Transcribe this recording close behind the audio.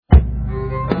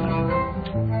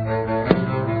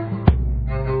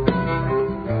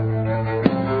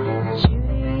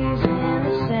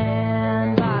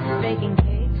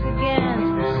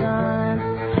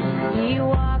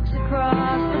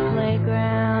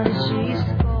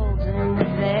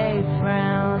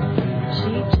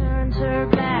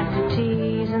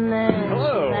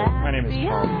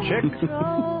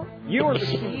You are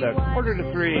listening to the Quarter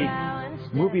to Three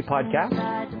movie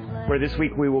podcast, where this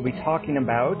week we will be talking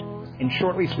about, and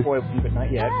shortly spoiling, but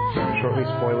not yet, shortly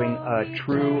spoiling,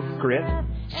 True Grit.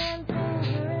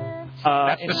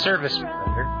 That's the service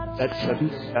member. That's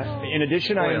in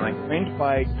addition, I am joined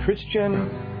by Christian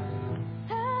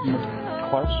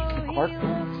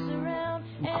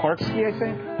McClarksky, I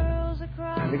think.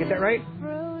 Did I get that right?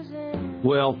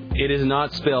 Well, it is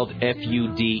not spelled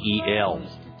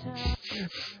F-U-D-E-L.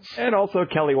 And also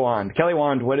Kelly Wand. Kelly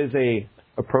Wand, what is a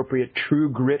appropriate True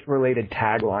Grit related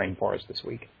tagline for us this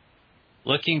week?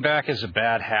 Looking back is a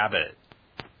bad habit.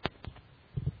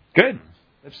 Good.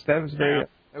 That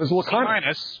was laconic.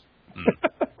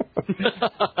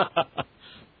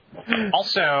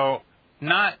 Also,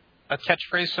 not a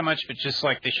catchphrase so much, but just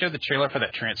like they showed the trailer for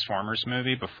that Transformers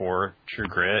movie before True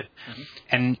Grit,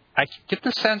 and I get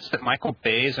the sense that Michael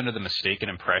Bay is under the mistaken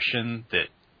impression that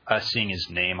us seeing his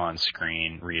name on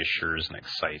screen reassures and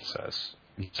excites us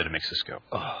instead of makes us go,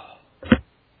 oh.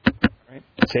 Right.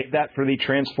 Save that for the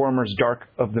Transformers Dark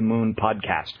of the Moon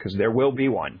podcast, because there will be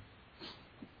one.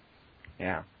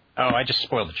 Yeah. Oh, I just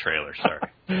spoiled the trailer, sorry.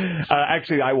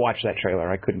 Actually, I watched that trailer.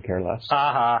 I couldn't care less.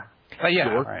 But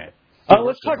yeah, all right.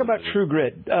 Let's talk about True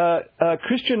Grit.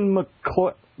 Christian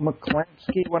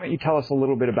McClansky, why don't you tell us a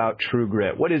little bit about True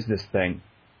Grit? What is this thing?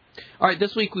 All right,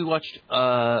 this week we watched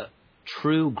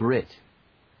True Grit,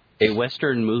 a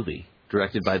Western movie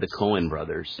directed by the Coen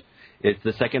brothers. It's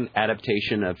the second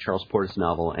adaptation of Charles Portis'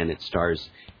 novel, and it stars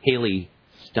Haley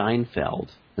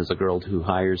Steinfeld as a girl who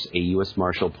hires a U.S.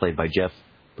 Marshal played by Jeff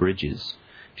Bridges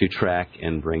to track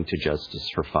and bring to justice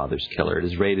her father's killer. It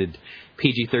is rated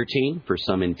PG-13 for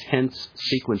some intense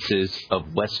sequences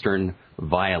of Western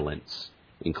violence,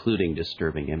 including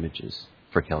disturbing images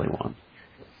for Kelly Wand.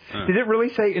 Did it really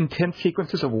say intense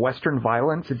sequences of Western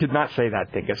violence? It did not say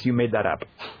that, Dingus. You made that up.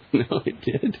 No, it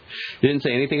did. It didn't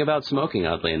say anything about smoking,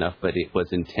 oddly enough, but it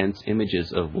was intense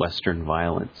images of Western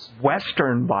violence.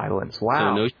 Western violence,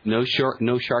 wow. So no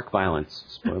shark violence.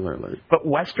 Spoiler alert. But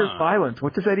Western violence,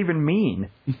 what does that even mean?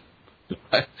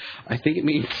 I think it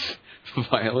means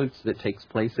violence that takes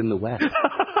place in the West.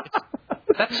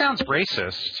 That sounds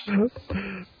racist.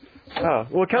 Oh,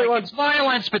 well, Kelly Wand, it's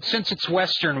violence, but since it's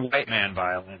Western white man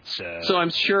violence. So I'm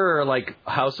sure, like,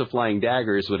 House of Flying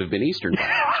Daggers would have been Eastern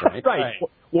violence, right? Right.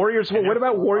 Warriors. What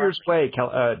about Warrior's Way,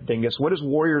 Dingus? What does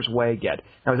Warrior's Way get?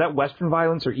 Now, is that Western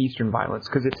violence or Eastern violence?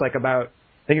 Because it's like I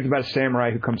think it's about a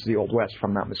samurai who comes to the Old West, if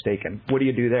I'm not mistaken. What do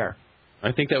you do there?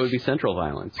 I think that would be Central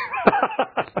violence.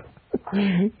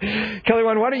 Kelly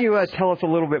Wand, why don't you tell us a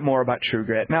little bit more about True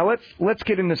Grit? Now, let's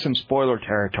get into some spoiler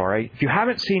territory. If you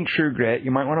haven't seen True Grit,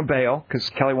 you might want to bail, because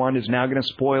Kelly Wand is now going to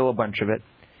spoil a bunch of it.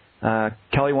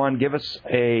 Kelly Wand, give us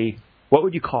what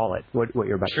would you call it? What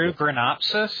you're about True to do?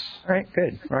 Grinopsis? All right,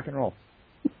 good. Rock and roll.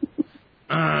 Well,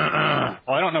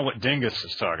 I don't know what Dingus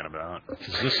is talking about,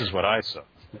 because this is what I saw.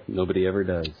 Nobody ever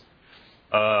does.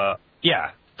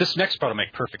 Yeah, this next part will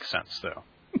make perfect sense, though,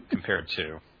 compared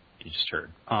to... You just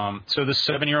heard. So this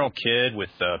 7-year-old kid with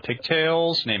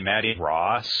pigtails named Maddie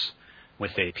Ross,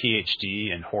 with a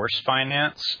PhD in horse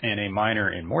finance and a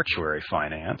minor in mortuary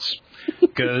finance,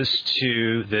 goes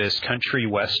to this country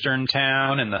western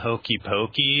town in the Hokey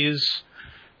Pokeys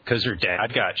because her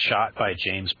dad got shot by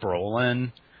James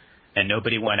Brolin, and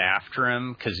nobody went after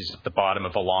him because he's at the bottom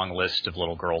of a long list of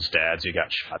little girls' dads who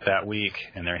got shot that week,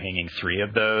 and they're hanging 3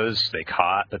 of those they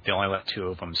caught, but they only let 2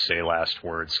 of them say last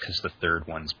words because the third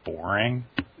one's boring.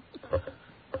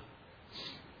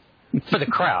 For the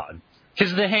crowd.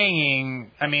 Because the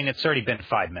hanging, I mean, it's already been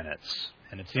 5 minutes,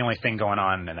 and it's the only thing going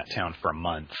on in that town for a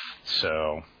month,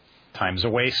 so time's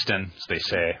a-wasting, as they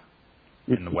say,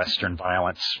 in the Western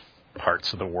violence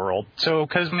parts of the world. So,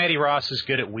 because Maddie Ross is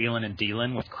good at wheeling and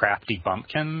dealing with crafty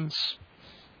bumpkins,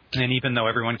 and even though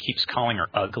everyone keeps calling her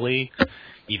ugly,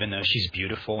 even though she's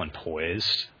beautiful and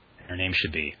poised, her name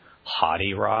should be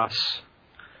Hottie Ross.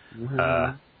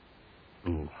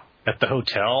 At the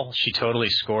hotel, she totally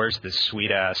scores this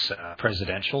sweet-ass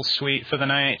presidential suite for the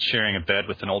night, sharing a bed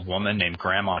with an old woman named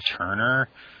Grandma Turner,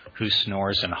 who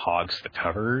snores and hogs the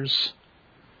covers.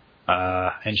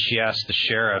 And she asks the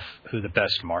sheriff who the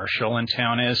best marshal in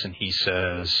town is, and he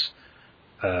says,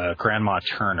 Grandma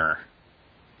Turner.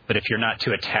 But if you're not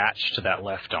too attached to that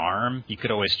left arm, you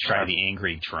could always try the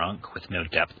angry drunk with no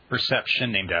depth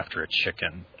perception named after a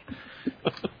chicken.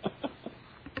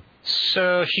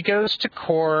 So she goes to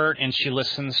court, and she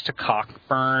listens to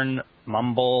Cockburn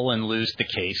mumble and lose the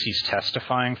case he's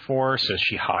testifying for, so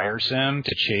she hires him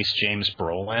to chase James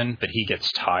Brolin, but he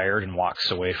gets tired and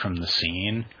walks away from the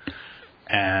scene.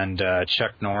 And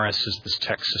Chuck Norris is this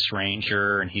Texas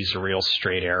Ranger, and he's a real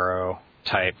straight arrow.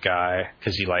 type guy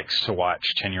because he likes to watch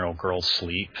 10-year-old girls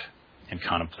sleep and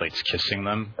contemplates kissing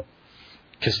them.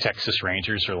 Because Texas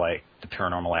Rangers are like the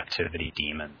Paranormal Activity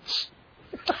demons.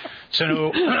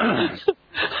 So,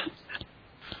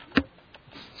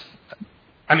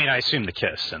 I mean, I assume the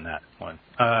kiss in that one.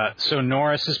 So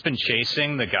Norris has been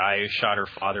chasing the guy who shot her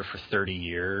father for 30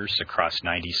 years across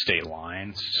 90 state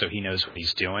lines, so he knows what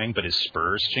he's doing, but his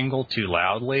spurs jingle too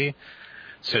loudly.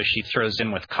 So she throws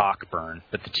in with Cockburn,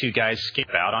 but the two guys skip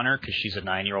out on her because she's a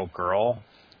 9-year-old girl,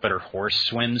 but her horse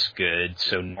swims good,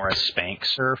 so Norris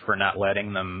spanks her for not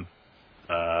letting them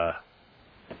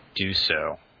do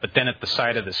so. But then at the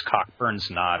sight of this,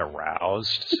 Cockburn's not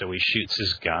aroused, so he shoots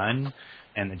his gun,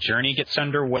 and the journey gets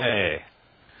underway.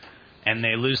 And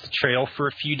they lose the trail for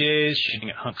a few days,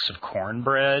 shooting at hunks of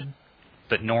cornbread.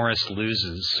 But Norris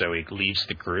loses, so he leaves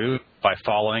the group by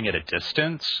following at a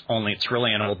distance, only it's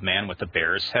really an old man with a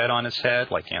bear's head on his head,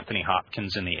 like Anthony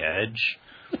Hopkins in The Edge.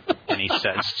 And he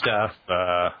says stuff,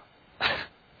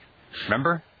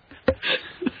 remember?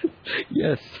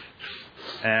 Yes.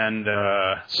 And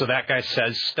so that guy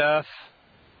says stuff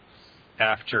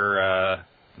after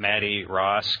Maddie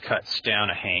Ross cuts down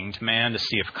a hanged man to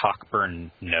see if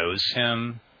Cockburn knows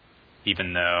him,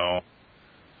 even though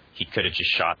he could have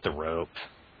just shot the rope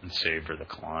and saved her the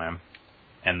climb.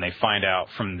 And they find out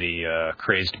from the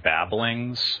crazed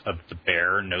babblings of the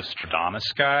bear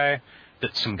Nostradamus guy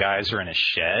that some guys are in a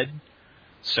shed.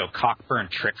 So Cockburn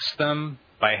tricks them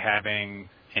by having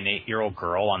an 8-year-old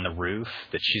girl on the roof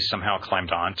that she somehow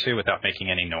climbed onto without making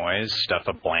any noise, stuff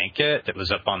a blanket that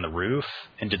was up on the roof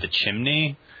into the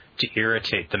chimney to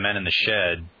irritate the men in the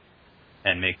shed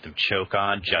and make them choke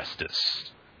on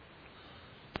justice.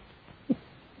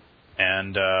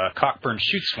 And Cockburn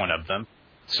shoots one of them.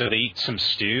 So they eat some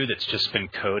stew that's just been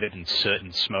coated in soot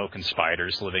and smoke and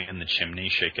spiders living in the chimney,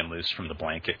 shaken loose from the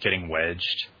blanket, getting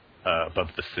wedged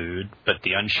above the food. But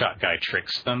the unshot guy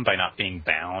tricks them by not being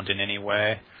bound in any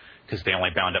way, because they only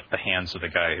bound up the hands of the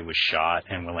guy who was shot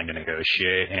and willing to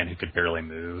negotiate and who could barely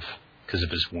move because of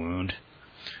his wound.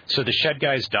 So the shed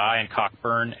guys die, and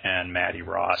Cockburn and Maddie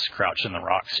Ross crouch in the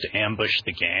rocks to ambush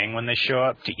the gang when they show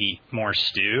up to eat more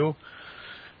stew.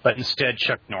 But instead,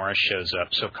 Chuck Norris shows up,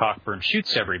 so Cockburn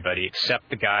shoots everybody except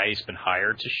the guy he's been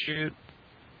hired to shoot.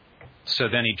 So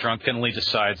then he drunkenly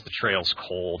decides the trail's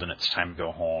cold and it's time to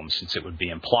go home, since it would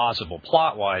be implausible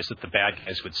plot-wise that the bad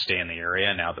guys would stay in the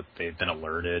area now that they've been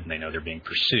alerted and they know they're being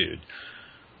pursued.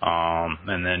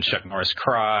 And then Chuck Norris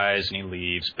cries and he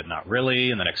leaves, but not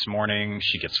really. And the next morning,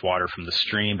 she gets water from the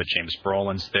stream, but James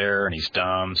Brolin's there and he's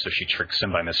dumb, so she tricks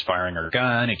him by misfiring her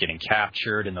gun and getting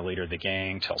captured. And the leader of the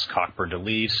gang tells Cockburn to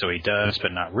leave, so he does,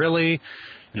 but not really.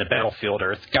 And the Battlefield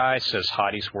Earth guy says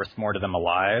Hottie's worth more to them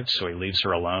alive, so he leaves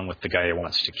her alone with the guy who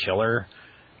wants to kill her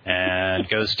and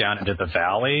goes down into the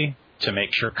valley to make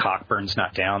sure Cockburn's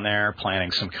not down there,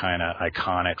 planning some kind of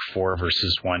iconic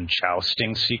 4-versus-1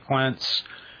 jousting sequence.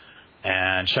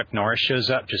 And Chuck Norris shows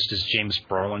up just as James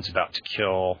Brolin's about to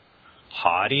kill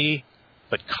Hottie,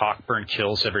 but Cockburn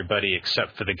kills everybody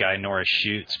except for the guy Norris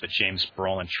shoots, but James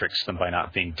Brolin tricks them by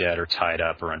not being dead or tied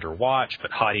up or under watch,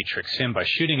 but Hottie tricks him by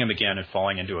shooting him again and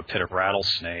falling into a pit of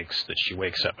rattlesnakes that she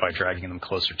wakes up by dragging them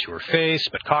closer to her face,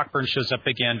 but Cockburn shows up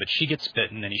again, but she gets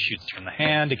bitten and he shoots her in the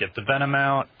hand to get the venom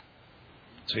out.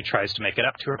 So he tries to make it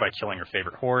up to her by killing her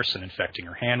favorite horse and infecting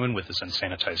her hand wound with his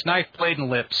unsanitized knife blade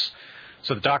and lips.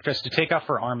 So the doctor has to take off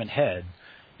her arm and head.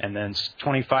 And then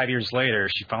 25 years later,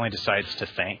 she finally decides to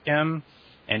thank him.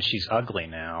 And she's ugly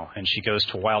now. And she goes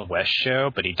to a Wild West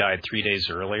show, but he died 3 days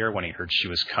earlier when he heard she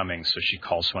was coming. So she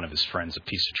calls one of his friends a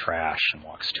piece of trash and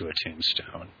walks to a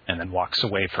tombstone. And then walks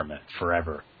away from it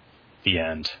forever. The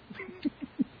end.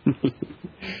 All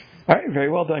right,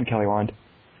 very well done, Kelly Wand.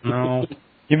 No.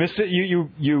 You missed it.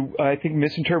 You I think,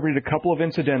 misinterpreted a couple of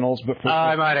incidentals, but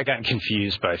I might have gotten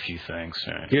confused by a few things.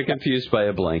 You're confused by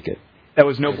a blanket. That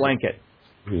was no blanket.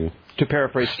 Yeah. To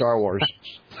paraphrase Star Wars.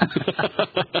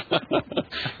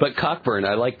 But Cockburn,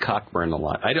 I like Cockburn a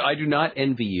lot. I do not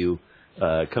envy you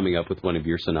coming up with one of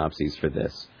your synopses for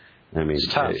this. I mean, it's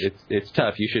tough. It's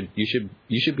tough.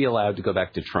 You should be allowed to go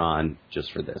back to Tron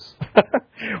just for this.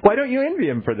 Why don't you envy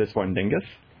him for this one, Dingus?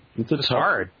 It's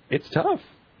hard. It's tough.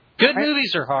 Good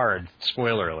movies are hard.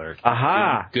 Spoiler alert.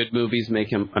 Aha. Good movies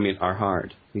are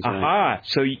hard. He's Aha. right.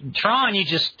 So Tron,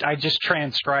 I just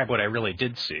transcribe what I really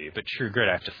did see, but True Grit,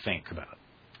 I have to think about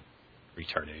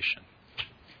retardation.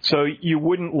 So you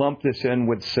wouldn't lump this in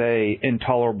with, say,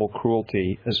 Intolerable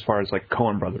Cruelty as far as like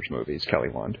Coen Brothers movies, Kelly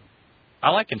Wand?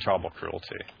 I like Intolerable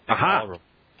Cruelty. Aha. All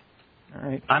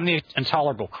right. I'm the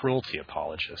Intolerable Cruelty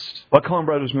apologist. What Coen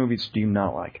Brothers movies do you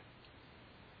not like?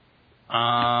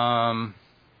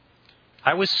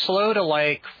 I was slow to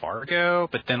like Fargo,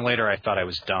 but then later I thought I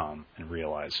was dumb and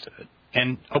realized it.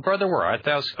 And Oh Brother, Where Art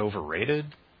Thou's overrated.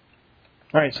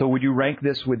 All right, so would you rank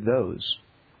this with those?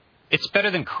 It's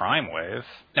better than Crime Wave.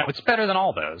 No, it's better than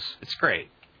all those. It's great.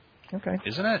 Okay.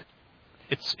 Isn't it?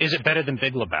 Is it better than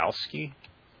Big Lebowski?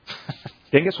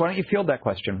 Dingus, why don't you field that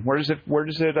question? Where does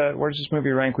this movie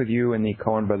rank with you and the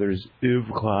Coen brothers'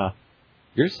 oeuvre?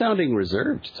 You're sounding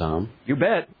reserved, Tom. You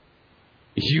bet.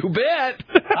 You bet.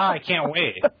 I can't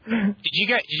wait. Did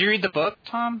you read the book,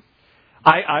 Tom?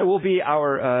 I will be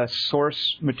our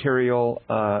source material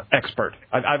expert.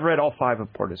 I've read all 5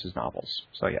 of Portis's novels,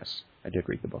 so yes, I did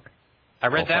read the book. I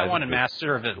read that one in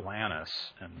Master of Atlantis,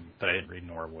 but I didn't read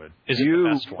Norwood. Is it the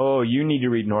best one? Oh, you need to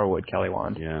read Norwood, Kelly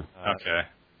Wand. Yeah. Okay.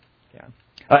 Yeah.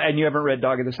 And you haven't read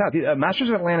Dog of the South. Masters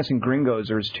of Atlantis and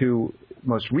Gringos are his 2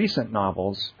 most recent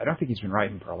novels. I don't think he's been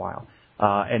writing for a while.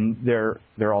 And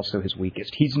they're also his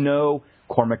weakest. He's no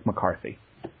Cormac McCarthy.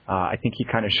 I think he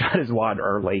kind of shot his wad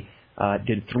early.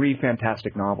 Did 3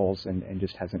 fantastic novels and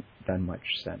just hasn't done much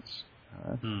since.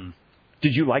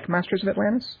 Did you like Masters of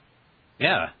Atlantis?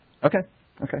 Yeah. Okay.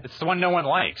 It's the one no one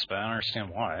likes, but I don't understand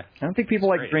why. I don't think people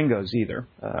like Gringos either.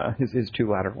 His 2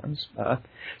 latter ones.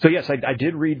 So yes, I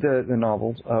did read the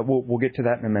novels. We'll get to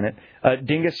that in a minute.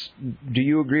 Dingus, do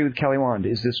you agree with Kelly Wand?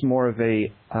 Is this more of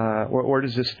a or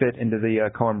does this fit into the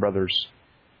Coen brothers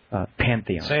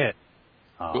pantheon? Say it.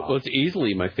 Well, it's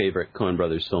easily my favorite Coen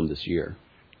brothers film this year.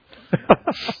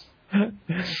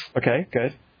 Okay,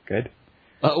 good.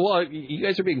 Well, you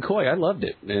guys are being coy. I loved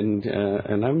it,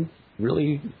 and I'm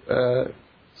really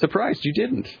surprised you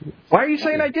didn't. Why are you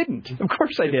saying I didn't? Of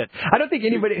course I did. I don't think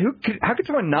anybody. How could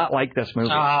someone not like this movie?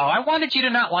 Oh, I wanted you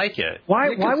to not like it. Why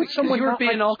would someone? You were not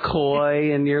being like... all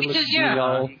coy and you're being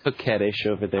all coquettish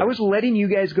over there. I was letting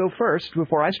you guys go first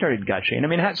before I started gushing. I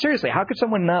mean, seriously, how could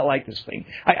someone not like this thing?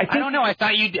 I don't know. I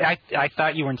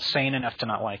thought you were insane enough to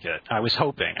not like it. I was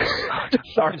hoping.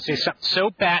 Sorry, say something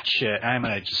so batshit. I'm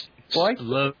gonna just.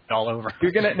 Load all over.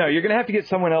 You're gonna have to get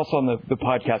someone else on the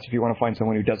podcast if you want to find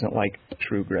someone who doesn't like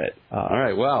True Grit. All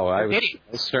right. Wow. I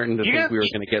was starting to think we were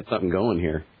going to get something going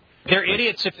here. They're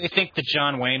idiots if they think the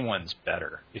John Wayne one's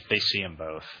better. If they see them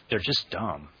both, they're just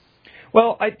dumb.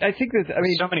 Well, I think that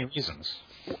so many reasons.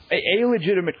 A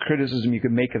legitimate criticism you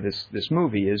could make of this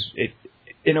movie is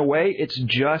in a way it's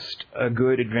just a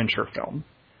good adventure film.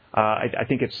 I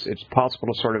think it's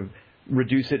possible to sort of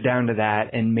reduce it down to that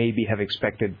and maybe have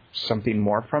expected something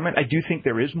more from it. I do think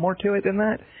there is more to it than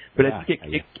that, but I think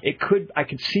I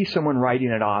could see someone writing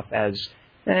it off as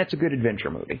it's a good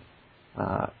adventure movie.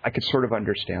 I could sort of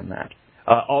understand that.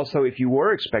 Also, if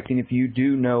you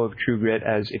do know of True Grit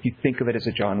if you think of it as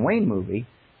a John Wayne movie,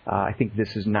 I think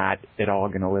this is not at all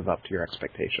going to live up to your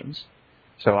expectations.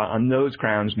 So on those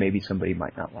grounds, maybe somebody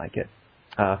might not like it.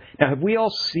 Now, have we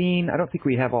all seen? I don't think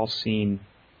we have all seen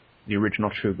the original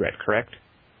True Grit, correct?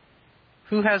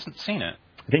 Who hasn't seen it?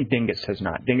 I think Dingus has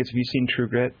not. Dingus, have you seen True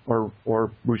Grit or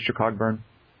Rooster Cogburn?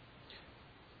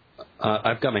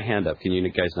 I've got my hand up. Can you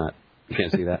guys not? You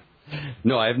can't see that?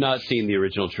 No, I have not seen the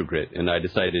original True Grit, and I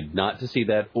decided not to see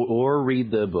that or read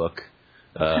the book.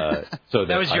 So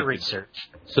that was your research.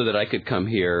 So that I could come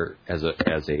here as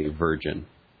a virgin.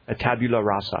 A tabula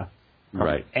rasa.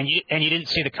 Right. And you didn't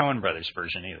see the Coen brothers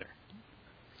version either.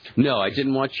 No, I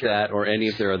didn't watch that or any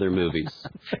of their other movies.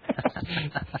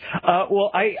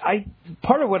 Well, I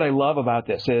part of what I love about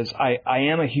this is I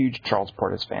am a huge Charles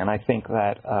Portis fan. I think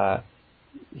that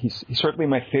he's certainly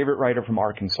my favorite writer from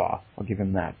Arkansas. I'll give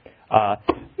him that.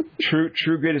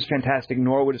 True Grit is fantastic.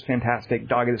 Norwood is fantastic.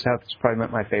 Dog of the South is probably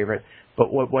my favorite.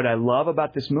 But what I love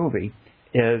about this movie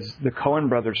is the Coen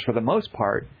brothers, for the most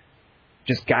part,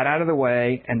 just got out of the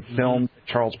way and filmed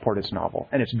a Charles Portis novel.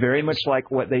 And it's very much like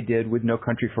what they did with No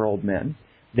Country for Old Men.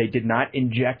 They did not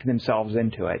inject themselves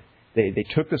into it. They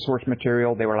took the source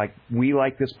material. They were like, we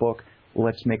like this book.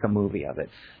 Let's make a movie of it.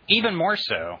 Even more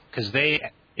so, because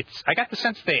I got the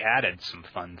sense they added some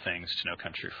fun things to No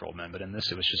Country for Old Men, but in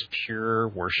this it was just pure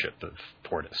worship of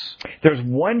Portis. There's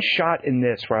one shot in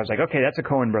this where I was like, okay, that's a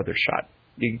Coen brothers shot.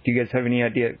 Do you guys have any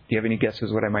idea? Do you have any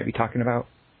guesses what I might be talking about?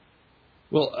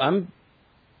 Well, I'm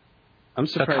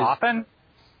surprised. The coffin?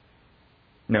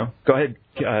 No. Go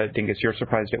ahead, Dingus. You're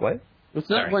surprised at what? It's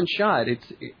not one shot.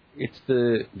 It's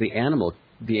the animal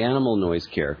noise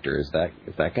character. Is that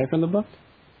guy from the book?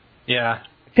 Yeah.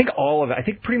 I think all of it. I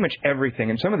think pretty much everything,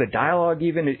 and some of the dialogue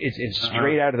even is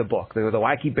straight out of the book. The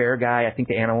wacky bear guy. I think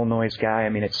the animal noise guy. I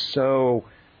mean,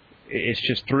 it's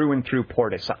just through and through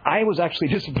Portis. So I was actually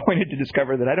disappointed to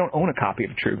discover that I don't own a copy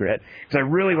of True Grit because I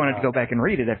really wanted to go back and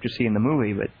read it after seeing the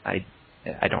movie, but I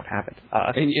I don't have it.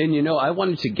 And I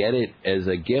wanted to get it as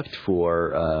a gift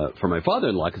for my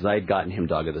father-in-law because I had gotten him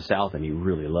Dog of the South and he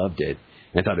really loved it.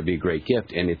 And I thought it'd be a great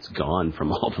gift, and it's gone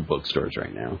from all the bookstores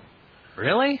right now.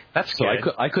 Really? That's so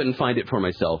good. I couldn't find it for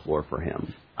myself or for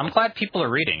him. I'm glad people are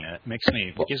reading it.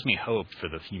 It gives me hope for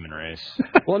the human race.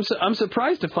 Well, I'm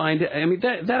surprised to find it. I mean,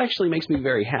 that actually makes me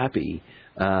very happy.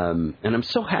 And I'm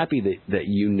so happy that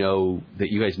you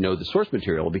guys know the source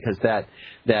material, because that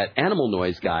Animal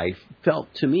Noise guy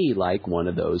felt to me like one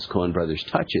of those Coen Brothers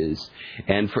touches,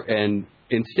 and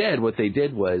instead what they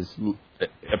did was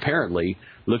apparently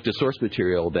looked at source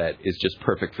material that is just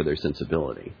perfect for their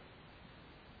sensibility.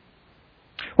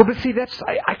 Well, but see,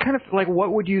 I kind of like,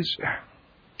 what would you?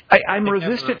 I'm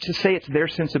resistant to say it's their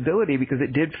sensibility, because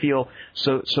it did feel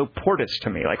so Portis to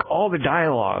me. Like, all the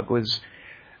dialogue was.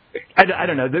 I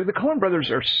don't know. The Coen Brothers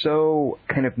are so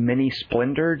kind of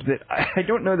many-splendored that I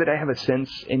don't know that I have a sense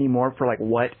anymore for like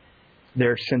what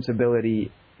their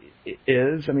sensibility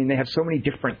is. I mean, they have so many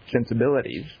different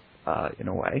sensibilities in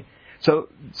a way. So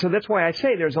that's why I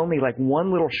say there's only like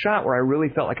one little shot where I really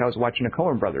felt like I was watching a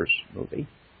Coen Brothers movie.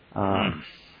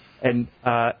 And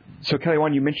so, Kelly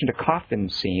Wand, you mentioned a coffin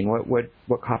scene.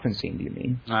 What coffin scene do you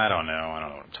mean? I don't know. I don't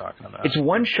know what I'm talking about. It's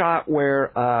one shot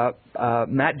where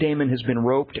Matt Damon has been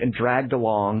roped and dragged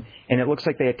along, and it looks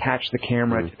like they attach the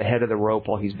camera to the head of the rope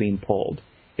while he's being pulled.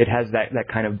 It has that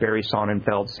kind of Barry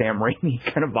Sonnenfeld, Sam Raimi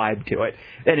kind of vibe to it.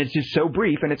 And it's just so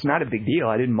brief, and it's not a big deal.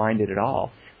 I didn't mind it at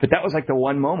all. But that was like the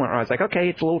one moment where I was like, okay,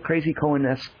 it's a little crazy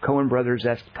Coen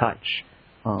Brothers-esque touch.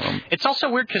 It's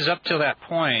also weird because up till that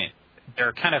point,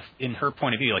 they're kind of, in her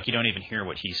point of view, like you don't even hear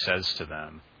what he says to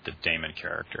them, the Damon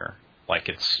character. Like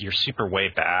you're super way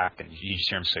back, and you just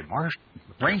hear him say,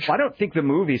 Ranger. Well, I don't think the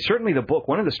movie, certainly the book,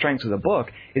 one of the strengths of the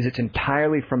book is it's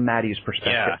entirely from Maddie's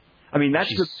perspective. Yeah. I mean,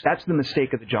 that's the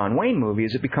mistake of the John Wayne movie,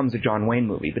 is it becomes a John Wayne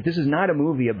movie. But this is not a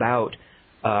movie about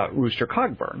Rooster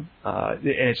Cogburn, and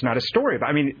it's not a story about.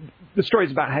 I mean, the story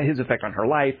is about his effect on her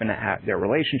life and their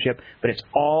relationship, but it's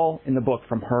all in the book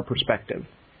from her perspective.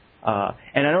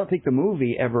 And I don't think the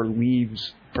movie ever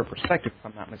leaves her perspective, if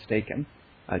I'm not mistaken.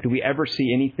 Do we ever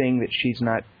see anything that she's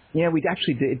not? Yeah, we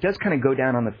actually did. It does kind of go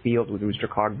down on the field with Rooster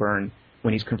Cogburn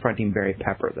when he's confronting Barry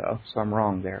Pepper, though. So I'm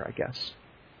wrong there, I guess.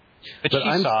 But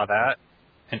she saw that,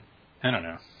 and I don't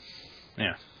know.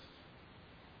 Yeah.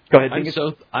 Go ahead.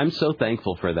 I'm so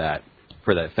thankful for that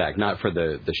fact, not for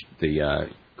the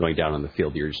going down on the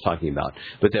field you're just talking about,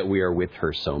 but that we are with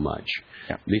her so much.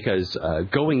 Yeah. Because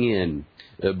going in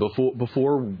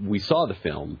before we saw the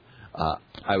film,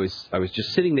 I was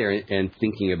just sitting there and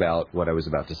thinking about what I was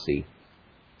about to see,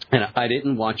 and I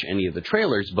didn't watch any of the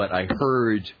trailers, but I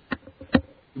heard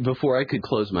before I could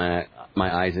close my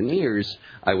eyes and ears,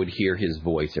 I would hear his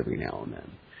voice every now and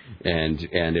then.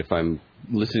 And if I'm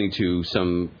listening to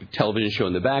some television show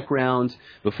in the background,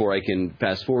 before I can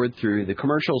fast forward through the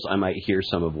commercials, I might hear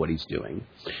some of what he's doing.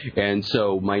 And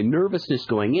so my nervousness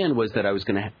going in was that I was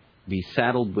going to be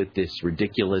saddled with this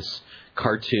ridiculous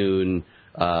cartoon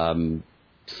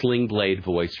sling blade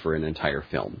voice for an entire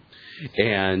film.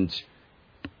 And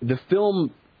the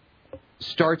film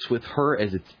starts with her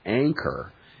as its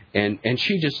anchor. And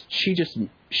she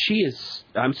is,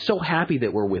 I'm so happy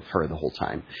that we're with her the whole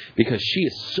time, because she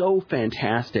is so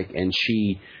fantastic, and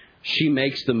she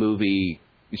makes the movie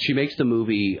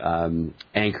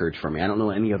anchored for me. I don't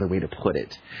know any other way to put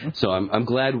it. So I'm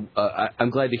glad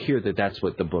to hear that that's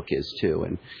what the book is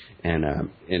too. And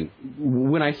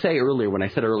when I said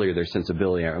earlier their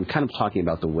sensibility, I'm kind of talking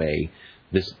about the way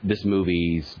this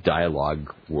movie's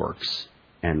dialogue works.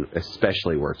 And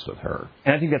especially works with her.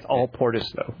 And I think that's all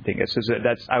Portis, though.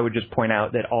 I would just point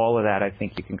out that all of that, I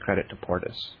think you can credit to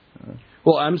Portis.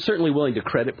 Well, I'm certainly willing to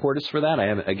credit Portis for that. I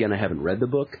haven't read the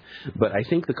book, but I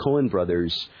think the Coen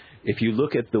brothers, if you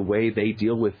look at the way they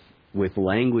deal with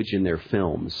language in their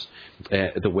films,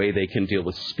 the way they can deal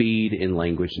with speed in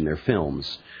language in their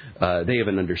films, they have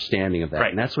an understanding of that. Right.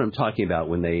 And that's what I'm talking about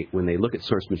when they look at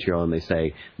source material and they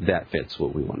say, that fits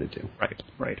what we want to do.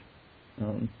 Right.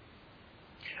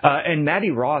 And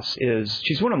Maddie Ross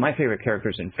she's one of my favorite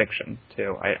characters in fiction,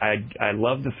 too. I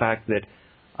love the fact that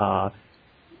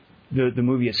the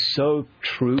movie is so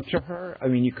true to her. I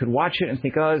mean, you could watch it and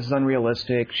think, oh, this is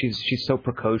unrealistic. She's so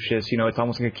precocious. You know, it's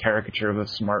almost like a caricature of a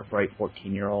smart, bright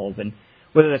 14-year-old. And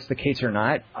whether that's the case or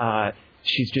not,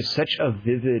 she's just such a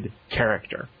vivid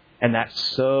character. And that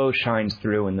so shines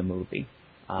through in the movie.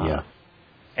 Yeah.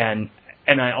 And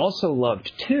I also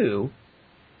loved, too,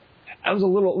 I was a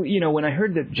little, when I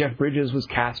heard that Jeff Bridges was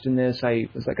cast in this, I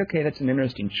was like, okay, that's an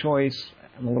interesting choice.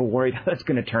 I'm a little worried how that's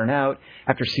going to turn out.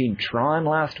 After seeing Tron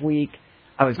last week,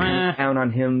 I was kind of down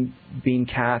on him being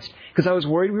cast because I was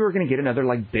worried we were going to get another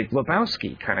like Big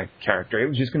Lebowski kind of character. It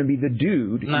was just going to be the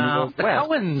dude. No, the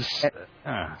Coens.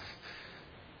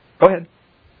 Go ahead.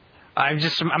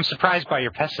 I'm surprised by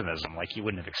your pessimism. Like you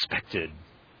wouldn't have expected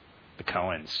the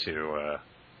Coens to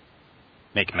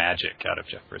make magic out of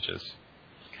Jeff Bridges.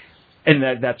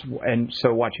 And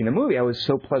so watching the movie, I was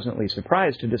so pleasantly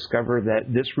surprised to discover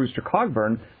that this Rooster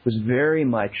Cogburn was very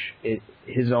much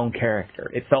his own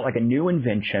character. It felt like a new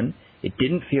invention. It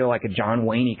didn't feel like a John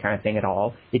Wayne kind of thing at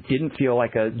all. It didn't feel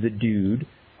like the dude.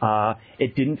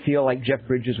 It didn't feel like Jeff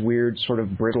Bridges' weird sort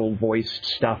of brittle voiced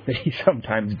stuff that he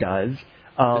sometimes does.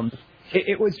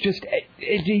 It was just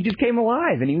he just came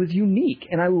alive and he was unique,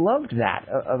 and I loved that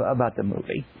about the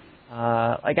movie.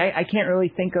 I can't really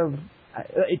think of.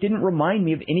 It didn't remind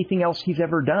me of anything else he's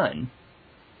ever done.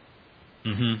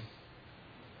 Mm-hmm.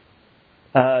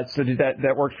 So did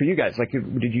that work for you guys? Like,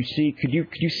 did you see? Could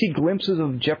you see glimpses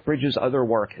of Jeff Bridges' other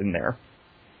work in there?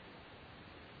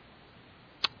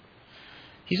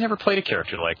 He's never played a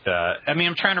character like that. I mean,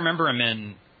 I'm trying to remember him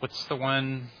in what's the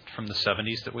one from the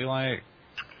 70s that we like?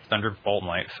 Thunderbolt and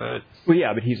Lightfoot. Well,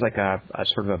 yeah, but he's like a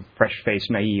sort of a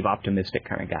fresh-faced, naive, optimistic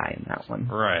kind of guy in that one.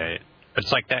 Right. But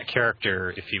it's like that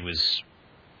character if he was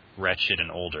wretched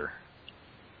and older.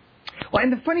 Well,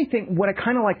 and the funny thing, what I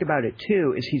kind of liked about it,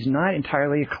 too, is he's not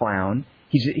entirely a clown.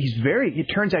 It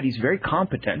turns out he's very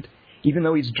competent, even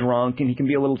though he's drunk, and he can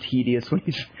be a little tedious when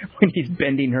he's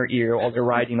bending her ear while they're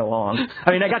riding along.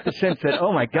 I mean, I got the sense that,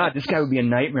 oh, my God, this guy would be a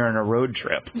nightmare on a road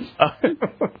trip.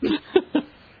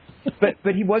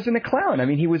 But he wasn't a clown. I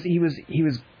mean, he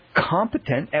was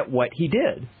competent at what he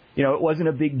did. You know, it wasn't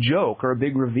a big joke or a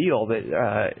big reveal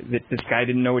that this guy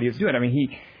didn't know what he was doing. I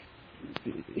mean,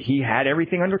 he had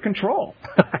everything under control.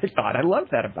 I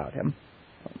loved that about him.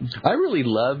 I really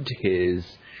loved his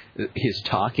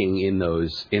talking in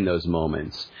those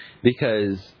moments,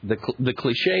 because the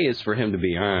cliche is for him to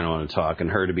be, I don't want to talk, and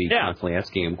her to be constantly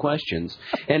asking him questions,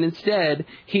 and instead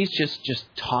he's just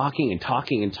talking and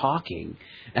talking and talking,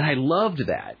 and I loved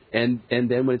that. And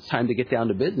then when it's time to get down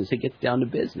to business, he gets down to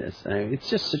business. It's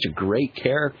just such a great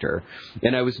character,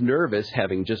 and I was nervous,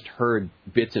 having just heard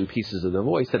bits and pieces of the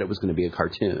voice, that it was going to be a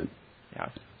cartoon. Yeah,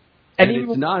 and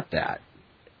it's not that.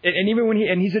 And even when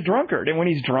he's a drunkard, and when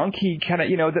he's drunk, he kind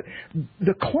of,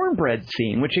 the cornbread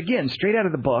scene, which again, straight out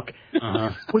of the book,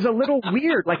 was a little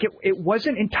weird. Like it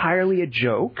wasn't entirely a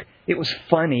joke. It was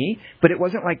funny, but it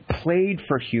wasn't like played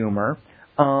for humor.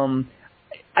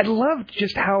 I loved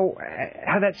just how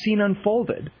that scene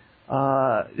unfolded.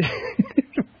 I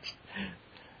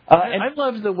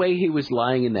loved the way he was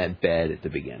lying in that bed at the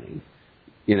beginning.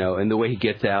 And the way he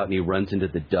gets out and he runs into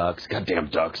the ducks, goddamn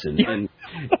ducks, and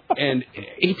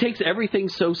he takes everything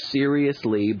so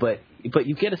seriously, but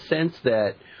you get a sense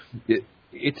that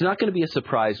it's not going to be a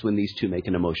surprise when these two make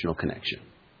an emotional connection.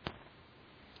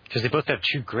 Because they both have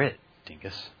true grit,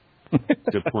 Dingus.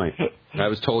 Good point. I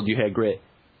was told you had grit.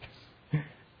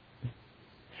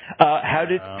 How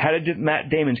did Matt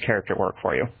Damon's character work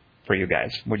for you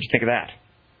guys? What did you think of that?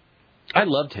 I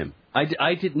loved him.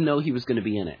 I didn't know he was going to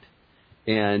be in it.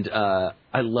 And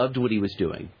I loved what he was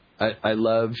doing. I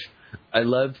love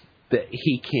that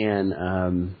he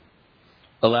can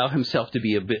allow himself to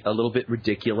be a little bit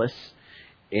ridiculous,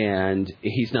 and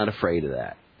he's not afraid of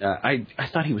that. I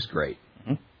thought he was great.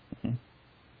 Mm-hmm.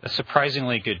 A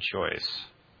surprisingly good choice,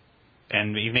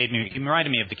 and he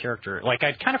reminded me of the character. Like,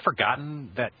 I'd kind of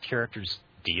forgotten that character's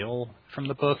deal from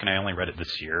the book, and I only read it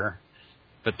this year.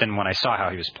 But then when I saw how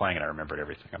he was playing it, I remembered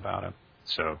everything about him.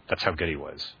 So that's how good he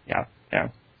was. Yeah.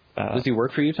 Does he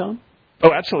work for you, Tom?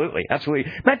 Oh, absolutely.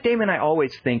 Matt Damon, I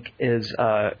always think is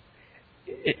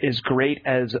great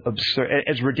as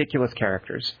ridiculous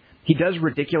characters. He does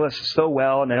ridiculous so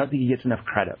well, and I don't think he gets enough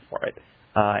credit for it.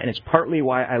 And it's partly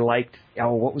why I liked.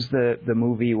 What was the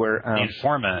movie where The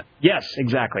Informant? Yes,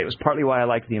 exactly. It was partly why I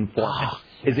liked The Informant.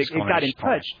 It got in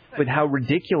touch with how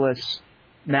ridiculous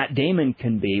Matt Damon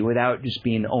can be without just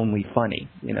being only funny.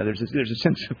 There's a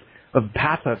sense of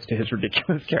pathos to his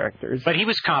ridiculous characters. But he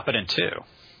was competent, too.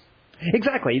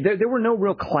 Exactly. There were no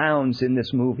real clowns in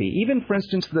this movie. Even, for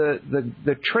instance,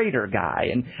 the traitor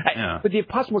guy. With the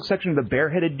possible exception of the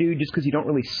bareheaded dude, just because you don't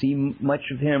really see much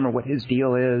of him or what his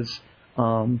deal is.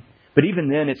 But even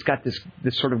then, it's got this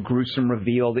sort of gruesome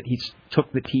reveal that he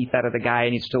took the teeth out of the guy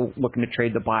and he's still looking to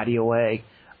trade the body away.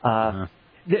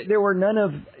 There were none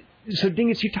of... So,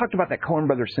 Dingus, you talked about that Coen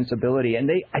Brothers sensibility, and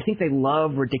I think they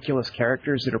love ridiculous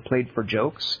characters that are played for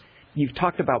jokes. You've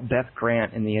talked about Beth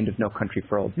Grant in The End of No Country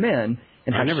for Old Men.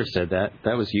 And I never said that.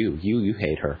 That was you. You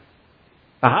hate her.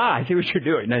 Aha, I see what you're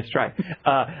doing. Nice try.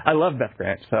 I love Beth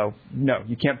Grant, so no,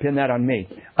 you can't pin that on me.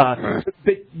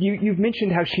 But you've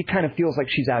mentioned how she kind of feels like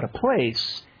she's out of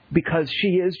place because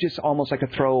she is just almost like a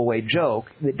throwaway joke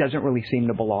that doesn't really seem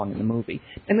to belong in the movie.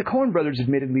 And the Coen brothers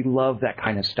admittedly love that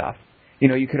kind of stuff. You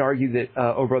know, you could argue that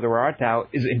Oh Brother Where Art Thou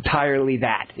is entirely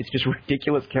that. It's just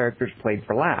ridiculous characters played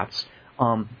for laughs.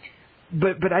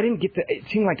 But I didn't get the. It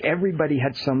seemed like everybody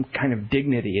had some kind of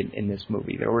dignity in this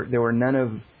movie. There were none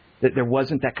of that. There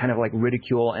wasn't that kind of like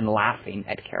ridicule and laughing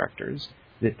at characters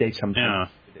that they sometimes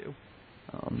do.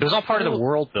 It was all part of the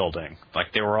world building.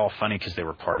 Like they were all funny because they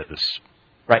were part of this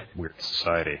weird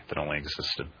society that only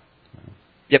existed.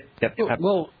 Yep.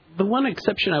 Well, the one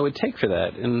exception I would take for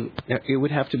that, and it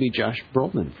would have to be Josh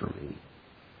Brolin for me.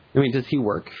 I mean, does he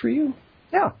work for you?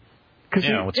 Yeah. Because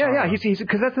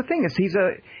that's the thing is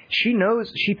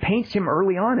she paints him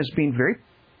early on as being very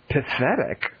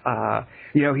pathetic.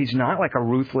 He's not like a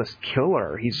ruthless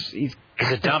killer. He's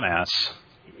a dumbass.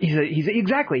 He's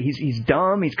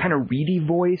dumb. He's kind of reedy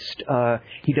voiced.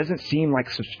 He doesn't seem like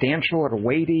substantial or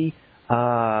weighty.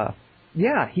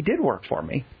 He did work for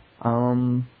me.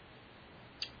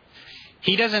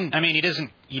 He doesn't.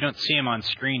 You don't see him on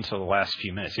screen till the last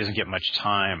few minutes. He doesn't get much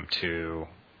time to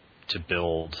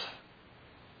build.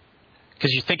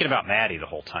 Because you're thinking about Maddie the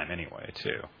whole time anyway,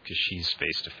 too. Because she's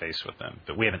face to face with him,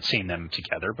 but we haven't seen them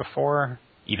together before,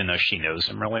 even though she knows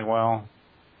him really well.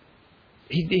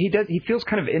 He does. He feels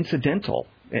kind of incidental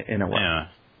in a way. Yeah.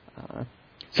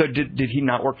 So did he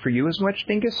not work for you as much,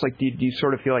 Dingus? Like, do you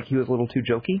sort of feel like he was a little too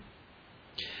jokey?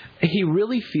 He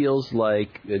really feels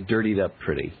like dirtied up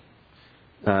pretty.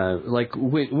 Like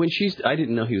when I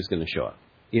didn't know he was going to show up.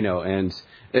 And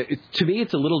to me,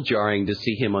 it's a little jarring to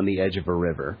see him on the edge of a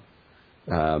river,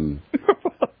 and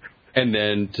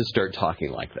then to start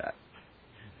talking like that.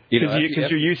 Because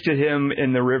you're used to him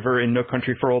in the river in No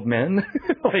Country for Old Men.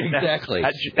 Exactly.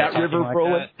 That River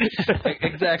Brolin.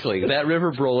 Exactly. That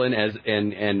River Brolin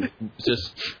and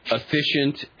just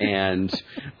efficient and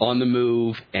on the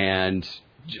move and,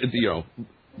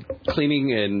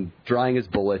 cleaning and drying his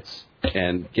bullets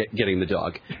and getting the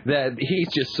dog. That he's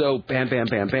just so bam, bam,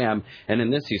 bam, bam. And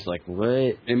in this, he's like,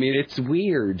 what? I mean, it's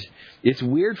weird. It's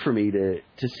weird for me to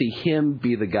see him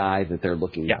be the guy that they're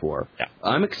looking for. Yeah.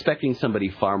 I'm expecting somebody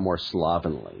far more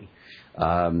slovenly.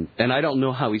 And I don't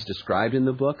know how he's described in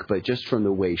the book, but just from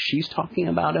the way she's talking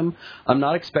about him, I'm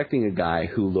not expecting a guy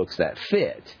who looks that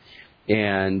fit.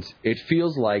 And it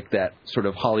feels like that sort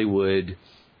of Hollywood,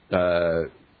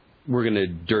 we're going to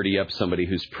dirty up somebody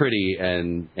who's pretty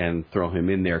and throw him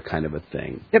in there kind of a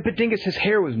thing. Yeah, but Dingus, his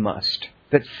hair was mussed.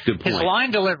 That's good point. His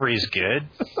line delivery is good.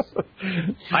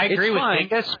 I agree with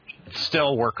Dingus. It's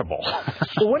still workable.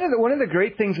 Well, one of the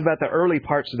great things about the early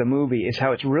parts of the movie is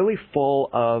how it's really full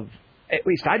of. At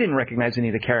least I didn't recognize any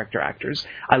of the character actors.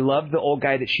 I love the old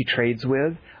guy that she trades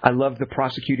with. I love the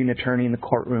prosecuting attorney in the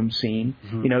courtroom scene.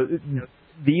 Mm-hmm.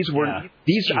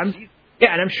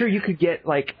 And I'm sure you could get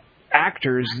like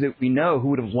actors that we know who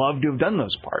would have loved to have done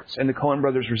those parts, and the Coen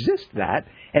brothers resist that,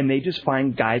 and they just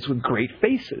find guys with great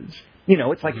faces.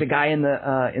 It's like the guy in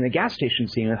the gas station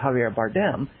scene with Javier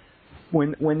Bardem,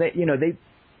 when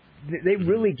they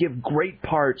really give great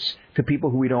parts to people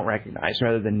who we don't recognize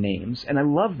rather than names, and I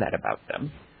love that about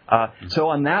them. So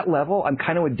on that level, I'm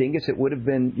kind of with Dingus. It would have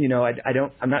been,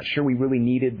 I'm not sure we really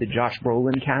needed the Josh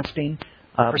Brolin casting.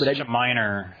 For such a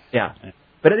minor. Yeah.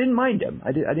 But I didn't mind him.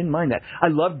 I didn't mind that. I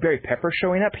loved Barry Pepper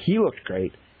showing up. He looked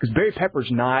great because Barry Pepper's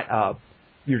not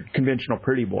your conventional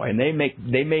pretty boy, and they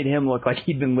made him look like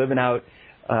he'd been living out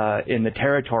in the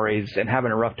territories and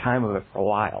having a rough time of it for a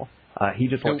while. He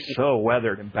just looked so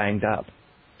weathered and banged up.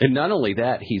 And not only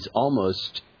that, he was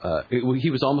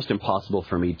almost impossible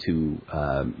for me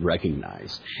to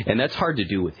recognize, and that's hard to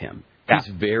do with him. He's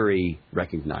very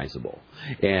recognizable,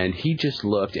 and he just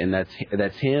looked, and that's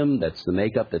him. That's the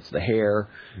makeup. That's the hair.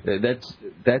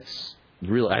 That's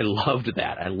really. I loved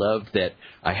that. I loved that.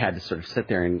 I had to sort of sit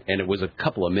there, and it was a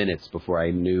couple of minutes before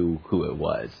I knew who it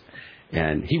was,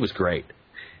 and he was great.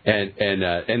 And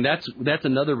that's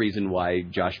another reason why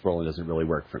Josh Brolin doesn't really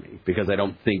work for me, because I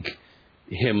don't think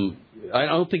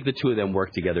the two of them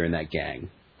work together in that gang.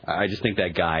 I just think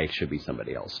that guy should be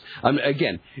somebody else.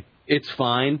 Again, it's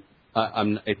fine.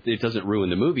 It doesn't ruin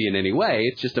the movie in any way.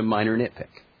 It's just a minor nitpick.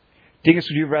 Dingus,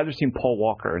 would you have rather seen Paul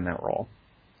Walker in that role?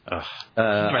 I'd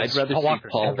rather see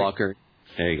Paul Walker.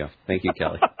 There you go. Thank you,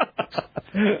 Kelly.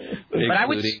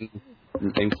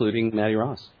 Including Maddie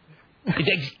Ross.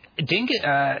 Dingus,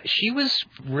 she was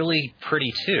really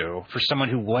pretty too for someone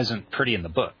who wasn't pretty in the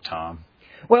book, Tom.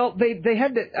 Well, they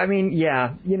had to. I mean,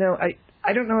 yeah.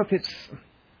 I don't know if it's.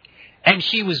 And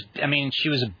she was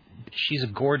she's a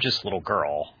gorgeous little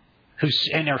girl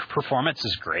and her performance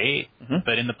is great,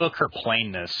 but in the book her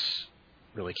plainness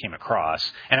really came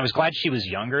across. And I was glad she was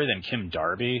younger than Kim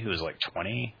Darby, who was like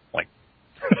 20. Like,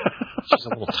 she's a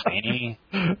little tiny.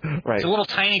 Right. It's a little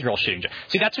tiny girl shooting.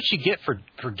 See, that's what you get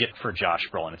for Josh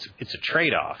Brolin. It's a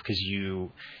trade-off because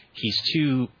he's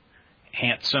too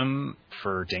handsome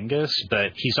for Dingus,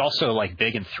 but he's also like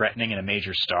big and threatening and a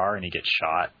major star, and he gets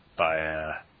shot by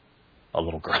a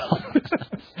little girl.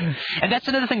 And that's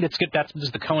another thing that's good. That's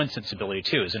the Coen sensibility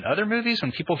too. Is in other movies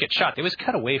when people get shot, they always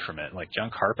cut away from it. Like John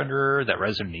Carpenter, that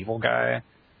Resident Evil guy.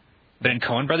 But in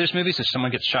Coen Brothers movies, if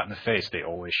someone gets shot in the face, they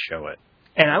always show it.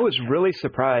 And I was really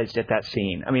surprised at that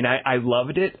scene. I mean, I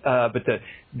loved it, but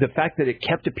the fact that it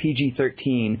kept a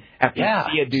PG-13 after you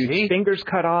see a dude's fingers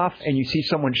cut off and you see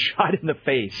someone shot in the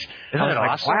face. Isn't it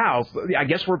awesome? Wow, I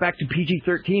guess we're back to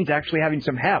PG-13s actually having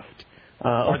some heft.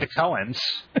 Or the Coens,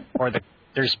 or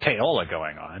there's payola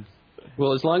going on.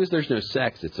 Well, as long as there's no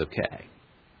sex, it's okay.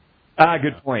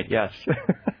 Good point, yes.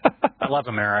 I love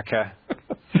America.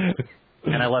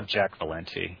 And I love Jack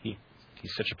Valenti.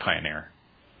 He's such a pioneer.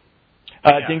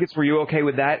 Dingus, were you okay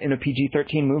with that in a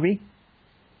PG-13 movie?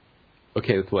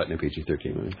 Okay with what in a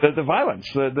PG-13 movie? The violence,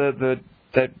 that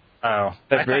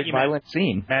very violent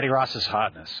scene. Matty Ross's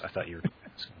hotness. I thought you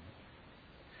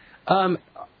were.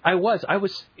 I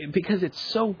was because it's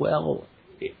so well.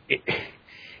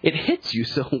 It hits you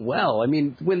so well. I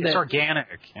mean, it's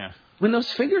organic. Yeah. When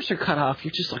those fingers are cut off,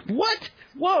 you're just like, what?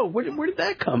 Whoa! Where did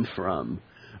that come from?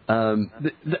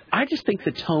 I just think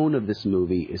the tone of this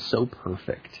movie is so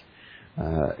perfect.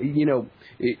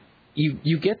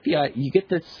 You get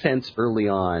the sense early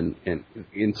on, and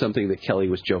in something that Kelly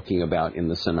was joking about in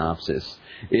the synopsis,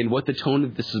 in what the tone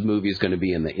of this movie is going to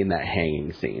be in that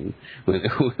hanging scene when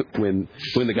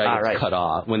the guy gets cut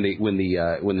off, when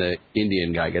the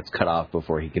Indian guy gets cut off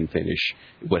before he can finish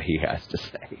what he has to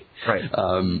say. Right.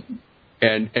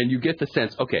 And you get the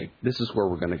sense, okay, this is where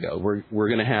we're going to go. We're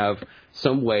going to have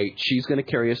some weight. She's going to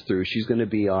carry us through. She's going to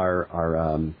be our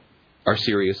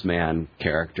serious man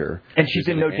character. And she's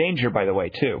in no danger, by the way,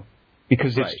 too,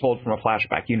 because it's told from a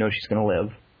flashback. You know she's going to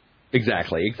live.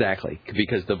 Exactly,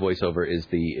 because the voiceover is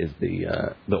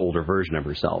the older version of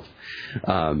herself.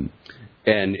 And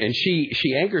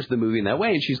she anchors the movie in that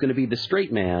way, and she's going to be the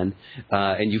straight man,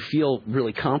 and you feel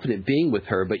really confident being with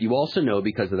her, but you also know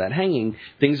because of that hanging,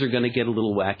 things are going to get a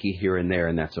little wacky here and there,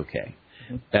 and that's okay.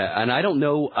 And I don't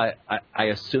know, I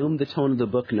assume the tone of the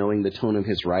book, knowing the tone of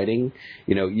his writing.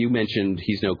 You know, you mentioned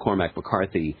he's no Cormac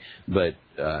McCarthy, but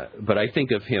I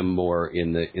think of him more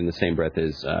in the same breath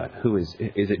as, who is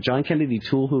it John Kennedy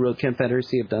Toole who wrote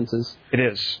Confederacy of Dunces? It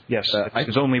is, yes. It's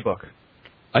his only book.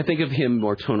 I think of him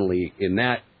more tonally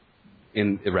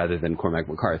rather than Cormac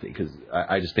McCarthy, because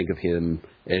I just think of him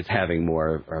as having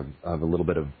more of a little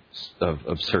bit of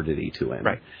absurdity to him.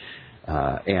 Right.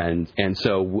 And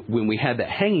so when we had that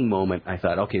hanging moment, I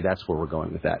thought, okay, that's where we're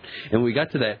going with that. And we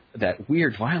got to that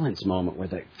weird violence moment where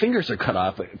the fingers are cut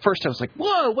off. At first I was like,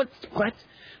 whoa, what?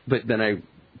 But then I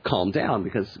calmed down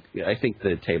because I think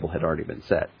the table had already been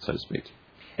set, so to speak.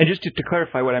 And just to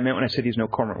clarify what I meant when I said he's no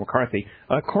Cormac McCarthy,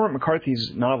 Cormac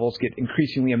McCarthy's novels get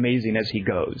increasingly amazing as he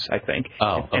goes, I think.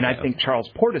 And I think Charles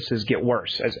Portis's get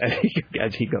worse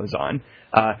as he goes on.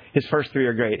 His first three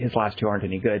are great. His last two aren't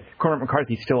any good. Cormac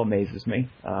McCarthy still amazes me.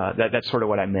 That's sort of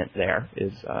what I meant there.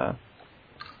 Is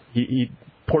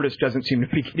Portis doesn't seem to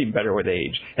be getting better with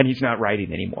age, and he's not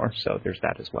writing anymore. So there's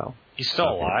that as well. He's still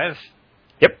alive?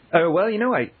 Yep. Well,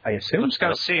 I assume. I've got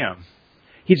to see him.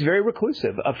 He's very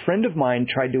reclusive. A friend of mine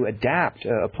tried to adapt,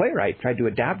 a playwright tried to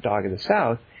adapt Dog of the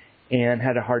South, and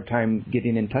had a hard time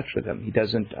getting in touch with him. He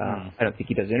doesn't. I don't think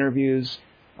he does interviews.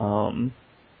 Yeah,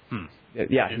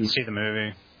 didn't see the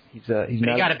movie. He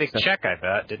got a big check, I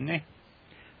bet, didn't he?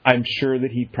 I'm sure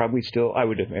that he probably still. I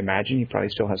would imagine he probably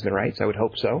still has the rights. I would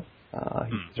hope so.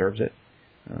 He deserves it.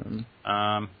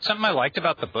 Something I liked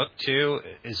about the book too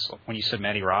is when you said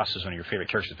Matty Ross is one of your favorite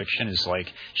characters of fiction, is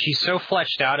like she's so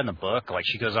fleshed out in the book. Like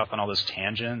she goes off on all those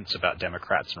tangents about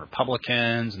Democrats and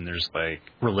Republicans, and there's like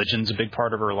religion's a big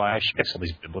part of her life. She makes all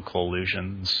these biblical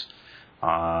allusions.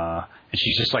 And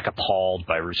she's just like appalled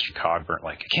by Rooster Cogburn.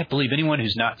 Like, I can't believe anyone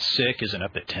who's not sick isn't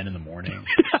up at 10 in the morning.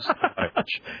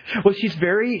 Well, she's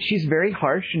very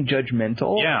harsh and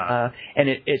judgmental. Yeah.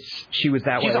 And she was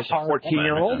that way as a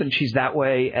 14-year-old, and she's that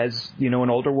way as, an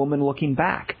older woman looking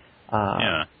back.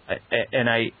 Yeah.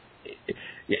 And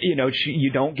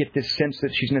you don't get this sense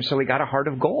that she's necessarily got a heart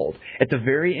of gold. At the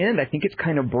very end, I think it's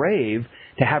kind of brave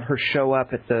to have her show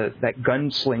up at that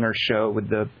gunslinger show with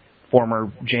the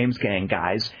former James Gang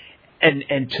guys,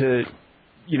 and to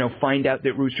find out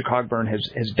that Rooster Cogburn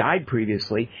has died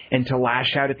previously, and to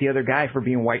lash out at the other guy for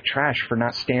being white trash for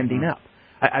not standing up.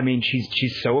 I mean,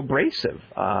 she's so abrasive,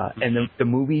 and the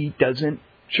movie doesn't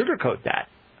sugarcoat that.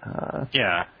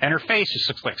 Yeah, and her face just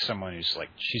looks like someone who's like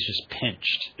she's just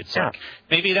pinched. It's like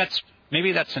maybe that's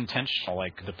intentional.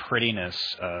 Like the prettiness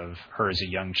of her as a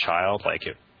young child, like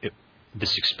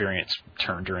this experience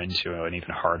turned her into an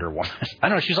even harder woman. I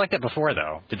don't know. She was like that before,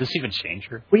 though. Did this even change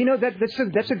her? Well,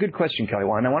 that's a good question, Kelly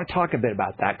Wand. I want to talk a bit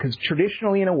about that because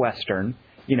traditionally in a Western,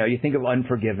 you think of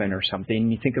Unforgiven or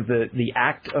something. You think of the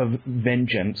act of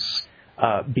vengeance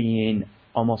being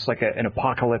almost like an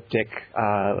apocalyptic,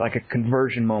 like a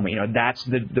conversion moment. That's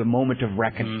the moment of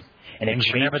reckoning. And it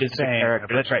changes the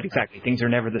character. That's right, exactly. Things are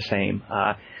never the same.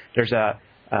 There's a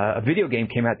video game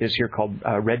came out this year called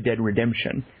Red Dead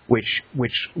Redemption, which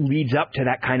leads up to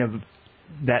that kind of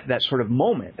that sort of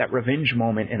moment, that revenge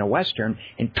moment in a Western,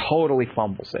 and totally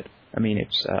fumbles it. I mean,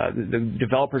 it's the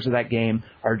developers of that game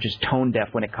are just tone deaf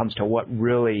when it comes to what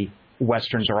really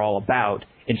Westerns are all about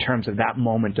in terms of that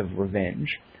moment of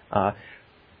revenge.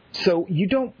 So you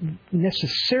don't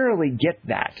necessarily get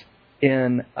that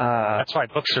in... That's why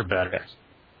books are better.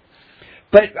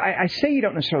 But I say you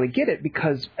don't necessarily get it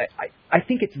because I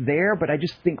think it's there, but I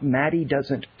just think Maddie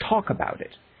doesn't talk about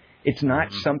it. It's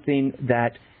not something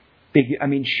that...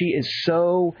 she is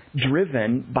so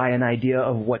driven by an idea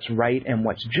of what's right and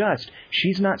what's just.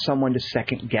 She's not someone to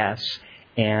second guess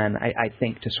and I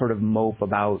think to sort of mope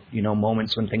about,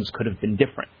 moments when things could have been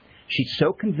different. She's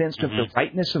so convinced of the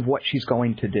rightness of what she's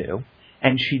going to do,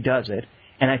 and she does it,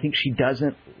 and I think she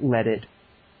doesn't let it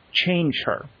change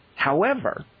her.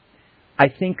 However, I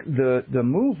think the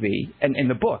movie, and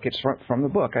the book, it's from the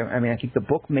book, I think the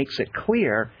book makes it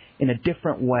clear in a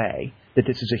different way that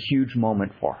this is a huge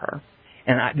moment for her.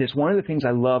 And this one of the things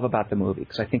I love about the movie,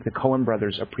 because I think the Coen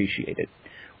brothers appreciate it.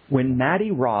 When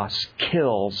Maddie Ross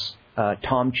kills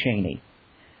Tom Chaney,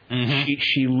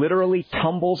 she literally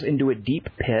tumbles into a deep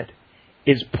pit,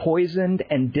 is poisoned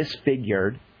and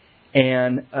disfigured,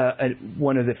 and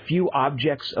one of the few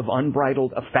objects of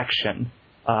unbridled affection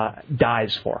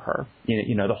dies for her.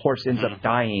 The horse ends up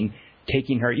dying,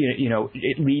 taking her,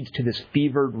 it leads to this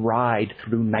fevered ride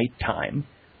through nighttime.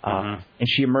 And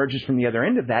she emerges from the other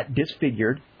end of that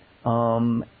disfigured,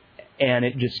 and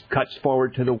it just cuts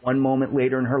forward to the one moment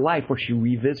later in her life where she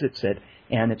revisits it,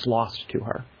 and it's lost to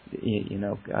her.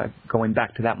 Going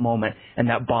back to that moment and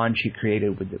that bond she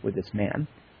created with this man.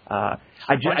 I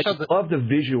just love the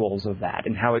visuals of that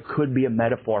and how it could be a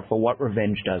metaphor for what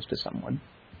revenge does to someone.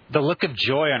 The look of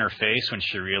joy on her face when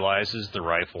she realizes the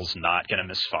rifle's not going to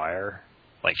misfire,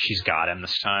 like she's got him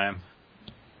this time.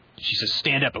 She says,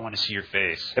 "Stand up, I want to see your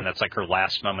face." And that's like her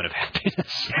last moment of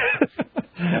happiness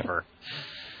ever.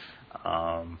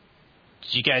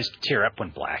 Did you guys tear up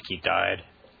when Blackie died?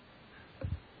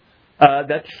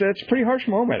 That's a pretty harsh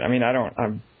moment. I mean,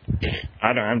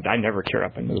 I never tear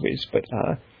up in movies, but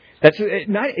that's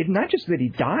not just that he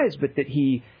dies, but that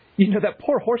he, that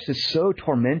poor horse is so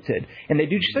tormented, and they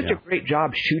do such a great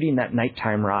job shooting that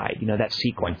nighttime ride, that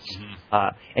sequence,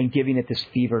 and giving it this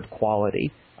fevered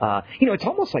quality. It's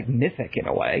almost like mythic in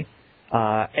a way.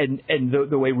 And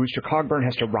the way Rooster Cogburn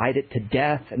has to ride it to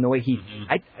death, and the way he,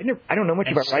 I don't know much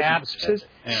about riding horses,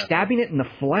 stabbing it in the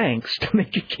flanks to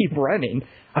make it keep running.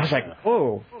 I was like,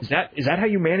 oh, is that how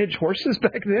you manage horses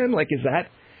back then? Like, is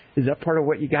that part of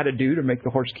what you got to do to make the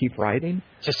horse keep riding?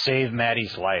 To save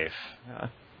Maddie's life.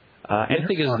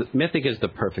 Mythic is the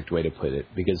perfect way to put it,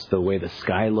 because the way the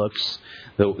sky looks,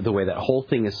 the way that whole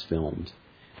thing is filmed,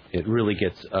 it really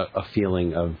gets a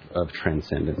feeling of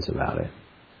transcendence about it.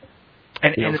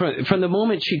 And from the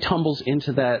moment she tumbles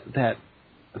into that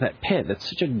pit, that's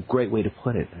such a great way to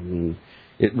put it. I mean,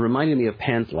 it reminded me of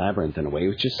Pan's Labyrinth in a way. It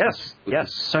was just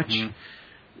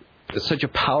such a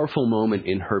powerful moment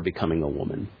in her becoming a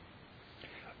woman.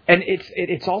 And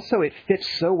it's also, it fits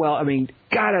so well. I mean,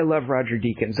 God, I love Roger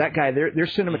Deakins. That guy, their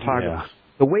cinematographer. Yeah.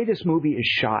 The way this movie is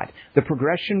shot, the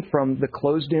progression from the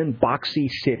closed-in, boxy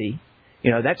city,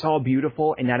 that's all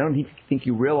beautiful, and I don't even think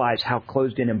you realize how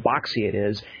closed in and boxy it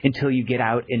is until you get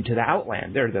out into the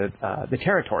outland, the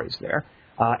territories there.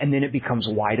 And then it becomes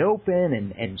wide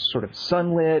open and sort of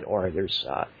sunlit, or there's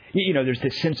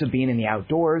this sense of being in the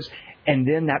outdoors, and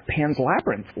then that Pan's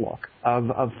Labyrinth look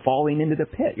of falling into the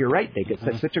pit. You're right, Dick.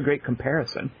 That's such a great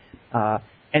comparison.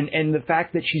 And the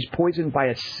fact that she's poisoned by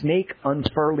a snake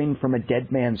unfurling from a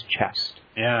dead man's chest.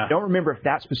 Yeah. I don't remember if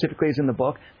that specifically is in the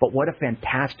book, but what a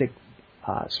fantastic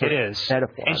it is.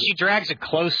 Metaphor. And she drags it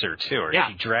closer, too. Or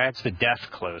she drags the death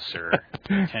closer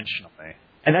intentionally.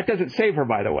 And that doesn't save her,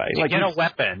 by the way. You get a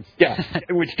weapon. Yeah,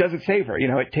 which doesn't save her.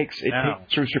 It takes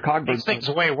Rooster Cogburn. This thing's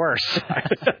way worse.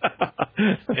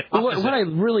 What I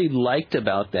really liked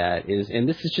about that is, and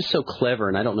this is just so clever,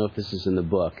 and I don't know if this is in the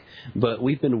book, but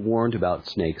we've been warned about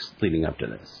snakes leading up to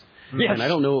this. Yes. And I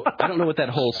don't know what that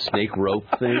whole snake rope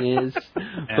thing is,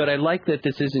 but I like that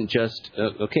this isn't just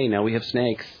okay. Now we have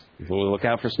snakes. We'll look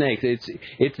out for snakes. It's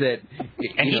that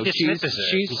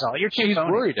she's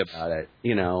worried about it.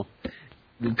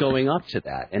 Going up to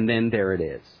that, and then there it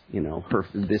is.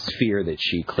 This fear that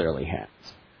she clearly has.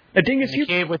 Dingus, you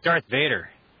came with Darth Vader.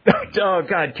 Oh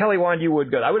God, Kelly Wand, you would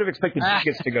go. I would have expected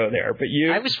Dingus to go there, but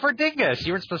you. I was for Dingus.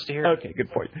 You weren't supposed to hear. Okay, good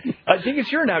point.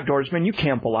 Dingus, you're an outdoorsman. You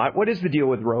camp a lot. What is the deal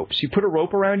with ropes? You put a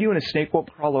rope around you, and a snake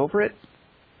won't crawl over it.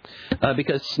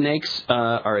 Because snakes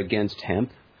are against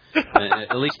hemp.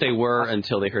 At least they were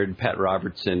until they heard Pat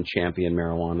Robertson champion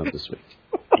marijuana this week.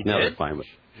 Now they're fine with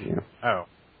it. Yeah. Oh.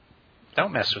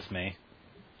 Don't mess with me.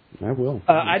 I will.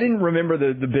 I didn't remember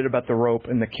the bit about the rope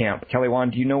in the camp. Kelly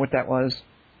Wand, do you know what that was?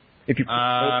 If you put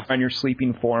a rope on your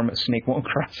sleeping form, a snake won't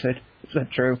cross it. Is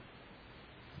that true?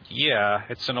 Yeah,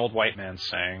 it's an old white man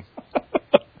saying.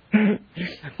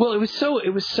 Well, it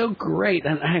was so great,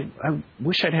 and I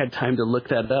wish I'd had time to look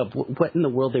that up. What in the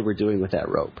world they were doing with that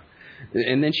rope?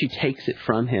 And then she takes it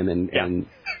from him and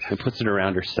puts it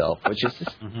around herself, which is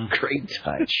just great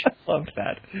touch. I love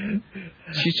that.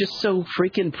 She's just so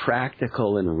freaking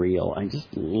practical and real. I just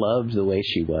loved the way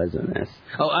she was in this.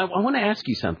 Oh, I want to ask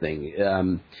you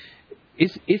something.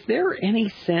 Is there any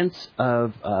sense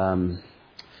of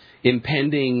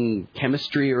impending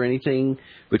chemistry or anything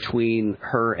between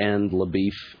her and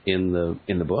LaBeef in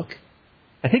the book?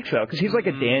 I think so, because he's like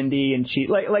a dandy, and she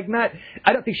like not.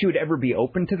 I don't think she would ever be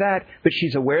open to that, but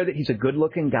she's aware that he's a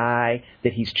good-looking guy,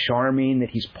 that he's charming,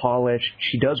 that he's polished.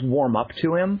 She does warm up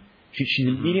to him. She's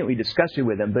immediately disgusted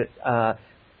with him, but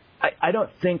I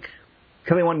don't think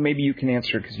Kelly Wand, maybe you can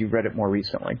answer because you've read it more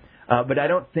recently. But I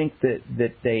don't think that's.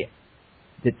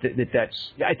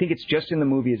 I think it's just in the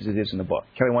movie as it is in the book.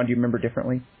 Kelly Wand, do you remember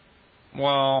differently?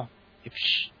 Well,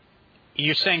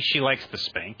 you're saying she likes the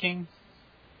spanking.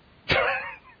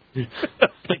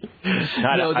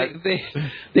 No,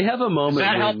 they have a moment. Does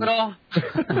that help at all?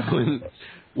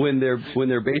 when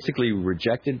they're basically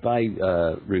rejected by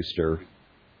Rooster,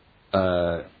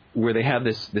 where they have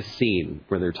this scene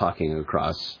where they're talking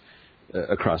across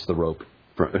the rope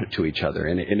to each other,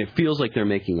 and it feels like they're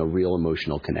making a real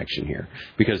emotional connection here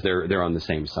because they're on the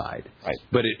same side. Right.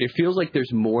 But it feels like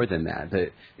there's more than that.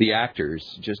 The actors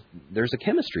there's a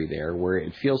chemistry there where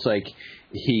it feels like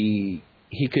he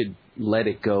could let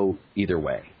it go either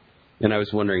way. And I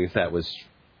was wondering if that was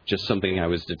just something I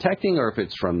was detecting or if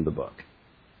it's from the book.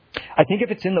 I think if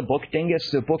it's in the book,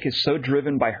 Dingus, the book is so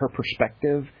driven by her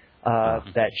perspective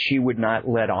that she would not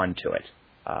let on to it.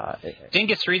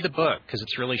 Dingus, read the book because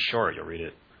it's really short. You'll read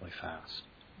it really fast.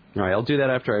 All right, I'll do that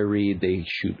after I read They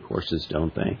Shoot Horses,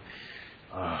 Don't They?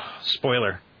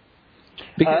 Spoiler.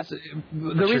 Because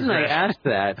the reason I asked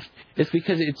that is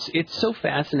because it's so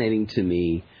fascinating to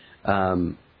me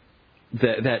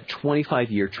that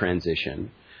 25-year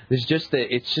transition. There's just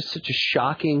that it's just such a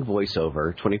shocking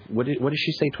voiceover. What did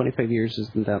she say? 25 years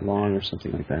isn't that long, or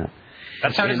something like that.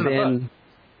 That's how it is in the book.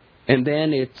 And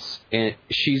then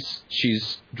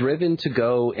she's driven to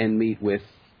go and meet with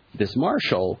this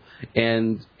marshal,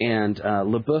 and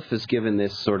LaBeouf is given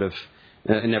this sort of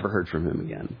never heard from him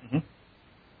again,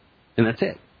 and that's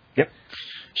it. Yep.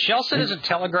 She also doesn't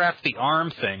telegraph the arm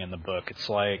thing in the book. It's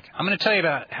like, I'm going to tell you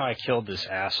about how I killed this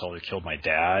asshole who killed my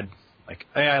dad. Like,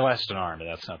 hey, I lost an arm, but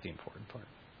that's not the important part.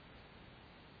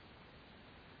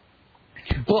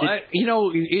 Well,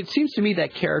 it seems to me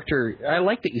that character, I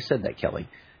like that you said that, Kelly,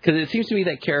 because it seems to me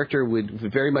that character would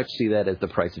very much see that as the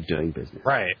price of doing business.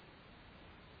 Right.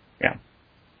 Yeah.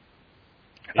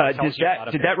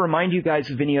 Did that remind you guys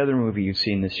of any other movie you've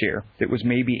seen this year that was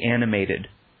maybe animated,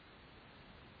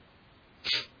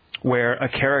 where a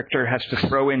character has to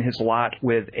throw in his lot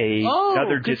with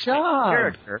another distinct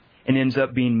character and ends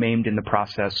up being maimed in the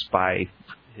process by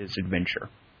his adventure?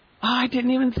 Oh, I didn't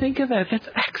even think of that. That's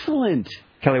excellent.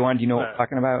 Kelly Wand, do you know what I'm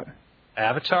talking about?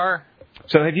 Avatar?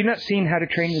 So have you not seen How to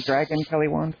Train Your Dragon, Kelly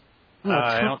Wand?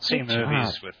 I don't see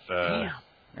movies with... All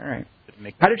right.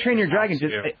 How to Train Your Dragon.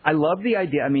 I love the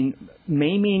idea. I mean,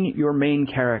 maiming your main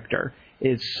character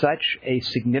is such a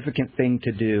significant thing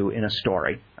to do in a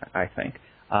story, I think.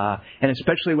 And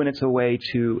especially when it's a way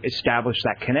to establish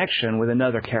that connection with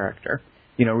another character.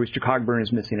 You know, Rooster Cogburn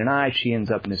is missing an eye. She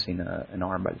ends up missing an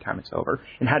arm by the time it's over.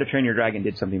 And How to Train Your Dragon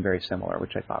did something very similar,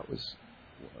 which I thought was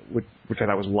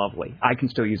lovely. I can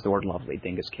still use the word lovely.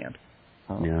 Dingus can't.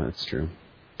 Yeah, that's true.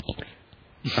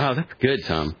 Oh, that's good,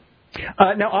 Tom.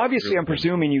 Now, obviously, I'm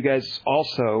presuming you guys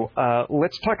also.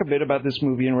 Let's talk a bit about this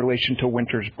movie in relation to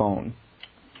Winter's Bone.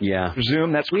 Yeah. I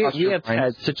presume that's we have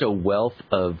had such a wealth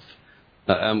of.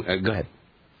 Go ahead.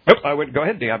 Nope, I would go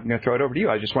ahead, Dave. I'm going to throw it over to you.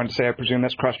 I just wanted to say I presume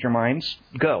that's crossed your minds.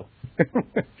 Go.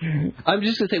 I'm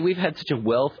just going to say we've had such a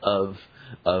wealth of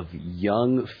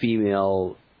young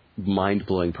female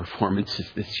mind-blowing performances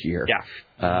this year. Yeah.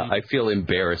 I feel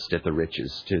embarrassed at the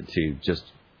riches to just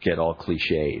get all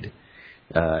cliched.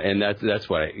 And that's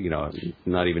why, I'm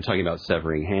not even talking about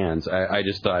severing hands. I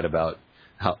just thought about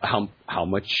how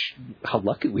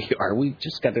lucky we are. We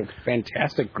just got a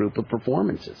fantastic group of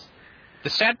performances. The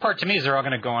sad part to me is they're all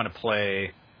going to go on to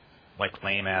play like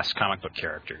lame-ass comic book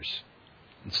characters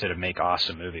instead of make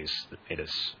awesome movies that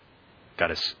got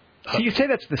us. So you say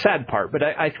that's the sad part, but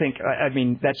I think,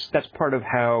 that's part of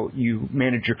how you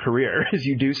manage your career, is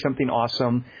you do something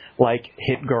awesome like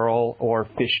Hit Girl or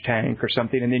Fish Tank or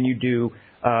something, and then you do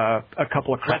a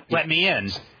couple of crappy... Let me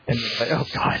in. And you're like, oh,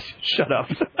 God, shut up.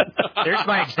 There's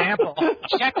my example.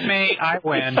 Checkmate, I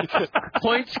win.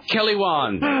 Points, Kelly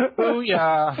Wand.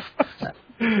 Booyah.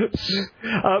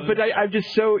 But I'm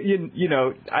just so,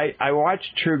 I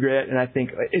watch True Grit, and I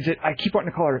think, I keep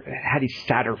wanting to call her Hattie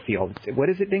Satterfield. What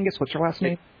is it, Dingus? What's her last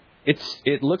name?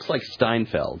 It looks like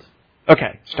Steinfeld.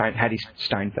 Okay, Hattie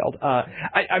Steinfeld.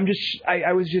 I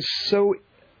was just so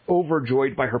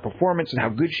overjoyed by her performance and how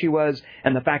good she was,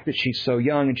 and the fact that she's so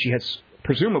young and she has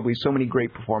presumably so many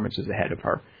great performances ahead of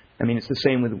her. I mean, it's the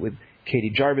same with Katie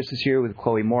Jarvis this year, with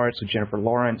Chloe Moritz, with Jennifer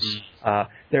Lawrence.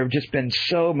 There have just been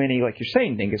so many, like you're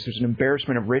saying, Dingus, there's an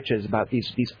embarrassment of riches about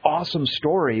these awesome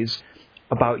stories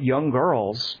about young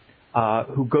girls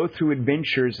who go through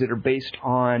adventures that are based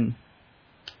on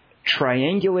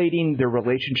triangulating their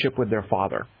relationship with their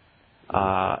father.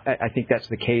 I think that's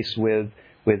the case with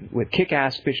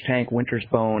Kick-Ass, Fish Tank, Winter's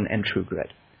Bone, and True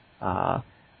Grit.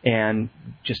 And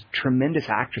just tremendous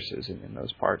actresses in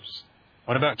those parts.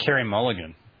 What about Carey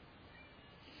Mulligan?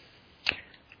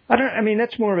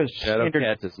 That's more of a standard...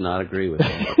 Shadowcat does not agree with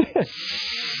that.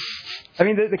 I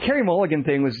mean, the Carey Mulligan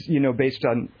thing was, based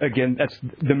on, again, that's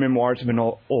the memoirs of an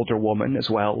older woman as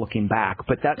well, looking back.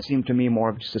 But that seemed to me more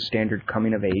of just a standard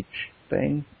coming-of-age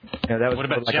thing. That was what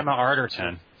about like Gemma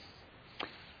Arterton?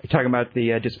 You're talking about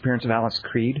the disappearance of Alice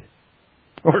Creed?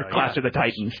 Or Clash of the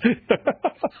Titans?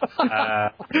 I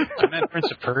meant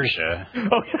Prince of Persia.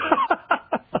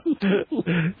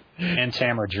 And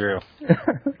Tamara Drew.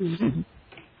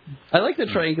 I like the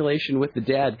triangulation with the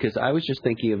dad because I was just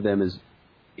thinking of them as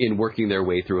in working their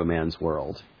way through a man's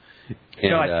world.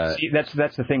 And, that's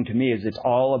the thing to me, is it's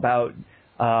all about...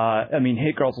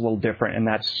 Hit Girl's a little different, and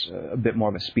that's a bit more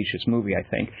of a specious movie, I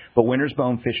think. But Winter's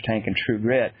Bone, Fish Tank, and True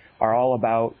Grit are all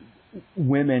about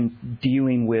women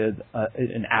dealing with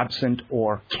an absent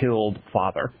or killed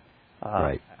father,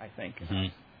 right. I think. Mm-hmm.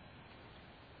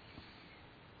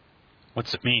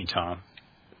 What's it mean, Tom?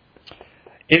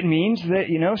 It means that,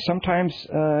 sometimes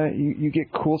you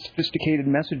get cool, sophisticated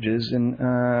messages,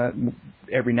 and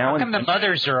every now and then... How come the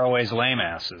mothers are always lame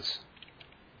asses?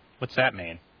 What's that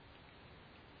mean?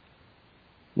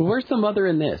 Well, where's the mother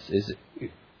in this?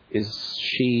 Is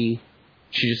she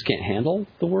just can't handle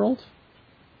the world?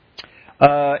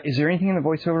 Is there anything in the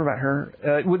voiceover about her?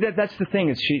 That's the thing.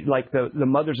 Is she like the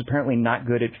mother's apparently not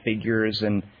good at figures,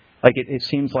 and like it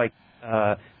seems like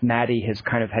Maddie has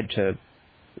kind of had to,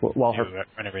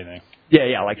 and everything.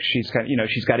 Yeah. Like she's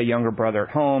got a younger brother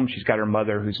at home. She's got her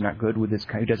mother who's not good with this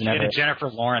kind. Who doesn't have Jennifer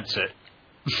Lawrence it.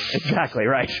 Exactly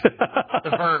right. The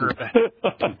verb.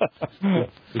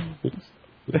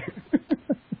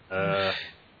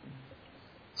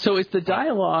 So is the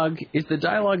dialogue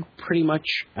pretty much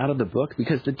out of the book?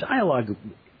 Because the dialogue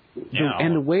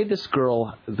and the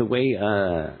way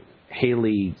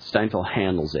Haley Steinfeld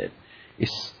handles it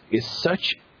is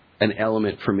such an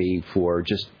element for me for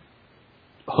just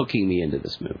hooking me into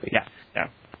this movie. Yeah.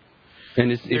 And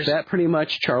is that pretty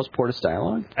much Charles Portis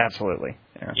dialogue? Absolutely.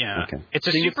 Yeah. Okay. It's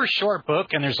a super short book,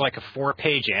 and there's like a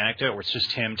 4-page anecdote where it's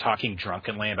just him talking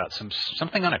drunkenly about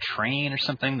something on a train or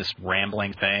something, this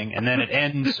rambling thing, and then it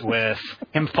ends with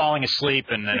him falling asleep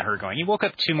and then her going, "You woke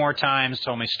up 2 more times,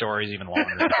 told me stories even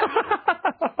longer."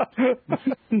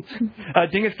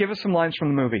 Dingus, give us some lines from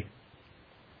the movie.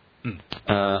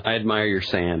 I admire your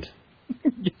sand.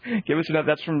 Give us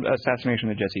that's from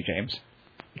Assassination of Jesse James.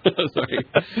 Sorry.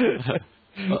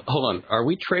 Hold on. Are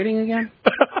we trading again?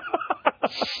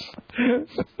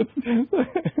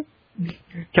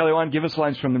 Kelly Wand, give us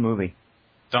lines from the movie.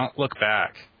 Don't look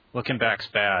back. Looking back's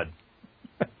bad.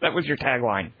 That was your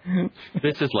tagline.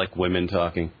 This is like women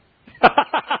talking.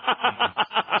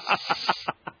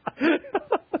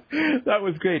 That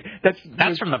was great.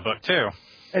 That's from the book too.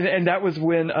 And that was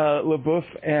when LaBeouf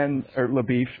and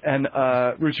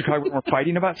Rooster Cogburn were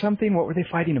fighting about something. What were they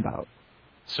fighting about?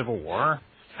 Civil War.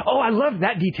 Oh, I love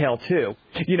that detail too.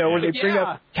 Where they bring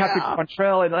up Captain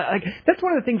Quantrell, and that's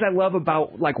one of the things I love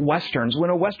about westerns. When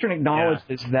a western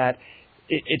acknowledges that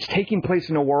it's taking place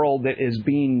in a world that is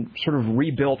being sort of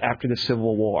rebuilt after the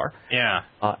Civil War. Yeah,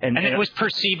 and it was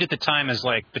perceived at the time as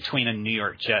between a New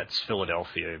York Jets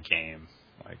Philadelphia game.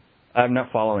 I'm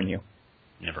not following you.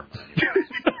 Never.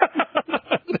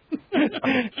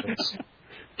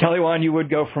 Kelly Wand, you would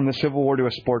go from the Civil War to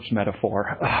a sports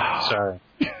metaphor. Sorry.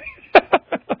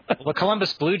 Well, the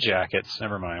Columbus Blue Jackets.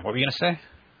 Never mind. What were you going to say?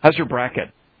 How's your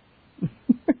bracket?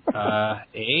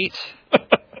 8.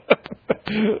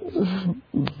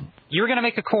 You were going to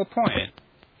make a cool point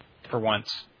for once.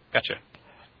 Gotcha.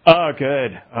 Oh,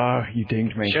 good. Oh, you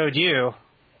dinged me. Showed you.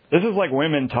 This is like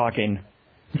women talking.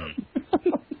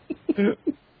 And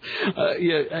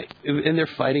they're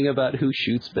fighting about who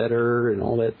shoots better and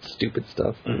all that stupid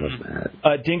stuff. I love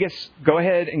that. Dingus, go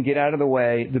ahead and get out of the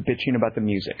way the bitching about the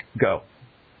music. Go.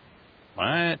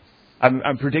 What?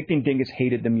 I'm predicting Dingus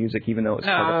hated the music, even though it's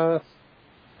part of...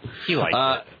 He liked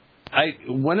it.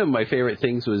 One of my favorite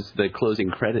things was the closing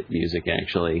credit music,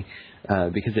 actually,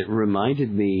 because it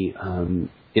reminded me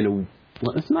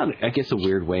it's not, I guess, a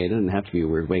weird way. It doesn't have to be a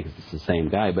weird way because it's the same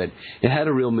guy, but it had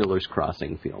a real Miller's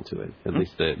Crossing feel to it. At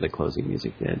least the closing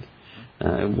music did.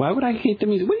 Why would I hate the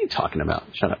music? What are you talking about?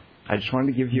 Shut up. I just wanted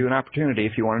to give you an opportunity.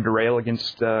 If you wanted to rail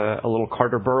against a little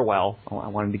Carter Burwell, I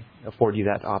wanted to afford you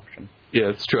that option. Yeah,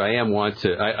 it's true. I am want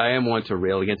to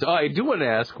rail against. Oh, I do want to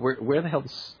ask where the hell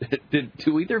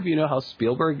do either of you know how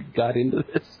Spielberg got into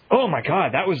this? Oh my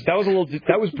God, that was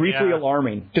briefly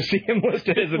alarming to see him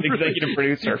listed as an executive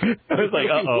producer. I was like,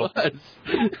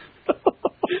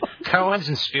 Coens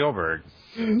and Spielberg.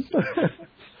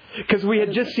 Because we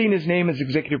had just seen his name as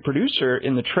executive producer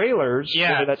in the trailers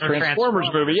for that Transformers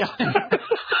movie. Yeah.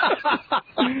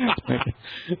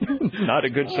 Not a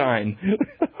good sign.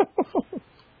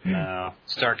 No,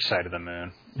 it's Dark Side of the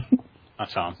Moon.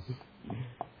 That's Tom.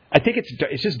 I think it's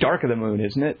just Dark of the Moon,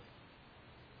 isn't it?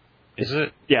 Is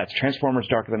it? Yeah, it's Transformers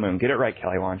Dark of the Moon. Get it right,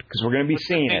 Kelly Wand, because we're going to be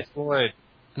seeing it.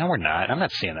 No, we're not. I'm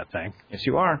not seeing that thing. Yes,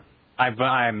 you are.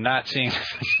 I'm not seeing.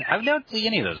 I've not seen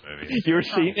any of those movies. You're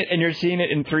seeing it, and you're seeing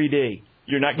it in 3D.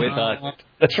 You're not with us.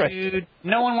 That's right. Dude,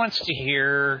 no one wants to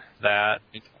hear that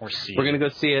or see. We're going to go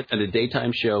see it at a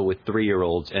daytime show with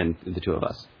 3-year-olds and the two of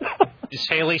us. Is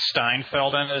Haley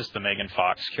Steinfeld in it as the Megan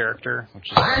Fox character?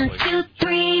 Which is 1, 2,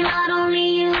 3, not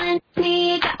only you and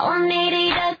me, got 180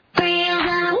 degrees, and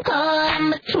I'm caught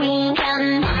in between,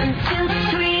 counting 1,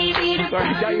 2, 3. Sorry,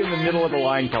 I got you in the middle of the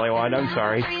line, Kelly Wand. I'm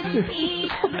sorry.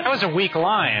 That was a weak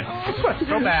line.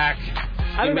 Go back.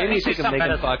 You made me think of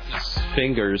Megan Fox's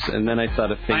fingers, and then I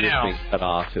thought of fingers being cut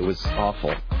off. It was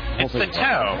awful. It's the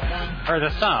toe. Or the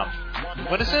thumb.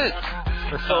 What is it?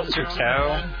 Her thumbs or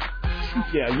toe?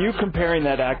 Yeah, you comparing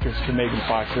that actress to Megan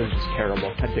Fox is just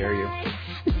terrible. How dare you?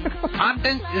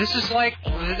 This is like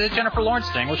the Jennifer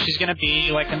Lawrence thing, where she's going to be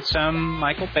like in some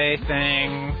Michael Bay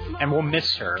thing, and we'll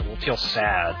miss her. We'll feel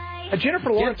sad.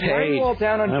 Jennifer Lawrence, why are you all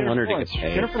down on Jennifer Lawrence?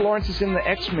 Jennifer Jennifer Lawrence is in the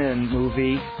X-Men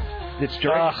movie that's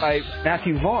directed by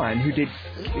Matthew Vaughn, who did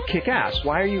Kick-Ass.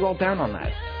 Why are you all down on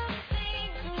that?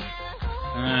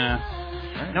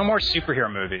 No more superhero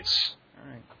movies.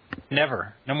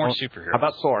 Never. No more superheroes. How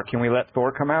about Thor? Can we let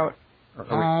Thor come out?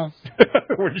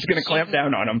 We're just going to clamp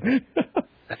down on them.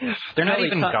 They're not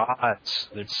even gods.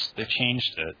 They've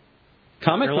changed it.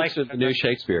 Comic books are the new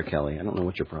Shakespeare, Kelly. I don't know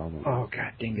what your problem is. Oh,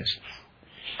 God, dingus.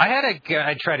 I had a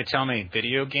guy try to tell me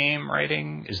video game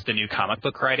writing is the new comic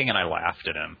book writing, and I laughed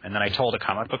at him. And then I told a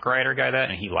comic book writer guy that,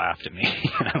 and he laughed at me.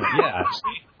 And I'm like, yeah.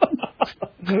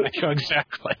 I go,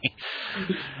 exactly.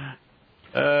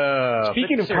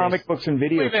 Speaking of comic books and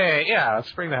video games,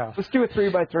 let's bring the house. Let's do a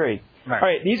 3x3. All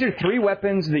right, these are 3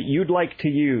 weapons that you'd like to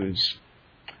use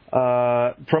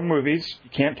from movies. You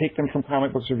can't take them from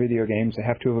comic books or video games. They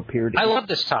have to have appeared. I love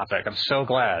this topic. I'm so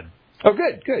glad. Oh,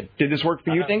 good. Did this work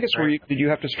for you, Dingus? Did you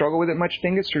have to struggle with it much,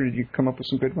 Dingus, or did you come up with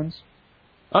some good ones?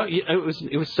 Oh, yeah,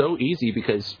 it was so easy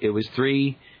because it was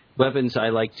 3 weapons I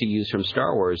like to use from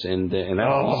Star Wars, and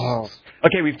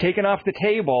okay, we've taken off the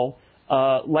table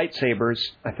lightsabers.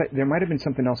 I thought there might have been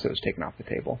something else that was taken off the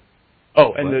table.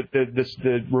 Oh, and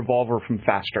the revolver from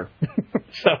Faster.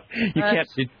 So you can't.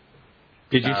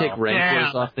 Did you take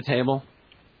Rehnquist off the table?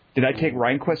 Did I take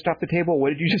Rehnquist off the table? What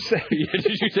did you just say?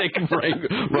 Did you take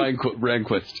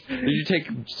Rehnquist? Did you take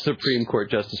Supreme Court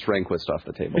Justice Rehnquist off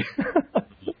the table?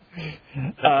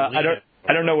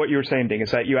 I don't know what you were saying,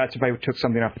 Dingus. You asked if I took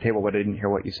something off the table, but I didn't hear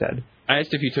what you said. I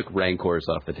asked if you took Rancors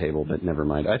off the table, but never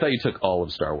mind. I thought you took all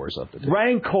of Star Wars off the table.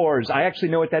 Rancors. I actually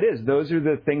know what that is. Those are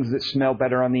the things that smell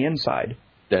better on the inside.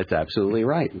 That's absolutely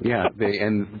right. Yeah,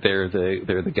 they're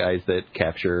the guys that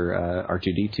capture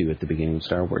R2-D2 at the beginning of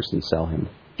Star Wars and sell him.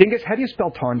 Dingus, how do you spell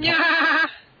Tauntaun? Yeah.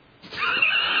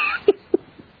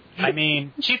 I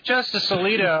mean, Chief Justice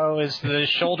Alito is the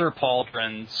shoulder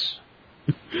pauldrons.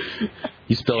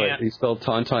 You spell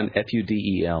Tauntaun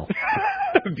F-U-D-E-L.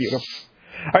 Beautiful.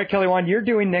 All right, Kelly Wand, you're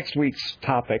doing next week's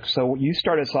topic, so you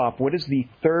start us off. What is the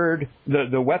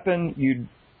weapon you'd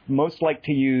most like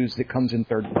to use that comes in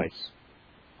third place?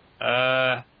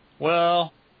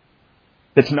 Well,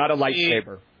 it's not a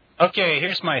lightsaber. Okay,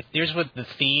 here's what the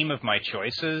theme of my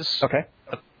choices. Okay.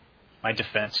 My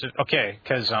defensive. Okay,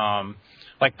 because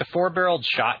like the 4-barreled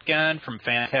shotgun from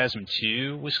Phantasm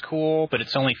 2 was cool, but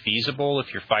it's only feasible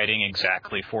if you're fighting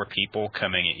exactly 4 people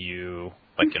coming at you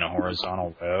like in a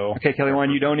horizontal row. Okay, Kelly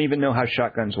Wand, you don't even know how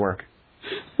shotguns work.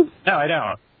 No, I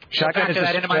don't. Shotgun is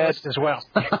that into my list as well.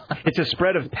 It's a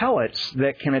spread of pellets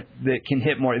that can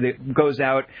hit more. That goes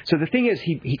out. So the thing is,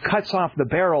 he cuts off the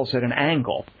barrels at an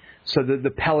angle, so the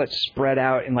pellets spread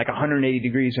out in like 180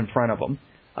 degrees in front of them,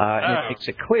 and it makes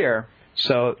it clear.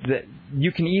 So that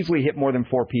you can easily hit more than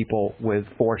 4 people with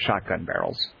 4 shotgun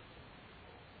barrels.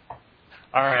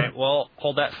 All right. Well,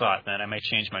 hold that thought. Then I might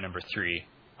change my number 3.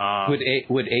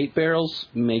 Would 8 barrels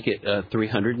make it a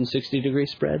 360 degree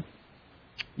spread?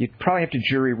 You'd probably have to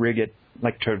jury rig it,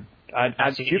 like to.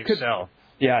 You could sell.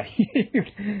 Yeah,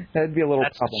 that'd be a little.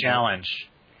 That's the challenge.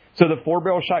 So the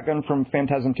 4-barrel shotgun from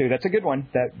Phantasm 2, that's a good one.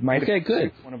 That might have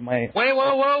been one of my. Wait,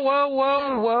 whoa.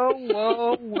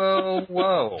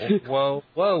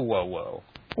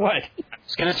 What? I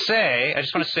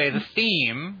just want to say the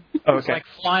theme is like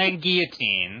flying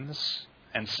guillotines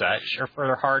and such, or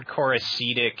for hardcore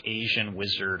ascetic Asian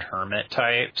wizard hermit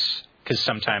types, because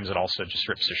sometimes it also just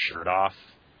rips their shirt off,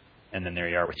 and then there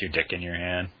you are with your dick in your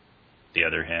hand, the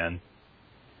other hand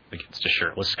against a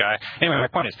shirtless guy. Anyway, my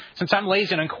point is, since I'm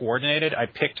lazy and uncoordinated, I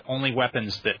picked only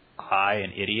weapons that I,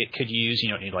 an idiot, could use.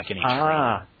 You don't need like any training.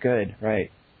 Ah, good, right.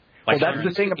 Like, well, that's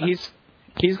the thing.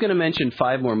 He's going to mention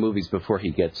 5 more movies before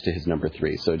he gets to his number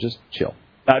 3, so just chill.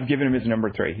 I've given him his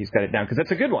number 3. He's got it down because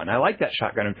that's a good one. I like that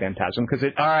shotgun in Phantasm because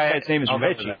his name is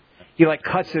Reggie. He like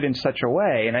cuts it in such a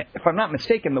way, and if I'm not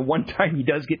mistaken, the one time he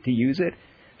does get to use it,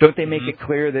 don't they make it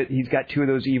clear that he's got 2 of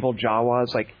those evil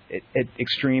Jawas like at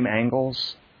extreme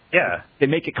angles? Yeah, they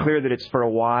make it clear that it's for a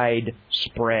wide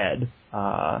spread.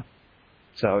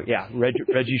 So yeah,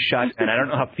 Reggie's shotgun. I don't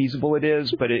know how feasible it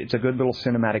is, but it's a good little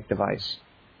cinematic device.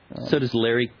 So does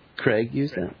Larry Craig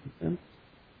use that?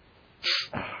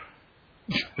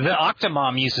 The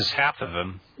Octomom uses half of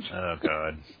them. Oh,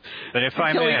 God. But if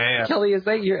I may... Kelly, is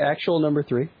that your actual number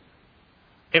 3?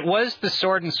 It was the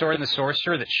Sword and the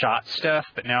Sorcerer that shot stuff,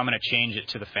 but now I'm going to change it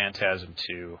to the Phantasm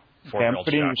 2. Okay, I'm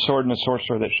putting your Sword and the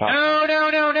Sorcerer that shot.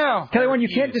 No. Kelly, when you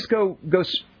can't just go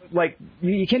like,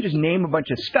 you can't just name a bunch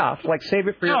of stuff. Like, save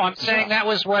it for your... No, I'm saying that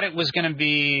was what it was going to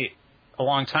be a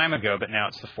long time ago, but now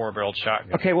it's the 4-barreled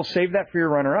shotgun. Okay, well, save that for your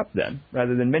runner-up then,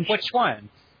 rather than mention... Which one?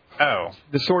 Oh.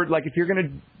 The sword, like, if you're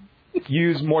going to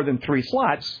use more than 3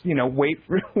 slots, wait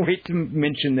to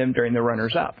mention them during the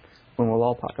runners-up, when we'll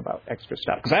all talk about extra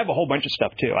stuff. Because I have a whole bunch of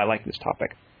stuff, too. I like this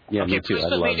topic. Yeah, okay, me too. Please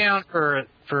put me down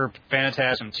for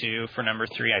Phantasm 2 for number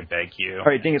 3, I beg you. All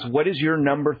right, Dingus, what is your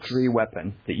number 3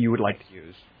 weapon that you would like to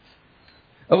use?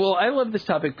 Oh, well, I love this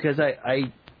topic because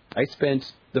I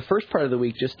spent the first part of the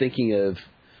week just thinking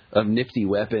of nifty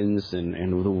weapons and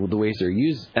the ways they're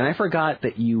used, and I forgot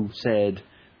that you said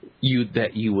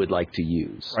that you would like to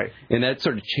use. Right. And that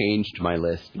sort of changed my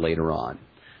list later on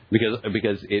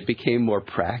because it became more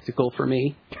practical for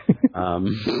me.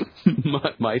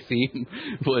 My theme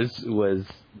was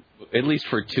at least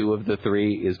for 2 of the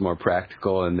 3 is more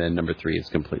practical, and then number 3 is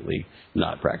completely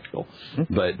not practical.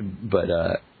 But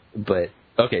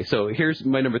okay, so here's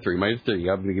my number 3. My number 3,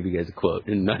 I'm going to give you guys a quote,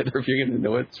 and neither of you are going to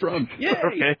know what it's from. Yay!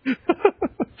 Okay.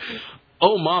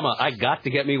 Oh, Mama, I got to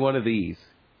get me one of these.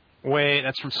 Wait,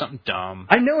 that's from something dumb.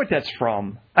 I know what that's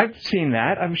from. I've seen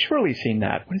that. I've surely seen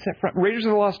that. What is that from? Raiders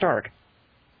of the Lost Ark.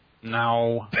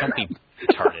 No, don't be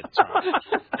retarded.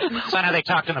 That's not how they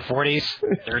talked in the 40s,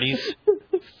 30s.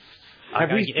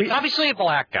 It's obviously a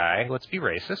black guy. Let's be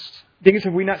racist. Dingus,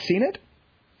 have we not seen it?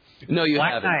 No, you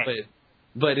Black haven't. Knight.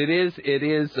 But it is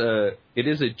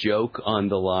a joke on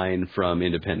the line from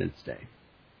Independence Day.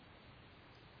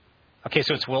 Okay,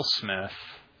 so it's Will Smith.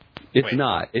 It's Wait.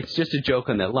 not. It's just a joke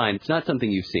on that line. It's not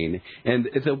something you've seen. And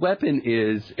the weapon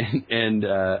is,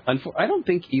 I don't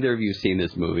think either of you have seen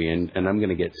this movie, and I'm going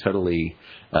to get totally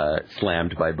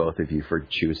slammed by both of you for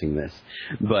choosing this.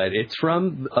 But it's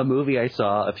from a movie I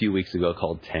saw a few weeks ago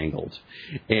called Tangled.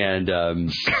 And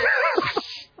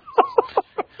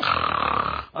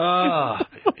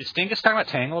is Dingus talking about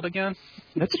Tangled again?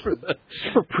 That's for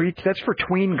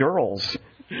tween girls.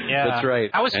 Yeah, That's right.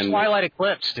 How was And Twilight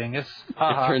Eclipse, Dingus? it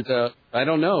turns out, I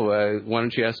don't know. Why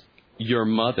don't you ask your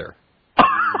mother?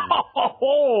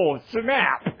 Oh,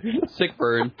 snap! Sick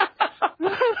burn.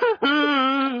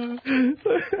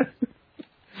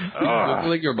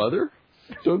 Like your mother?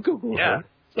 Don't Google Yeah. her.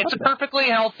 It's a perfectly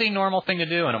healthy, normal thing to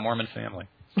do in a Mormon family.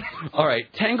 All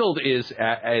right, Tangled is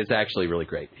actually really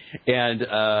great, and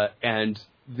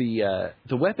the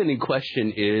weapon in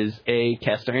question is a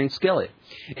cast iron skillet,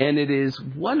 and it is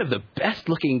one of the best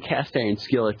looking cast iron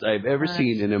skillets I've ever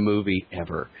seen in a movie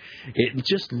ever. It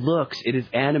just it is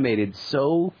animated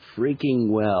so freaking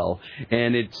well,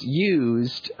 and it's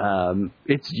used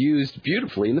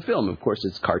beautifully in the film. Of course,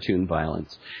 it's cartoon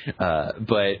violence,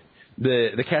 but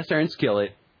the cast iron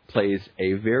skillet plays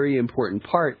a very important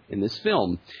part in this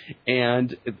film,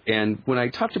 and when I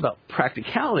talked about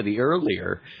practicality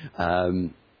earlier,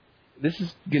 this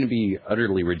is going to be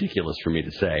utterly ridiculous for me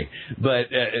to say, but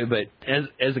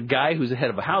as a guy who's the head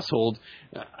of a household,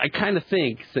 I kind of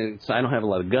think, since I don't have a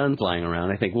lot of guns lying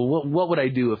around, I think, well, what would I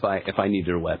do if I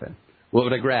needed a weapon? What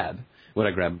would I grab? Would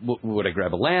I grab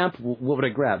a lamp? What would I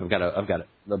grab? I've got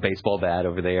a baseball bat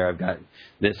over there. I've got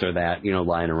this or that,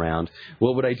 lying around.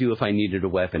 What would I do if I needed a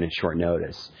weapon at short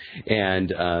notice?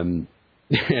 And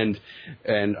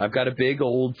I've got a big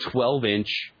old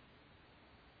 12-inch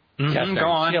cast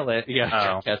iron skillet.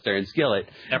 Yeah, cast iron skillet.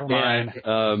 Never mind.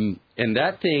 And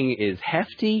that thing is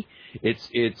hefty. It's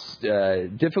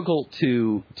difficult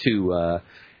to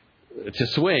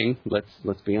swing.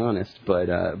 Let's be honest. But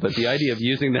the idea of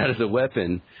using that as a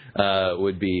weapon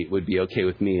would be okay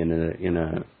with me in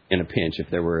a pinch if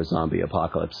there were a zombie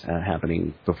apocalypse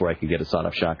happening before I could get a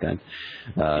sawed-off shotgun.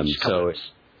 So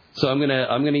I'm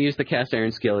gonna use the cast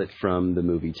iron skillet from the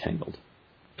movie Tangled.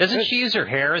 Doesn't she use her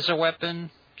hair as a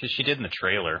weapon? Because she did in the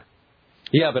trailer.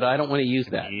 Yeah, but I don't want to use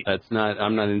that.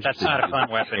 I'm not interested. That's not a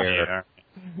fun weapon either.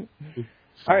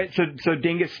 All right, so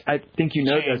Dingus, I think you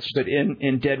know this, but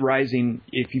in Dead Rising,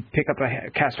 if you pick up a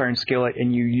cast iron skillet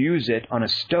and you use it on a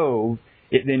stove,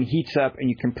 it then heats up and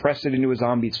you compress it into a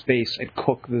zombie's face and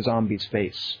cook the zombie's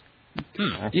face.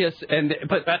 Yes,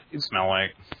 but that smell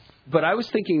like. But I was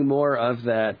thinking more of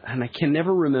that, and I can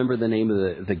never remember the name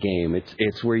of the game.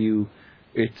 It's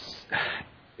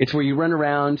where you run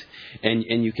around and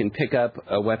you can pick up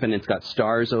a weapon. It's got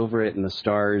stars over it, and the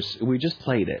stars. We just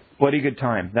played it. Bloody Good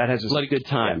Time. That has a Bloody Good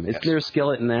Time. Yes, Is there a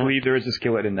skillet in that? I believe there is a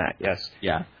skillet in that. Yes.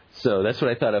 Yeah. So that's what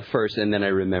I thought of first, and then I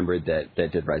remembered that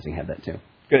Dead Rising had that too.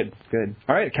 Good.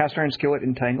 All right, a cast iron skillet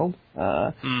entangled.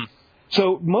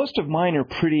 So most of mine are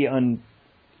pretty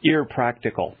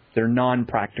irrpractical. They're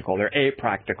non-practical. They're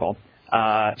apractical.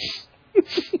 There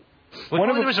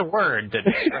was a word that.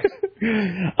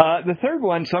 The third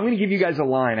one, so I'm going to give you guys a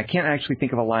line. I can't actually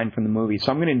think of a line from the movie, so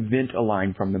I'm going to invent a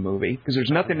line from the movie, because there's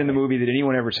nothing in the movie that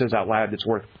anyone ever says out loud that's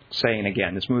worth saying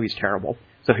again. This movie's terrible.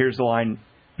 So here's the line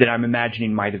that I'm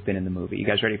imagining might have been in the movie. You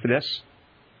guys ready for this?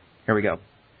 Here we go.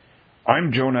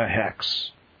 I'm Jonah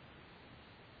Hex.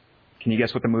 Can you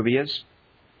guess what the movie is?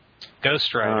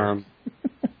 Ghost Rider.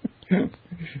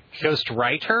 Ghost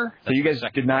Writer? So you guys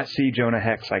did not see Jonah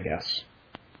Hex, I guess.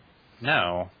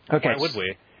 No. Okay. Why would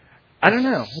we? I don't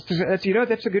know.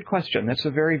 That's a good question. That's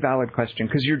a very valid question,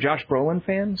 because you're Josh Brolin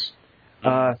fans.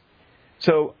 Jonah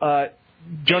Hex.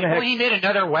 He made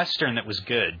another Western that was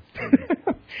good.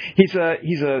 He's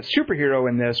a superhero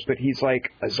in this, but he's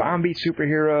like a zombie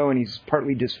superhero, and he's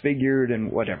partly disfigured and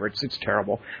whatever. It's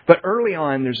terrible. But early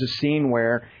on, there's a scene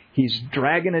where he's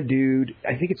dragging a dude.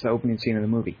 I think it's the opening scene of the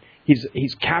movie.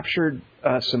 He's captured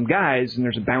some guys, and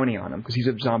there's a bounty on him because he's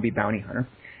a zombie bounty hunter.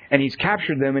 And he's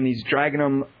captured them, and he's dragging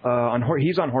them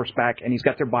he's on horseback, and he's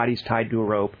got their bodies tied to a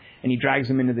rope, and he drags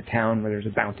them into the town where there's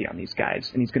a bounty on these guys,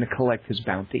 and he's going to collect his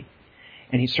bounty.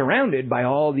 And he's surrounded by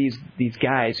all these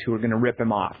guys who are going to rip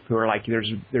him off, who are like,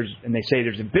 there's and they say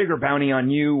there's a bigger bounty on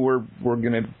you. We're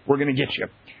gonna get you.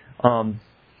 And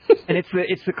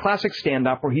it's the classic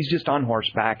stand-up where he's just on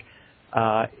horseback.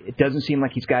 It doesn't seem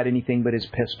like he's got anything but his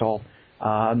pistol.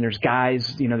 And there's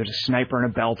guys, there's a sniper in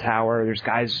a bell tower. There's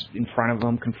guys in front of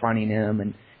him confronting him,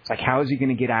 and it's like, how is he going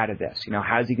to get out of this?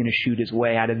 How is he going to shoot his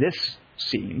way out of this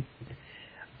scene?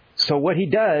 So what he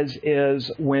does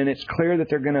is, when it's clear that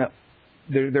they're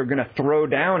going to throw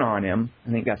down on him,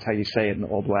 I think that's how you say it in the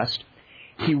Old West,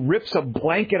 he rips a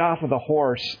blanket off of the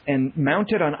horse, and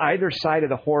mounted on either side of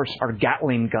the horse are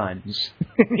Gatling guns.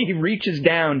 He reaches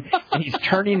down, and he's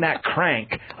turning that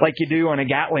crank like you do on a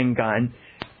Gatling gun.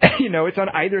 It's on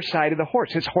either side of the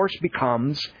horse. His horse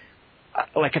becomes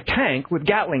like a tank with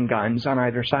Gatling guns on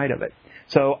either side of it.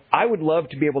 So I would love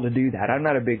to be able to do that. I'm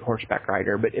not a big horseback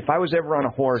rider, but if I was ever on a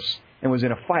horse and was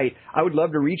in a fight, I would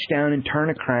love to reach down and turn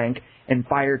a crank and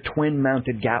fire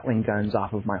twin-mounted Gatling guns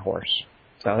off of my horse.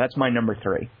 So that's my number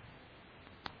 3.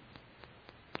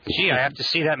 Gee, I have to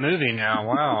see that movie now.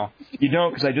 Wow. You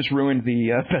don't, because I just ruined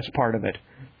the best part of it.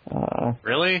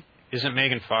 Really? Isn't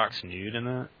Megan Fox nude in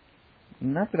that?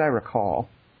 Not that I recall.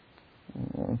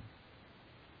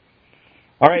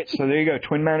 All right, so there you go.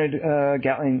 Twin-mounted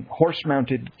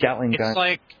horse-mounted Gatling gun. It's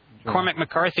like Cormac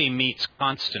McCarthy meets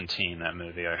Constantine, that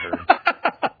movie, I heard.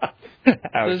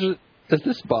 Does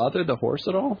this bother the horse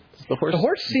at all? The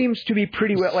horse seems to be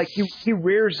pretty well, like he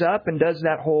rears up and does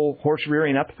that whole horse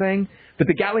rearing up thing, but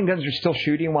the Gatling guns are still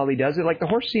shooting while he does it. Like, the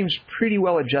horse seems pretty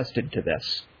well adjusted to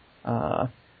this. So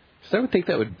I would think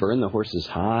that would burn the horse's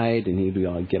hide, and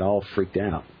he'd get all freaked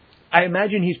out. I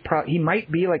imagine he might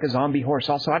be like a zombie horse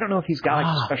also. I don't know if he's got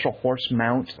like a special horse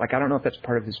mount. Like, I don't know if that's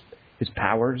part of his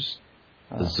powers.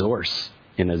 The Zorse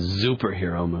in a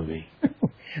superhero movie.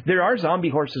 There are zombie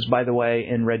horses, by the way,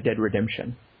 in Red Dead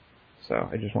Redemption. So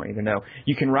I just want you to know.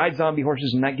 You can ride zombie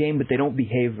horses in that game, but they don't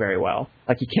behave very well.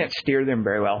 Like, you can't steer them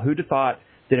very well. Who'd have thought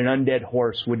that an undead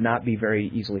horse would not be very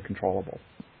easily controllable?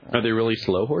 Are they really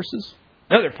slow horses?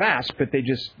 No, they're fast, but they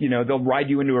just, they'll ride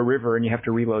you into a river and you have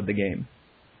to reload the game.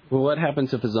 Well, what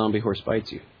happens if a zombie horse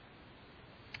bites you?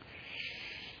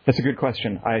 That's a good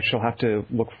question. I shall have to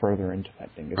look further into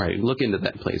that thing. All right, look into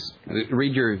that, please.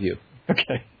 Read your review.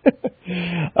 Okay.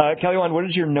 Kelly Wand, what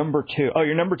is your number 2? Oh,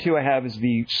 your number 2 I have is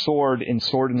the sword in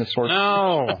Sword in the Sword.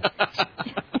 No.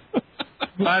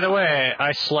 By the way,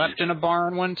 I slept in a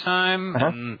barn one time,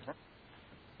 and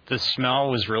the smell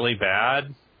was really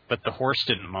bad, but the horse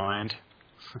didn't mind.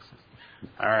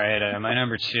 All right, my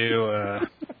number 2.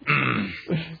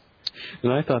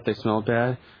 And I thought they smelled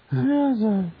bad.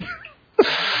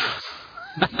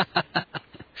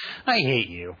 I hate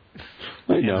you.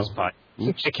 I know.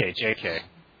 JK.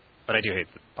 But I do hate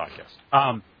the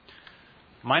podcast.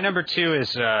 My number 2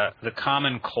 is The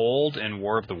Common Cold in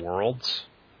War of the Worlds.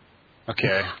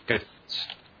 Okay, good.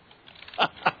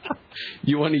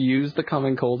 You want to use the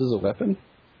Common Cold as a weapon?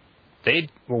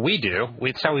 We do.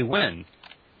 It's how we win.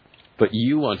 But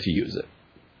you want to use it.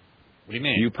 What do you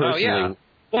mean? You personally. Oh, yeah.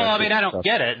 Well, I mean, I don't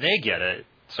get it. They get it.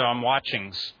 So I'm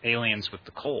watching aliens with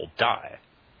the cold die.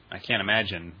 I can't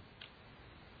imagine.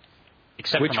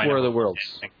 Except which War of the Worlds?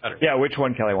 Yeah, which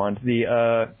one, Kelly Wand? The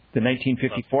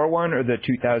 1954 one or the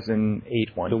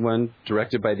 2008 one? The one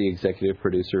directed by the executive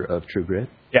producer of True Grit.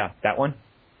 Yeah, that one.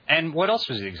 And what else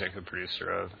was the executive producer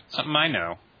of? Something I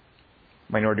know.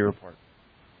 Minority Report.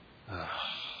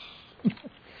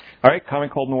 All right, Common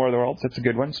Cold in War of the Worlds. That's a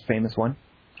good one. It's a famous one.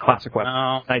 Classic weapon.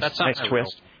 No, nice that's not twist. real.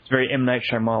 It's very M. Night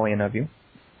Shyamalan of you.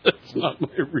 That's not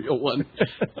my real one.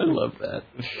 I love that.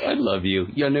 I love you.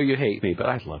 I know you hate me, but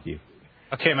I love you.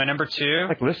 Okay, my number 2.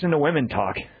 Like, listen to women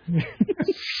talk.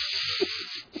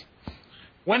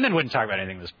 Women wouldn't talk about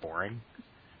anything this boring.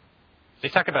 They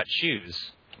talk about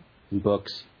shoes. And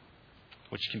books.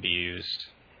 Which can be used.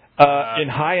 In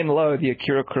High and Low, the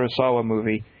Akira Kurosawa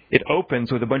movie, it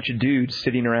opens with a bunch of dudes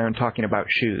sitting around talking about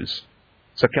shoes.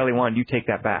 So, Kelly Wand, you take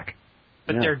that back.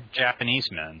 But they're Japanese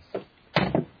men.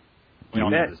 We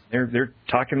don't know this. They're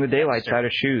talking the daylights out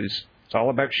of shoes. It's all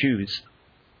about shoes.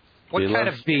 What kind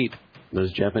of feet?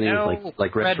 Those Japanese,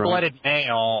 like red-blooded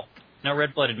male. No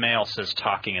red-blooded male says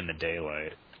talking in the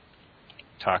daylight.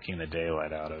 Talking the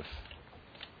daylight out of.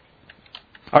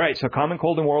 All right, so Common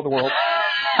Cold in War of the Worlds.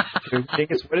 What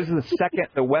is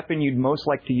the weapon you'd most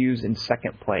like to use in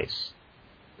second place?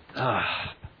 How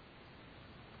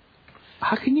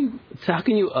can you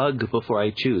ugh before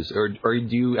I choose, or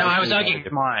do you? No, I was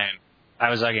ugging mine. I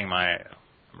was ugging my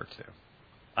number 2.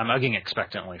 I'm ugging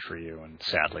expectantly for you and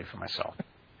sadly for myself.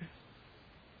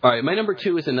 All right, my number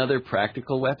 2 is another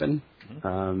practical weapon,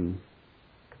 and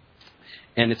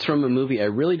it's from a movie I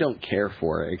really don't care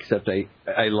for, except I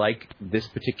like this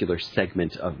particular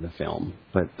segment of the film,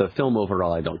 but the film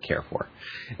overall I don't care for.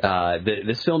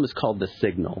 This film is called The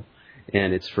Signal,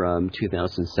 and it's from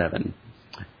 2007.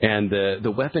 And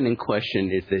the weapon in question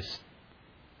is this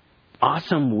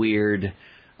awesome, weird,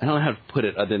 I don't know how to put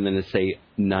it other than to say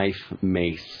knife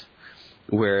mace,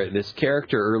 where this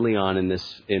character early on in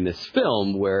this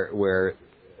film, where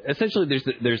essentially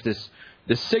there's this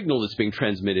signal that's being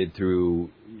transmitted through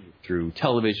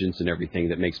televisions and everything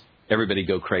that makes everybody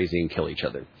go crazy and kill each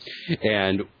other.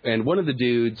 And one of the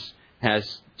dudes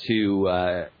has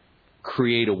to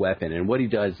create a weapon, and what he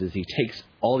does is he takes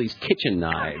all these kitchen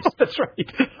knives. That's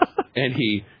right. And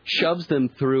he shoves them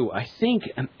through. I think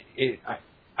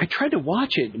I tried to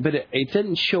watch it, but it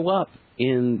didn't show up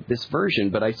in this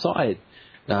version. But I saw it.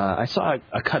 I saw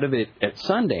a cut of it at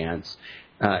Sundance,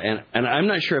 and I'm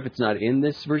not sure if it's not in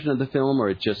this version of the film or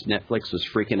it's just Netflix was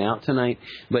freaking out tonight.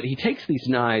 But he takes these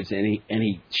knives and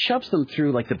he shoves them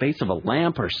through like the base of a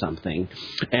lamp or something,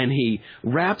 and he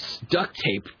wraps duct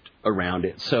tape around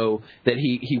it so that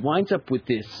he winds up with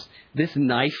this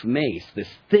knife mace, this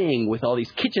thing with all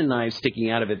these kitchen knives sticking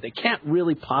out of it that can't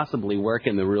really possibly work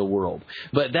in the real world.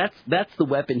 But that's the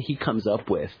weapon he comes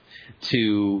up with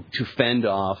to fend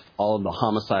off all of the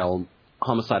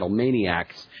homicidal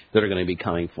maniacs that are going to be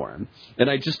coming for him. And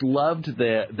I just loved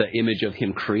the image of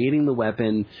him creating the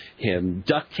weapon, him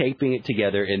duct taping it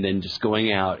together, and then just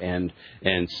going out and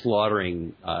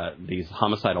slaughtering these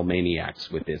homicidal maniacs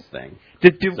with this thing.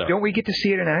 Don't we get to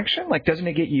see it in action? Like, doesn't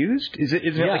it get used? Isn't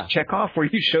it like Chekhov, where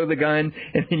you show the gun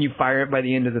and then you fire it by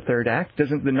the end of the third act?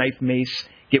 Doesn't the knife mace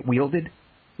get wielded?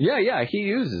 Yeah, he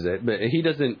uses it, but he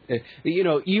doesn't.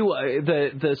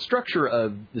 The structure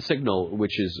of the Signal,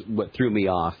 which is what threw me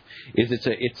off, is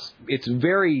it's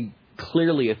very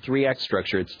clearly a 3-act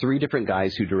structure. It's 3 different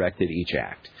guys who directed each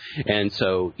act, and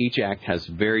so each act has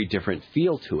very different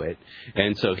feel to it.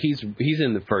 And so he's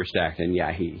in the first act, and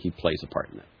he plays a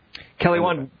part in it. Kelly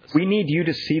Wand, we need you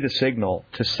to see The Signal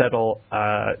to settle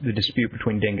the dispute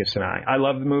between Dingus and I. I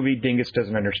love the movie. Dingus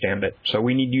doesn't understand it. So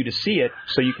we need you to see it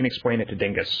so you can explain it to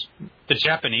Dingus. The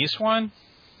Japanese one?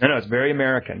 No, it's very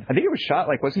American. I think it was shot,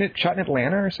 wasn't it shot in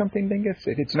Atlanta or something, Dingus?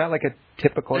 It's not like a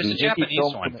typical... There's a Japanese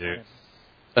one, dude.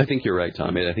 I think you're right,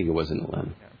 Tom. I think it was in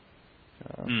Atlanta.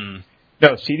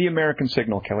 No, see the American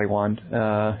Signal, Kelly Wand.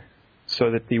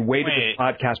 So that the weight of the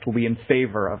podcast will be in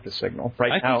favor of The Signal.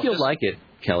 I think you'll like it,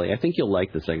 Kelly. I think you'll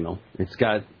like The Signal. It's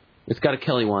got a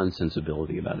Kelly Wand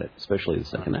sensibility about it, especially the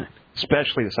second act.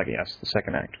 Especially the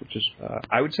second act, which is,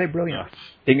 I would say, brilliant.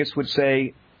 Dingus would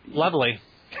say... Lovely.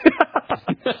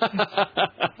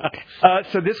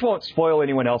 So this won't spoil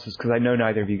anyone else's, because I know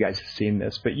neither of you guys have seen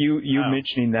this, but you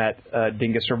mentioning that,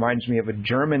 Dingus, reminds me of a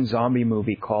German zombie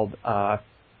movie called...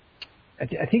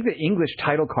 I think the English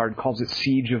title card calls it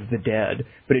Siege of the Dead,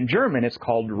 but in German it's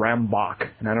called Rambach,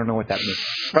 and I don't know what that means.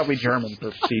 Probably German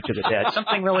for Siege of the Dead.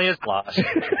 Something really is lost.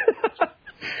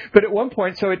 But at one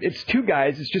point, so it's 2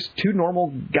 guys, it's just 2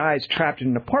 normal guys trapped in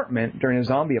an apartment during a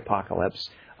zombie apocalypse,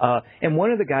 and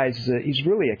one of the guys, he's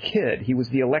really a kid. He was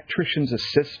the electrician's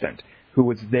assistant who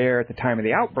was there at the time of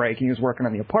the outbreak, and he was working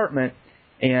on the apartment.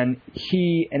 And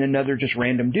he and another just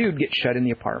random dude get shut in the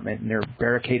apartment, and they're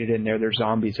barricaded in there. There's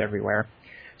zombies everywhere.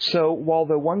 So while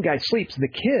the one guy sleeps, the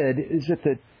kid is at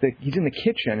he's in the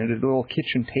kitchen at a little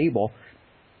kitchen table,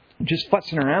 just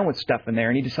futzing around with stuff in there,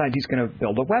 and he decides he's going to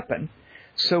build a weapon.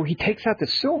 So he takes out the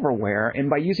silverware, and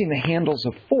by using the handles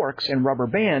of forks and rubber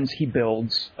bands, he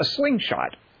builds a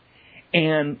slingshot.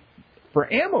 And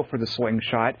for ammo for the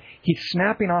slingshot, he's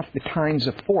snapping off the tines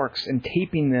of forks and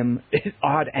taping them at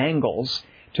odd angles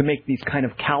to make these kind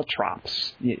of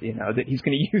caltrops, that he's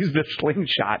going to use the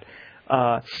slingshot.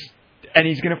 And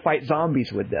he's going to fight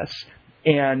zombies with this.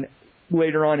 And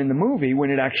later on in the movie, when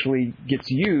it actually gets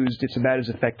used, it's about as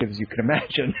effective as you could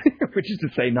imagine, which is to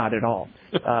say not at all.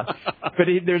 But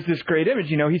there's this great image,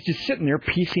 he's just sitting there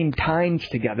piecing tines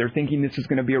together, thinking this is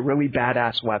going to be a really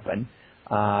badass weapon.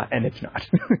 And it's not.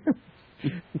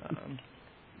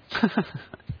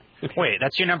 Wait,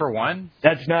 that's your number one?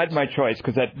 That's not my choice,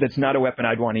 because that's not a weapon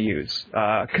I'd want to use.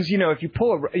 Because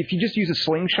if you just use a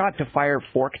slingshot to fire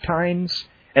fork tines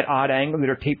at odd angles that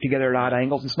are taped together at odd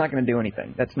angles, it's not going to do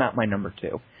anything. That's not my number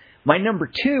 2. My number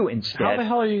 2 instead. How the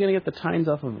hell are you going to get the tines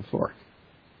off of a fork?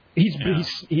 He's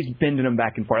bending them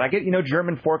back and forth. I get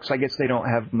German forks. I guess they don't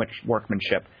have much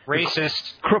workmanship.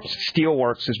 Racist. Krupp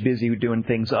Steelworks is busy doing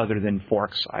things other than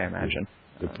forks, I imagine.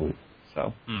 Good point.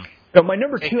 So my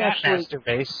number 2 actually.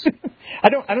 Base. I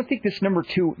don't think this number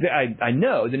 2. I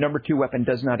know the number 2 weapon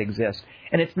does not exist,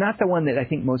 and it's not the one that I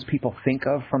think most people think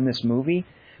of from this movie,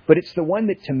 but it's the one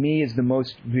that to me is the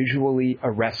most visually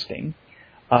arresting.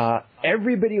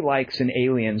 Everybody likes in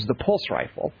Aliens the pulse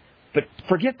rifle. But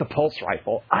forget the pulse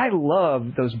rifle. I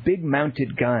love those big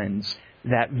mounted guns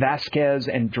that Vasquez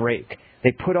and Drake,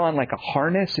 they put on like a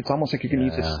harness. It's almost like you can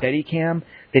use a Steadicam.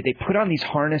 They put on these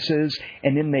harnesses,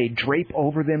 and then they drape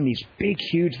over them these big,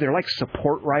 huge, they're like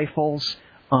support rifles.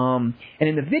 And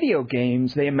in the video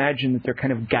games, they imagine that they're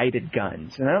kind of guided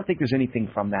guns. And I don't think there's anything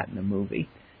from that in the movie.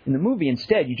 In the movie,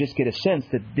 instead, you just get a sense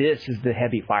that this is the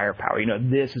heavy firepower.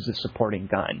 This is a supporting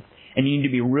gun. and you need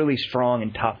to be really strong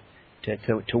and tough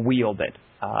to wield it.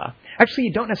 Actually,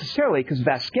 you don't necessarily, because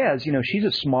Vasquez, she's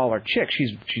a smaller chick.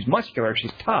 She's muscular,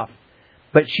 she's tough,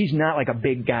 but she's not like a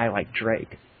big guy like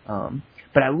Drake.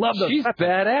 But I love those. She's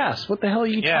badass. What the hell are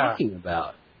you talking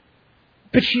about?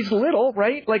 But she's little,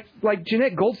 right? Like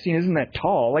Jeanette Goldstein isn't that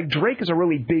tall. Like Drake is a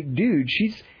really big dude.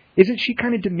 Isn't she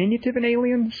kind of diminutive in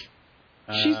Aliens?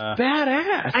 She's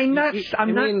badass. I'm not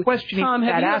questioning. Tom,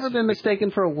 have badass. you ever been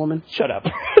mistaken for a woman? Shut up.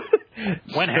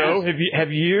 When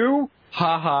have you?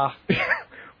 Ha ha.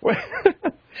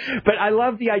 But I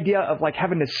love the idea of like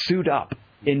having to suit up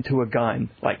into a gun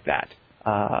like that.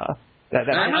 I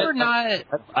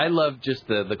love just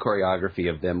the choreography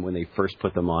of them when they first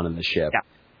put them on in the ship. Yeah.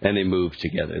 And they move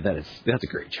together. That's a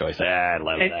great choice. I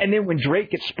love that. And then when Drake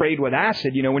gets sprayed with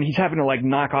acid, when he's having to like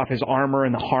knock off his armor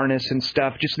and the harness and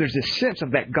stuff, just there's this sense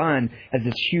of that gun as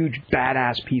this huge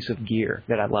badass piece of gear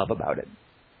that I love about it.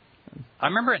 I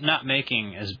remember it not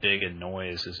making as big a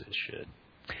noise as it should.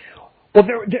 Well,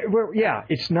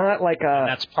 it's not like a. And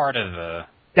that's part of.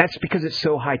 That's because it's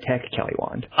so high tech, Kelly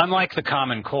Wand. Unlike the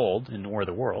common cold in War of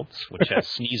the Worlds, which has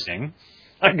sneezing.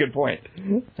 Good point.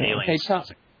 Hey,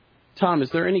 Tom, is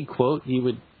there any quote you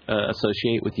would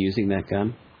associate with using that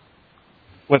gun?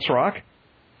 Let's rock.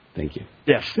 Thank you.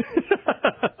 Yes.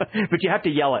 But you have to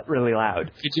yell it really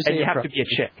loud. And you have to be a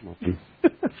chick.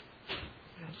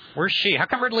 Where's she? How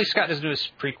come Ridley Scott doesn't do a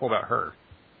prequel about her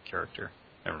character?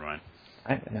 Never mind.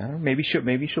 I don't know. Maybe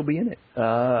she'll be in it.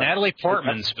 Natalie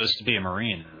Portman's supposed to be a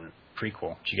Marine in the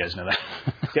prequel. Did you guys know that?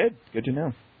 Good to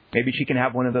know. Maybe she can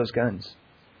have one of those guns.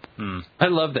 I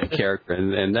love that character,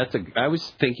 and I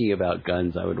was thinking about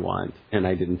guns I would want, and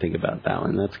I didn't think about that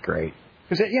one. That's great.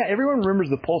 Because everyone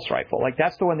remembers the pulse rifle. Like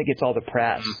that's the one that gets all the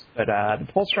press. But the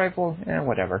pulse rifle,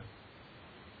 whatever.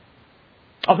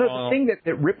 Although the thing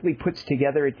that Ripley puts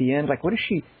together at the end, like what does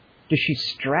she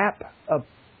strap a?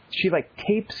 She like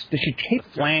tapes. Does she tape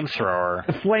flamethrower?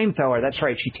 The flamethrower. That's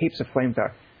right. She tapes a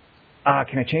flamethrower.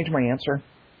 Can I change my answer?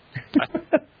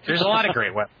 There's a lot of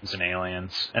great weapons in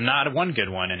Aliens, and not one good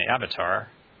one in Avatar.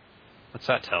 What's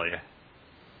that tell you?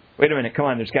 Wait a minute, come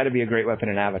on. There's got to be a great weapon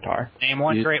in Avatar. Name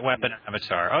one great weapon in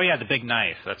Avatar. Oh, yeah, the big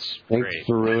knife. That's Thanks great.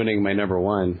 for ruining my number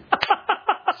one.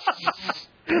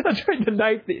 That's right, the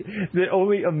knife that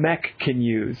only a mech can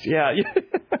use. Yeah.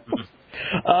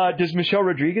 Does Michelle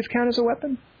Rodriguez count as a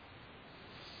weapon?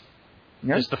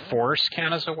 No? Does the Force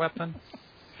count as a weapon?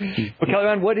 Well,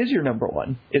 Kellyanne, what is your number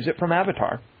one? Is it from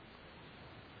Avatar?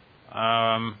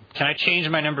 Can I change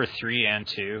my number 3 and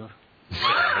 2?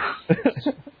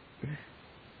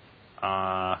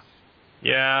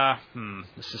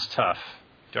 This is tough.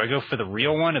 Do I go for the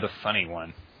real one or the funny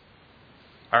one?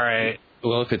 All right.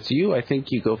 Well, if it's you, I think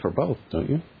you go for both, don't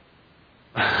you?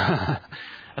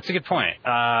 That's a good point.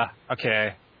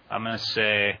 Okay. I'm going to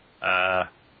say,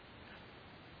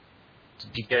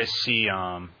 did you guys see,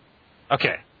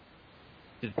 okay.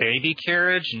 The baby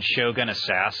carriage in Shogun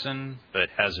Assassin, but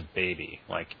as a baby,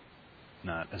 like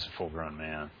not as a full-grown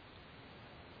man.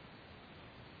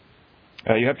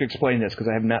 You have to explain this because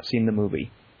I have not seen the movie.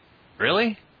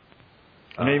 Really?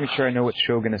 I'm not even sure I know what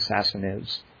Shogun Assassin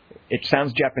is. It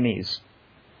sounds Japanese.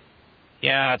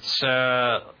 Yeah, it's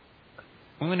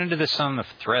we went into this on the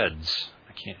threads.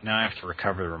 Now I have to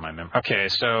recover my memory. Okay,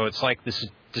 so it's like this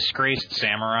disgraced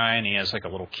samurai, and he has like a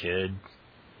little kid,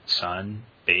 son,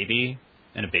 baby,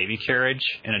 in a baby carriage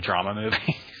in a drama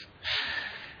movie.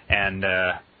 And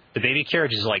the baby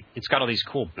carriage is like, it's got all these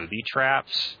cool booby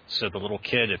traps. So the little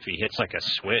kid, if he hits like a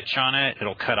switch on it,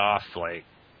 it'll cut off like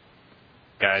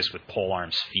guys with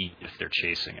polearms feet if they're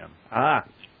chasing him.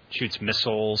 Shoots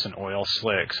missiles and oil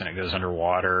slicks, and it goes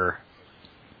underwater.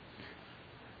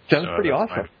 Sounds pretty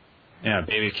awesome.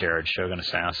 Baby carriage, Shogun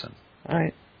Assassin. All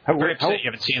right. Very upset you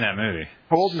haven't seen that movie.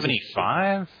 How old is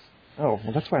 75? Oh,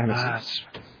 well, that's why I haven't seen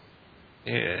it.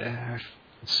 Yeah.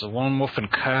 It's The Lone Wolf and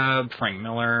Cub, Frank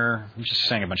Miller. I'm just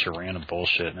saying a bunch of random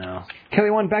bullshit now. Kelly,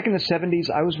 one back in the 70s,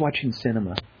 I was watching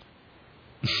cinema.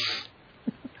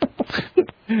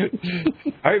 All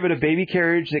right, but a baby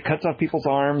carriage that cuts off people's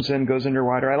arms and goes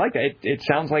underwater. I like that. It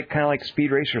sounds like kind of like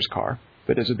Speed Racer's car,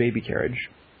 but as a baby carriage.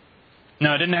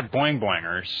 No, it didn't have boing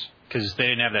boingers because they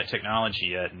didn't have that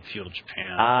technology yet in feudal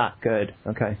Japan. Good.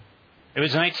 Okay. It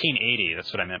was 1980.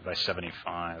 That's what I meant by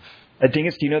 75.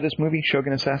 Dingus, do you know this movie,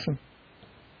 Shogun Assassin?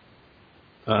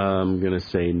 I'm going to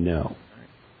say no.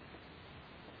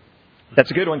 That's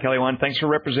a good one, Kelly Wan. Thanks for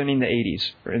representing the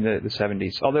 80s, or in the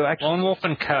 70s. Although actually, Lone Wolf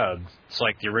and Cub, it's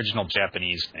like the original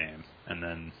Japanese name, and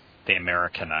then they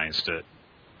Americanized it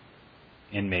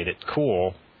and made it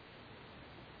cool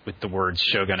with the words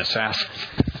Shogun Assassin.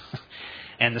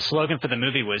 And the slogan for the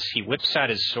movie was, he whips out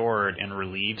his sword and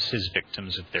relieves his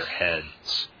victims of their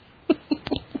heads.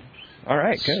 All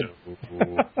right, good.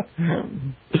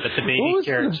 But the baby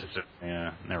characters...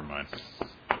 Yeah, never mind.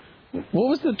 What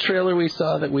was the trailer we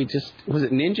saw that we just... Was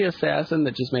it Ninja Assassin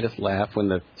that just made us laugh when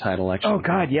the title actually... Oh,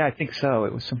 God, yeah, I think so.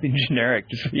 It was something generic.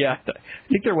 I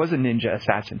think there was a Ninja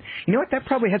Assassin. You know what? That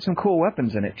probably had some cool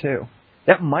weapons in it, too.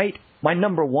 That might... My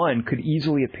number one could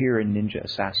easily appear in Ninja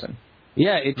Assassin.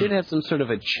 Yeah, it did have some sort of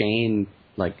a chain,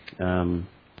 some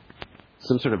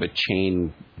sort of a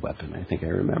chain weapon, I think I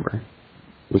remember.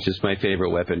 Which is my favorite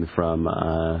weapon from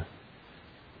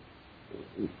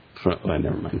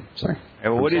never mind. Sorry.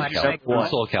 What is your number one?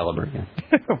 Soul Calibur, yeah.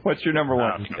 What's your number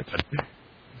one?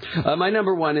 My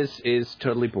number one is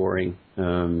totally boring.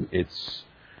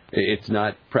 It's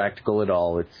not practical at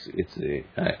all.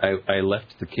 I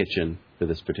left the kitchen for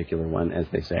this particular one, as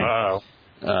they say. Oh.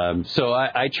 So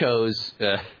I chose...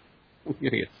 I'm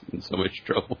going to get in so much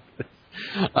trouble.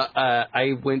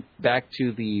 I went back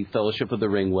to the Fellowship of the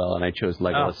Ring well, and I chose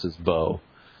Legolas's bow.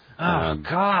 Oh,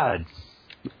 God.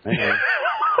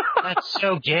 That's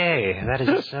so gay. That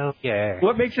is so gay.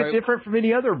 What makes it different from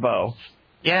any other bow?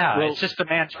 Yeah, well, it's just the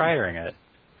man firing it.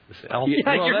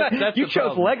 You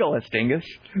chose Legolas, Dingus.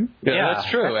 Yeah, that's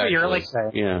true. That's what you're really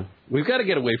saying. Yeah, we've got to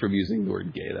get away from using the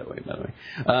word "gay" that way, by the way.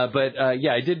 But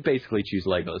I did basically choose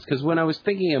Legolas because when I was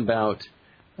thinking about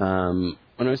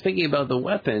the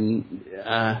weapon,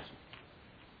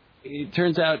 it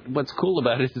turns out what's cool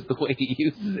about it is the way he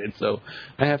uses it. So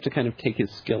I have to kind of take his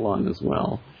skill on as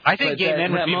well. I think gay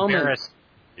men would be embarrassed.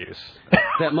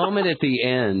 That moment at the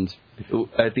end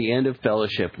of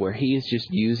Fellowship, where he is just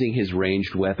using his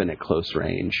ranged weapon at close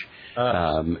range,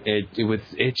 I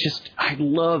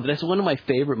love. That's one of my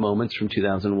favorite moments from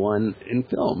 2001 in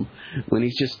film, when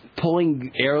he's just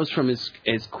pulling arrows from his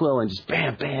quill and just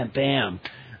bam, bam, bam.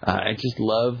 I just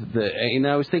love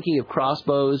I was thinking of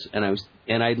crossbows, and I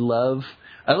love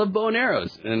bow and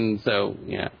arrows, and so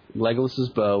yeah, Legolas's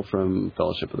bow from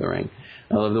Fellowship of the Ring.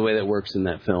 I love the way that works in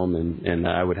that film, and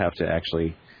I would have to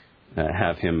actually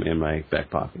have him in my back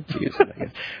pocket to use it, I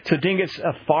guess. So Dingus,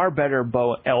 a far better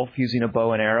elf using a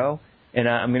bow and arrow, and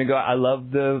I'm going to go. I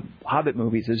love the Hobbit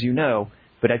movies, as you know,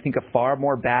 but I think a far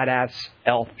more badass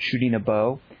elf shooting a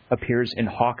bow appears in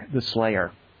Hawk the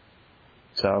Slayer.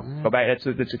 So go back.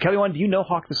 That's Kelly Wand. Do you know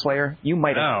Hawk the Slayer? You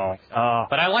might have. No,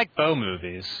 but I like bow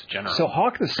movies generally. So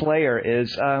Hawk the Slayer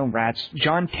is rats.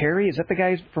 John Terry, is that the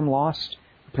guy from Lost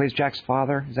who plays Jack's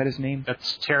father? Is that his name?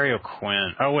 That's Terry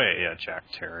O'Quinn. Oh wait, yeah, Jack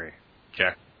Terry.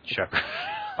 Chuck.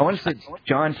 I want to say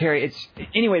John Terry.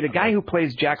 Anyway, the guy who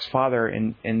plays Jack's father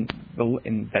in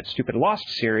that stupid Lost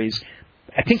series.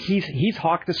 I think he's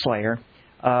Hawk the Slayer.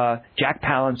 Jack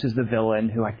Palance is the villain,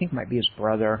 who I think might be his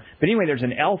brother. But anyway, there's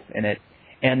an elf in it.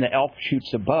 And the elf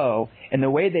shoots a bow, and the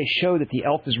way they show that the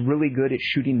elf is really good at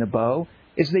shooting the bow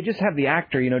is they just have the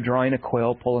actor, drawing a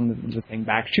quill, pulling the thing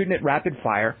back, shooting it rapid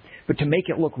fire. But to make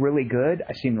it look really good,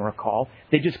 I seem to recall,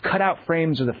 they just cut out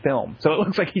frames of the film, so it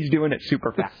looks like he's doing it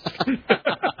super fast.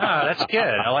 That's good.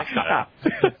 I like that.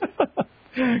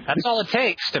 That's all it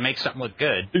takes to make something look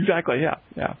good. Exactly.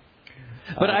 Yeah.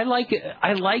 But I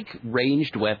like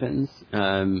ranged weapons.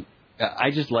 I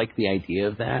just like the idea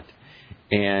of that.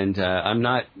 And I'm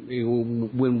not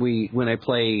when I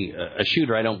play a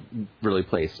shooter, I don't really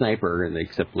play a sniper,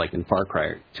 except like in Far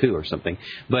Cry 2 or something.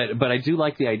 But I do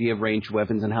like the idea of ranged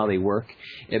weapons and how they work.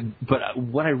 But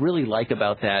what I really like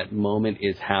about that moment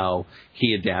is how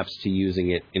he adapts to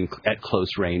using it at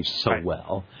close range so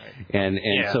well. And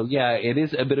so it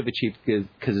is a bit of a cheat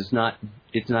because it's not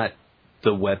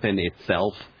the weapon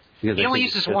itself. He only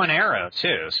uses one arrow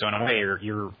too, so in a way,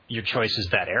 your choice is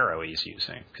that arrow he's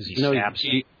using because he stabs.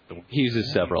 He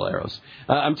uses several arrows.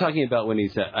 I'm talking about when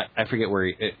he's I forget where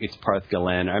it's Parth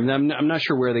Galen. I'm not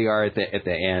sure where they are at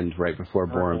the end, right before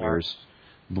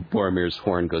Boromir's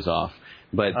horn goes off.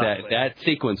 But that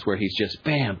sequence where he's just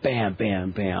bam, bam,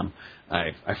 bam, bam,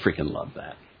 I freaking love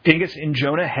that. Dingus, in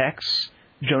Jonah Hex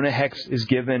is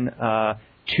given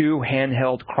 2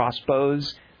 handheld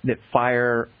crossbows that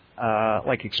fire.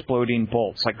 Like exploding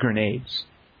bolts, like grenades.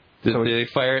 Do they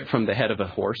fire it from the head of a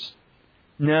horse?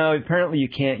 No, apparently you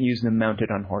can't use them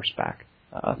mounted on horseback.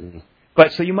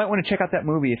 But so you might want to check out that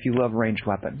movie if you love ranged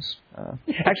weapons.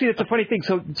 Actually, that's a funny thing.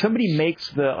 So somebody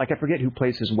makes I forget who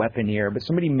plays his weaponeer, but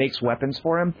somebody makes weapons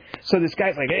for him. So this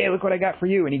guy's like, hey, look what I got for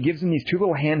you. And he gives him these 2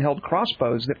 little handheld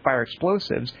crossbows that fire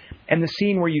explosives. And the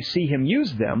scene where you see him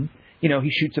use them,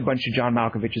 he shoots a bunch of John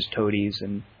Malkovich's toadies.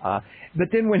 But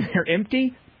then when they're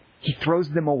empty, he throws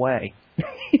them away.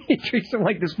 He treats them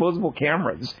like disposable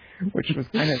cameras, which was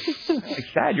kind of like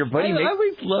sad. Your buddy I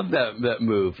always love that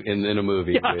move in a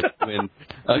movie. Yeah. When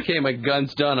okay, my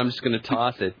gun's done, I'm just going to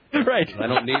toss it. Right. I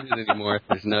don't need it anymore.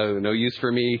 There's no use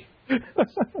for me.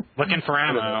 Looking for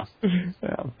ammo.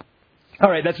 Yeah. All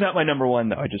right, that's not my number one,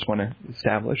 though. I just want to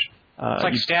establish. It's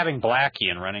like stabbing Blackie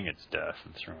and running its death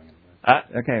and throwing it.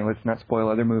 Okay, let's not spoil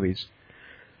other movies.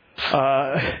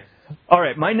 All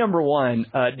right, my number one,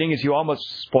 Dingus, you almost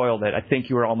spoiled it. I think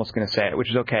you were almost going to say it, which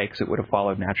is okay because it would have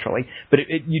followed naturally. But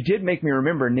you did make me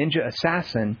remember Ninja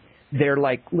Assassin. They're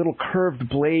like little curved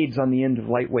blades on the end of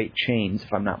lightweight chains,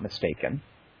 if I'm not mistaken.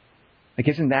 Like,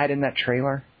 isn't that in that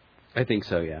trailer? I think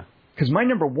so, yeah. Because my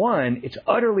number one, it's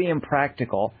utterly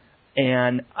impractical.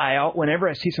 And whenever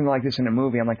I see something like this in a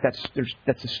movie, I'm like,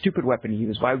 that's a stupid weapon to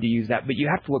use. Why would you use that? But you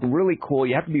have to look really cool.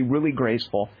 You have to be really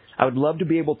graceful. I would love to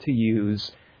be able to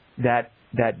use that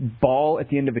ball at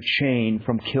the end of a chain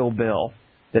from Kill Bill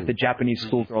that the Japanese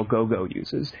schoolgirl Go-Go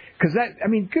uses. Because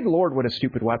good Lord, what a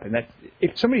stupid weapon. That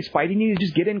if somebody's fighting you,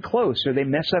 just get in close, or they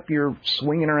mess up your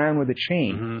swinging around with a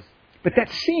chain. Mm-hmm. But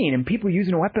that scene, and people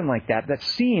using a weapon like that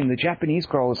scene, the Japanese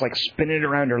girl is like spinning it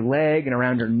around her leg and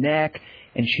around her neck,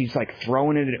 and she's like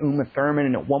throwing it at Uma Thurman,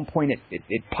 and at one point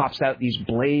it pops out these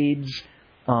blades.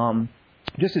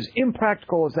 Just as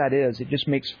impractical as that is, it just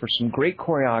makes for some great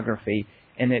choreography,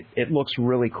 and it looks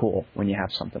really cool when you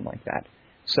have something like that.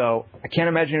 So I can't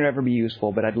imagine it would ever be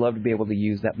useful, but I'd love to be able to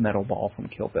use that metal ball from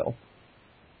Kill Bill.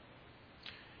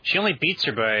 She only beats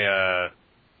her by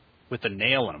with a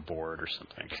nail in a board or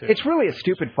something, too. It's really a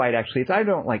stupid fight, actually. I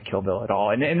don't like Kill Bill at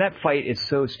all, and that fight is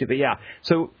so stupid. Yeah,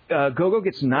 so Go-Go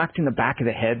gets knocked in the back of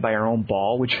the head by her own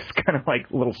ball, which is kind of like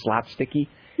a little slapsticky.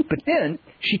 But then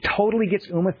she totally gets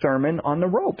Uma Thurman on the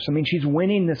ropes. I mean, she's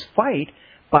winning this fight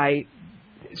by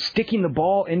sticking the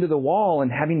ball into the wall and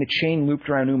having the chain looped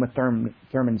around Uma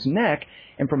Thurman's neck.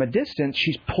 And from a distance,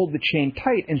 she's pulled the chain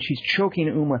tight, and she's choking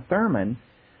Uma Thurman.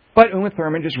 But Uma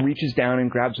Thurman just reaches down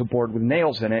and grabs a board with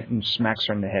nails in it and smacks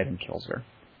her in the head and kills her.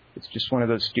 It's just one of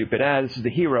those stupid, this is the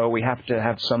hero, we have to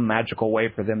have some magical way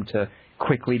for them to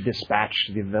quickly dispatch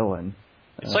the villain.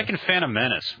 It's like in Phantom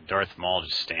Menace, Darth Maul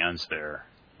just stands there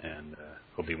and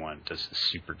Obi-Wan does the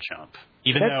super jump.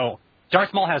 Even though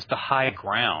Darth Maul has the high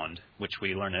ground, which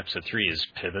we learn in Episode 3 is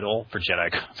pivotal for Jedi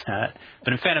combat.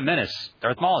 But in Phantom Menace,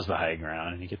 Darth Maul is the high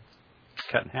ground, and he gets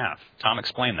cut in half. Tom,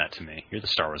 explain that to me. You're the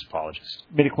Star Wars apologist.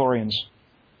 Midichlorians.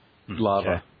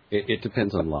 Lava. Okay. It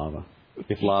depends on lava.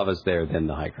 If lava's there, then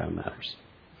the high ground matters.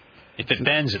 If it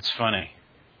bends, it's funny.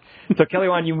 So, Kelly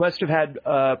Wand, you must have had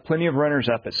plenty of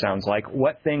runners-up, it sounds like.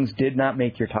 What things did not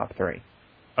make your top three?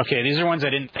 Okay, these are ones I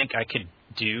didn't think I could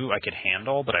do, I could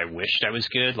handle, but I wished I was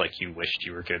good, like you wished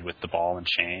you were good with the ball and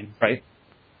chain. Right.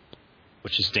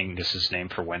 Which is Dingus's name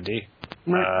for Wendy.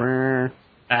 Mel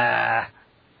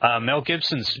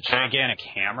Gibson's gigantic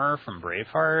hammer from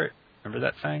Braveheart. Remember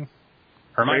that thing?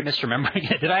 Or am I misremembering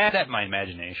it? Did I add that in my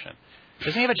imagination?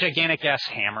 Doesn't he have a gigantic-ass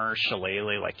hammer,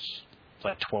 shillelagh, like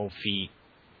 12 feet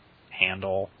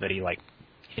handle that he,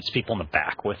 hits people in the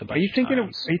back with a bunch of times?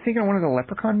 Are you thinking of one of the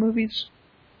Leprechaun movies?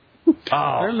 Oh.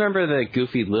 I remember the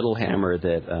goofy little hammer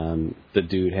that the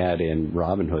dude had in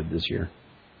Robin Hood this year.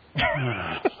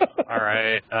 All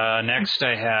right. Next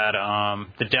I had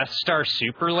the Death Star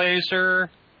Super Laser,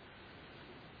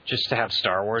 just to have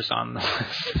Star Wars on the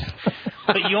list.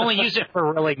 But you only use it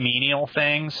for really menial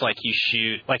things, like you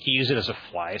use it as a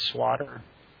fly swatter,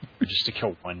 or just to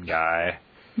kill one guy,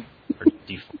 or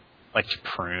to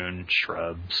prune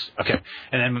shrubs. Okay.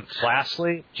 And then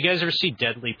lastly, did you guys ever see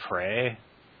Deadly Prey?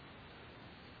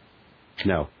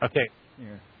 No. Okay.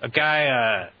 Yeah. A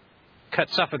guy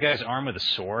cuts off a guy's arm with a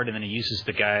sword, and then he uses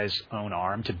the guy's own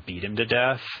arm to beat him to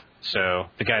death. So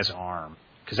the guy's arm,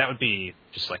 because that would be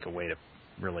just like a way to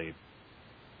really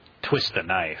twist the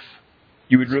knife.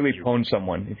 You would really pwn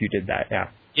someone if you did that, yeah.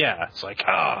 Yeah, it's like,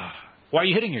 why are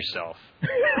you hitting yourself?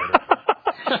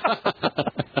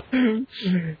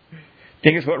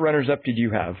 Dingus, what runners-up did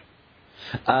you have?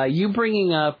 You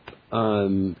bringing up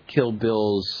Kill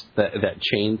Bill's that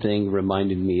chain thing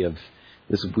reminded me of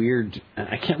this weird.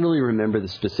 I can't really remember the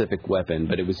specific weapon,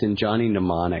 but it was in Johnny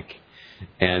Mnemonic,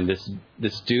 and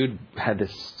this dude had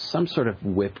some sort of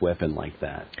whip weapon like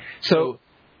that. So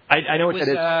I know what that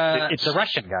is. It's a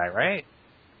Russian guy, right?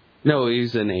 No,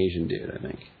 he's an Asian dude, I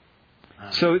think.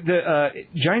 So the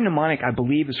Johnny Mnemonic, I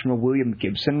believe, is from a William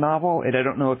Gibson novel, and I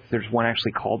don't know if there's one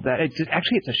actually called that. It's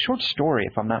a short story,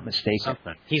 if I'm not mistaken.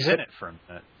 Something. He's in it for a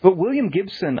minute. But William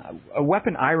Gibson, a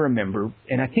weapon I remember,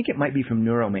 and I think it might be from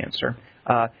Neuromancer,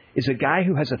 is a guy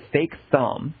who has a fake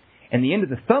thumb, and the end of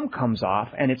the thumb comes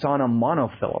off, and it's on a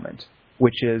monofilament,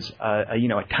 which is a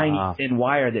tiny thin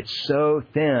wire that's so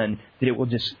thin that it will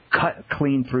just cut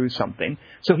clean through something.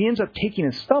 So he ends up taking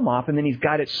his thumb off, and then he's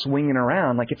got it swinging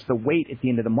around like it's the weight at the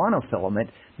end of the monofilament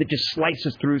that just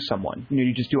slices through someone.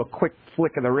 You just do a quick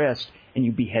flick of the wrist, and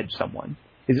you behead someone.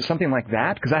 Is it something like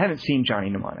that? Because I haven't seen Johnny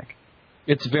Mnemonic.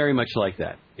 It's very much like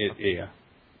that. Yeah.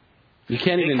 You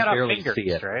can't even barely fingers, see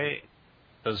it. Right?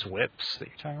 Those whips that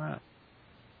you're talking about.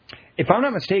 If I'm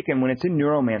not mistaken, when it's in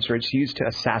Neuromancer, it's used to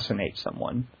assassinate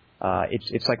someone.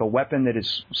 It's like a weapon that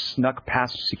is snuck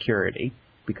past security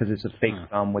because it's a fake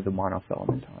thumb with the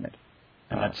monofilament on it.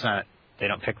 And that's not. They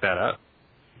don't pick that up.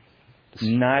 It's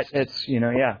very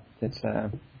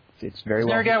well. Is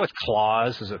there a guy with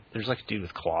claws? There's like a dude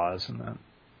with claws in that,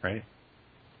 right?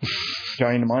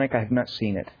 Johnny Mnemonic, I have not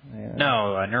seen it.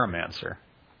 No, Neuromancer.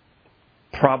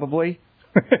 Probably.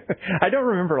 I don't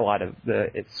remember a lot of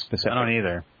its specific. I don't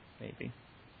either. Maybe.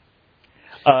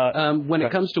 When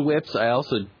it comes to whips,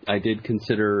 I did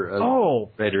consider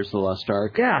Raiders of the Lost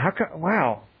Ark. Yeah,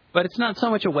 wow. But it's not so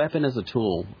much a weapon as a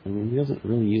tool. I mean, he doesn't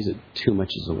really use it too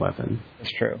much as a weapon.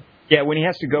 That's true. Yeah, when he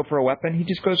has to go for a weapon, he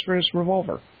just goes for his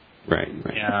revolver. Right.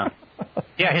 Yeah.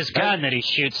 Yeah, his gun that he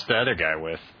shoots the other guy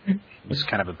with was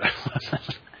kind of a bad weapon.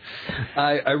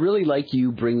 I really like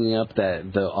you bringing up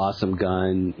the awesome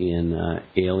gun in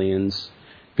Aliens,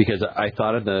 because I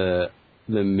thought of the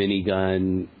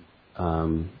minigun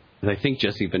that I think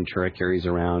Jesse Ventura carries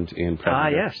around in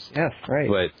Predator. Yes, right.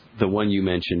 But the one you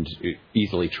mentioned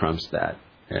easily trumps that.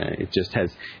 It just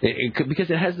has because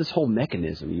it has this whole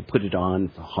mechanism. You put it on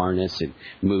the harness, it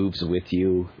moves with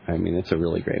you. I mean, it's a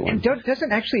really great one. And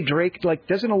doesn't actually Drake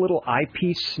doesn't a little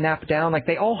eyepiece snap down? Like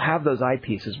they all have those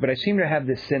eyepieces, but I seem to have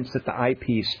this sense that the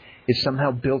eyepiece is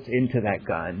somehow built into that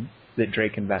gun that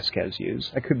Drake and Vasquez use.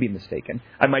 I could be mistaken.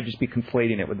 I might just be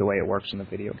conflating it with the way it works in the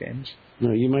video games.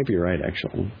 No, you might be right,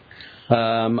 actually.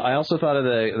 I also thought of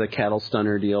the cattle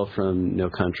stunner deal from No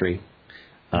Country.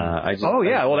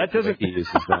 That doesn't. He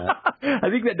uses that. I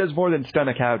think that does more than stun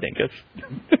a cow, Dingus.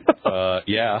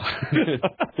 Yeah.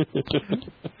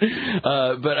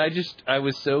 But I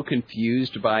was so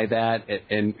confused by that,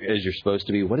 and as you're supposed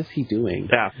to be, what is he doing?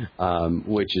 Yeah.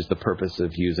 Which is the purpose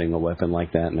of using a weapon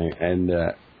like that, and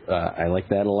I like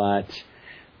that a lot.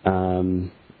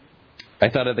 I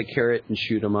thought of the carrot and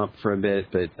shoot him up for a bit,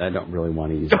 but I don't really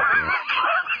want to use it.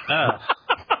 Oh,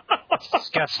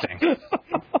 disgusting.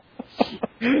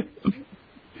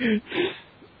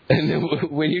 And then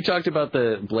when you talked about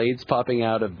the blades popping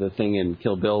out of the thing in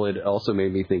Kill Bill, it also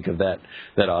made me think of that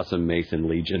awesome mace in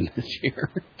Legion this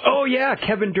year. Oh yeah,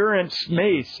 Kevin Durant's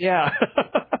mace. Yeah,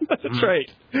 that's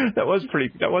right. That was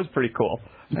pretty cool.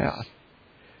 Yeah.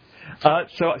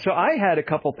 So I had a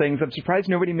couple things. I'm surprised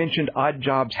nobody mentioned Odd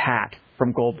Job's hat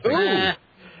from Goldfinger.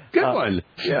 Good one.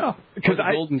 Yeah. Because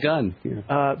golden gun.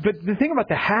 Yeah. But the thing about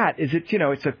the hat is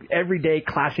it's a everyday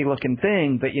classy looking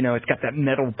thing, but it's got that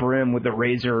metal brim with the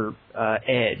razor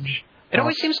edge. It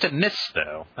always seems to miss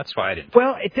though. That's why I didn't.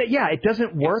 Well, it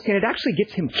doesn't work, and it actually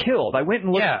gets him killed. I went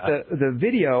and looked at the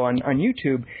video on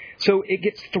YouTube. So it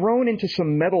gets thrown into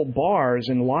some metal bars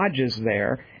and lodges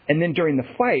there, and then during the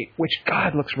fight, which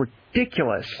God looks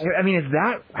ridiculous. I mean, is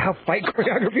that how fight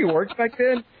choreography works back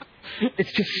then?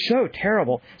 It's just so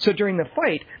terrible. So during the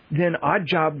fight, then Odd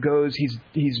Job goes.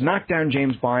 He's knocked down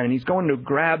James Bond, and he's going to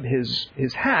grab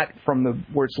his hat from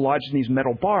where it's lodged in these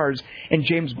metal bars. And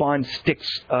James Bond sticks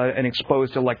an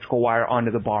exposed electrical wire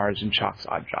onto the bars and shocks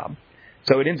Odd Job.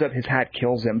 So it ends up his hat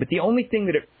kills him. But the only thing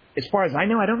that, as far as I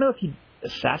know, I don't know if he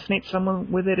assassinates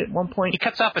someone with it at one point. He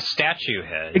cuts off a statue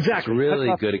head. Exactly. It's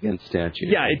really good against statues.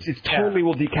 Yeah, it totally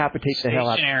will decapitate the hell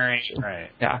out of you. Right.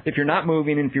 Yeah, if you're not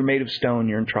moving and if you're made of stone,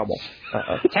 you're in trouble.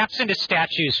 Taps into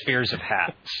statues' fears of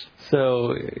hats.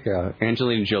 So,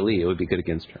 Angelina Jolie, it would be good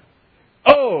against her.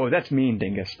 Oh, that's mean,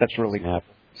 Dingus. That's really cool.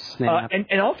 Snap.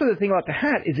 And also the thing about the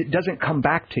hat is it doesn't come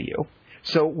back to you.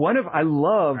 So I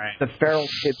love the Feral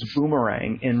Kid's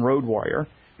boomerang in Road Warrior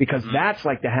because that's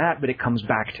like the hat, but it comes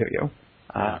back to you.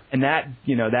 And that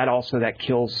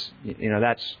kills,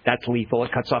 that's lethal.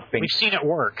 It cuts off fingers. We've seen it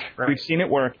work. Right? We've seen it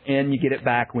work, and you get it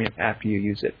back after you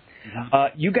use it.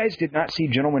 Mm-hmm. You guys did not see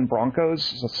Gentleman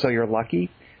Broncos, so you're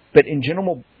lucky. But in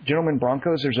Gentleman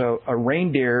Broncos, there's a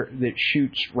reindeer that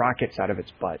shoots rockets out of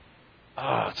its butt.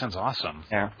 Oh, that sounds awesome.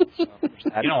 Yeah. You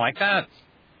don't like that?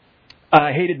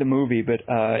 I hated the movie, but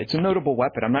it's a notable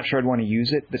weapon. I'm not sure I'd want to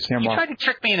use it, but Sam Rock. You tried to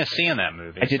trick me into seeing that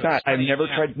movie. I did not. I've never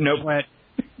tried. Nope.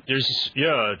 There's,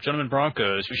 Gentleman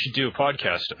Broncos, we should do a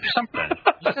podcast or something.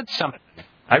 You said something.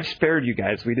 I've spared you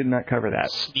guys. We did not cover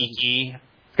that. Sneaky.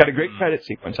 It's got a great credit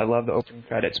sequence. I love the opening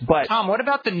credits. But Tom, what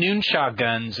about the Noonshaw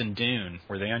guns in Dune?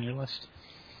 Were they on your list?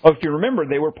 Oh, if you remember,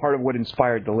 they were part of what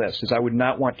inspired the list, is I would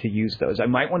not want to use those. I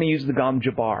might want to use the Gom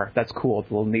Jabbar. That's cool. It's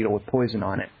a little needle with poison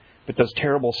on it. But those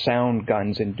terrible sound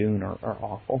guns in Dune are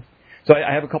awful. So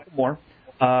I have a couple more.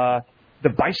 The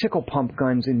bicycle pump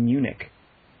guns in Munich.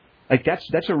 Like,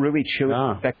 that's a really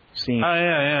chilling, effective scene. Oh,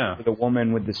 yeah. For the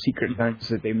woman with the secret guns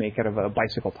that they make out of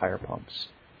bicycle tire pumps.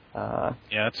 Yeah,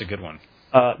 that's a good one.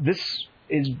 This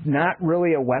is not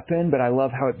really a weapon, but I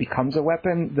love how it becomes a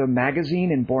weapon. The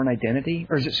magazine in Bourne Identity,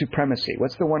 or is it Supremacy?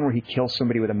 What's the one where he kills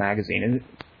somebody with a magazine?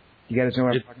 You guys know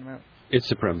what I'm talking about? It's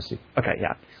Supremacy. Okay,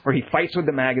 yeah. Where he fights with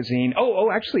the magazine.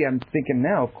 Actually, I'm thinking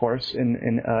now, of course,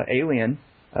 in Alien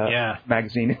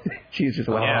magazine. Jesus,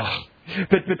 yeah.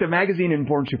 But the magazine in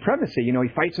Bourne Supremacy, he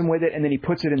fights him with it, and then he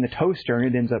puts it in the toaster,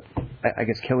 and it ends up, I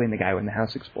guess, killing the guy when the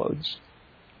house explodes.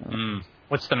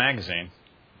 What's the magazine?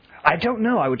 I don't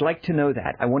know. I would like to know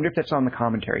that. I wonder if that's on the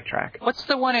commentary track. What's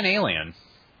the one in Alien?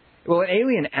 Well, in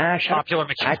Alien, Ash... Popular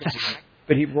mechanics.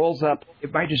 But he rolls up...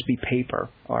 It might just be paper.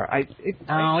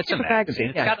 It's a magazine.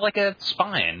 It's got like a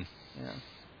spine. Yeah.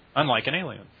 Unlike an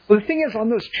Alien. Well, the thing is, on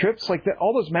those trips,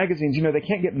 all those magazines, they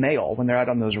can't get mail when they're out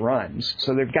on those runs.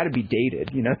 So they've got to be dated,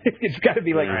 It's got to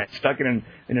be, stuck in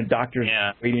a doctor's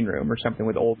waiting room or something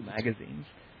with old magazines.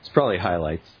 It's probably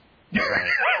highlights.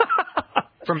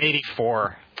 From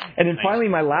 84. And then finally,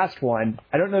 my last one.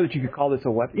 I don't know that you could call this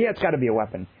a weapon. Yeah, it's got to be a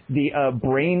weapon. The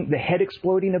the head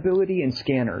exploding ability in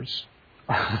Scanners.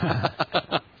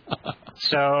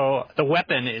 So the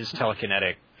weapon is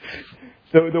telekinetic.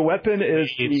 So the weapon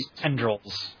is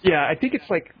tendrils. Yeah, I think it's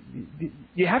like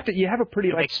you have a pretty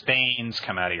it makes veins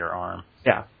come out of your arm.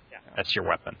 Yeah, that's your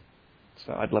weapon.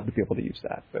 So I'd love to be able to use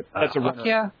that, but that's a runner.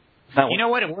 Yeah. You know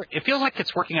what? It feels like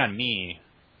it's working on me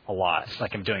a lot. It's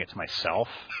like I'm doing it to myself.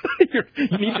 you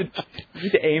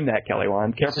need to aim that, Kelly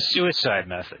Wand. It's a suicide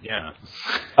method, yeah.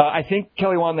 I think,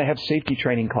 Kelly Wand, they have safety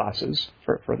training classes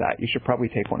for that. You should probably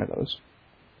take one of those.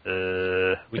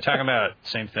 We talking about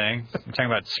same thing? We talking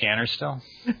about Scanners still?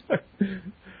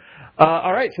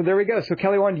 All right, so there we go. So,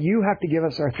 Kelly Wand, you have to give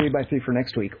us our 3x3 for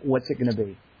next week. What's it going to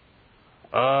be?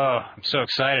 Oh, I'm so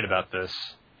excited about this.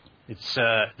 It's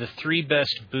the 3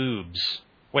 best boobs.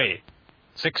 Wait,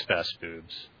 6 best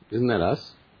boobs. Isn't that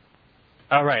us?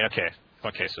 Oh, right, okay.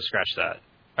 Okay, so scratch that.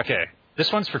 Okay, this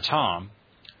one's for Tom.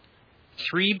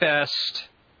 3 best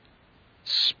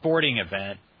sporting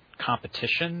event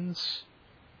competitions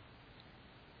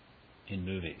in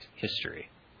movie history.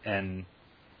 And,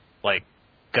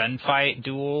 gunfight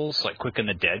duels, Quick and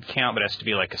the Dead count, but it has to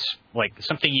be like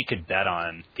something you could bet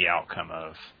on the outcome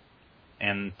of.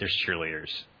 And there's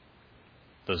cheerleaders.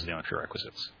 Those are the only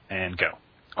prerequisites. And go.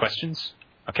 Questions?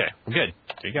 Okay, we're good.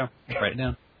 There you go. Write it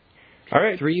down. All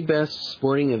right. 3 best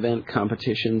sporting event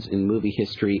competitions in movie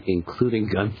history, including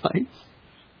gunfights?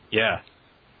 Yeah.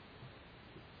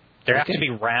 There have to be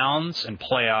rounds and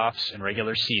playoffs and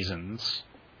regular seasons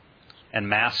and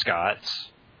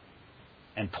mascots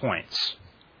and points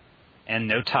and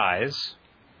no ties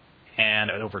and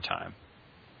overtime.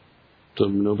 So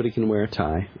nobody can wear a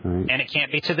tie. All right. And it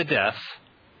can't be to the death.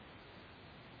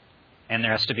 And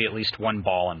there has to be at least one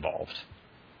ball involved.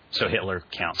 So Hitler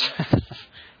counts.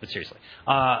 But seriously.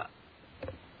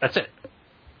 That's it.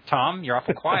 Tom, you're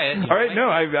awful quiet. All right, no,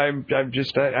 I'm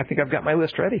just. I think I've got my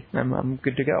list ready. I'm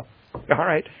good to go. All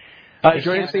right. Are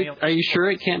you sure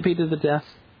it can't be to the death?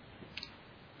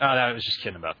 Oh, I was just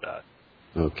kidding about that.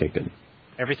 Okay, good.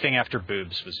 Everything after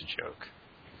boobs was a joke.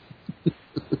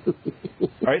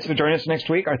 All right, so join us next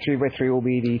week. Our 3x3 will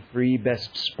be the 3 best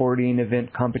sporting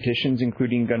event competitions,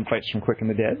 including gunfights from Quick and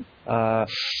the Dead.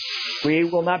 We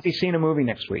will not be seeing a movie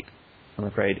next week, I'm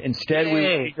afraid. Instead, we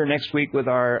will be here next week with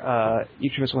our,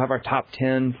 each of us will have our top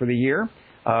 10 for the year.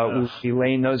 We'll be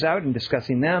laying those out and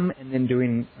discussing them and then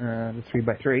doing the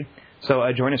 3x3. So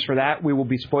join us for that. We will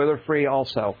be spoiler-free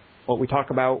also. What we talk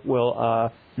about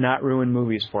will not ruin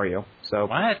movies for you. So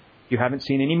what? If you haven't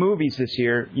seen any movies this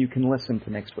year, you can listen to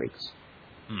next week's.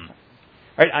 All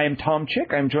right, I am Tom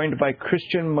Chick. I'm joined by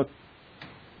Christian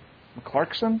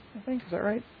McClarkson, I think. Is that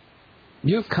right?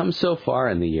 You've come so far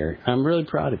in the year. I'm really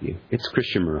proud of you. It's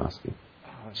Christian Morosky.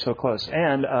 Oh, so close.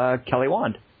 And Kelly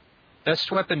Wand. Best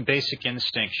Weapon, Basic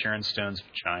Instinct, Sharon Stone's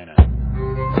Vagina.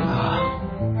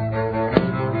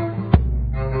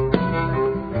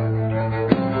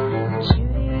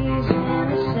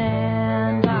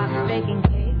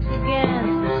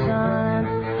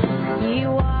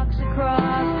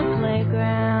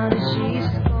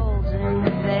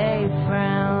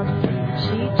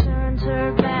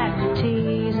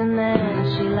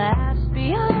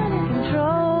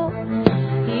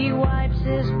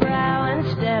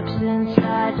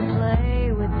 Inside to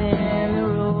play within the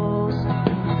rules.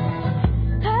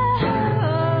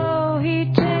 Oh.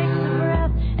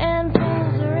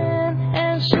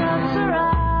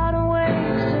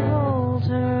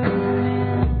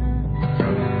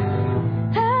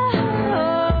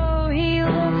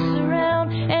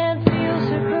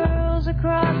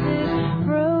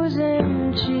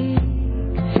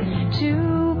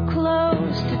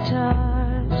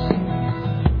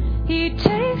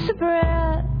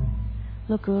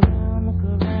 Look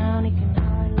around, he can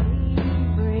hardly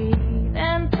breathe.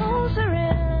 And pulls her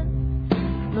in.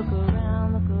 Look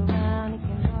around, he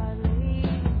can hardly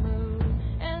move.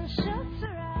 And shuts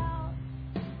her out.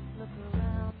 Look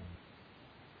around.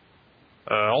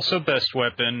 Also, best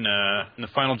weapon in the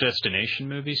Final Destination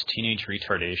movies, teenage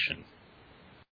retardation.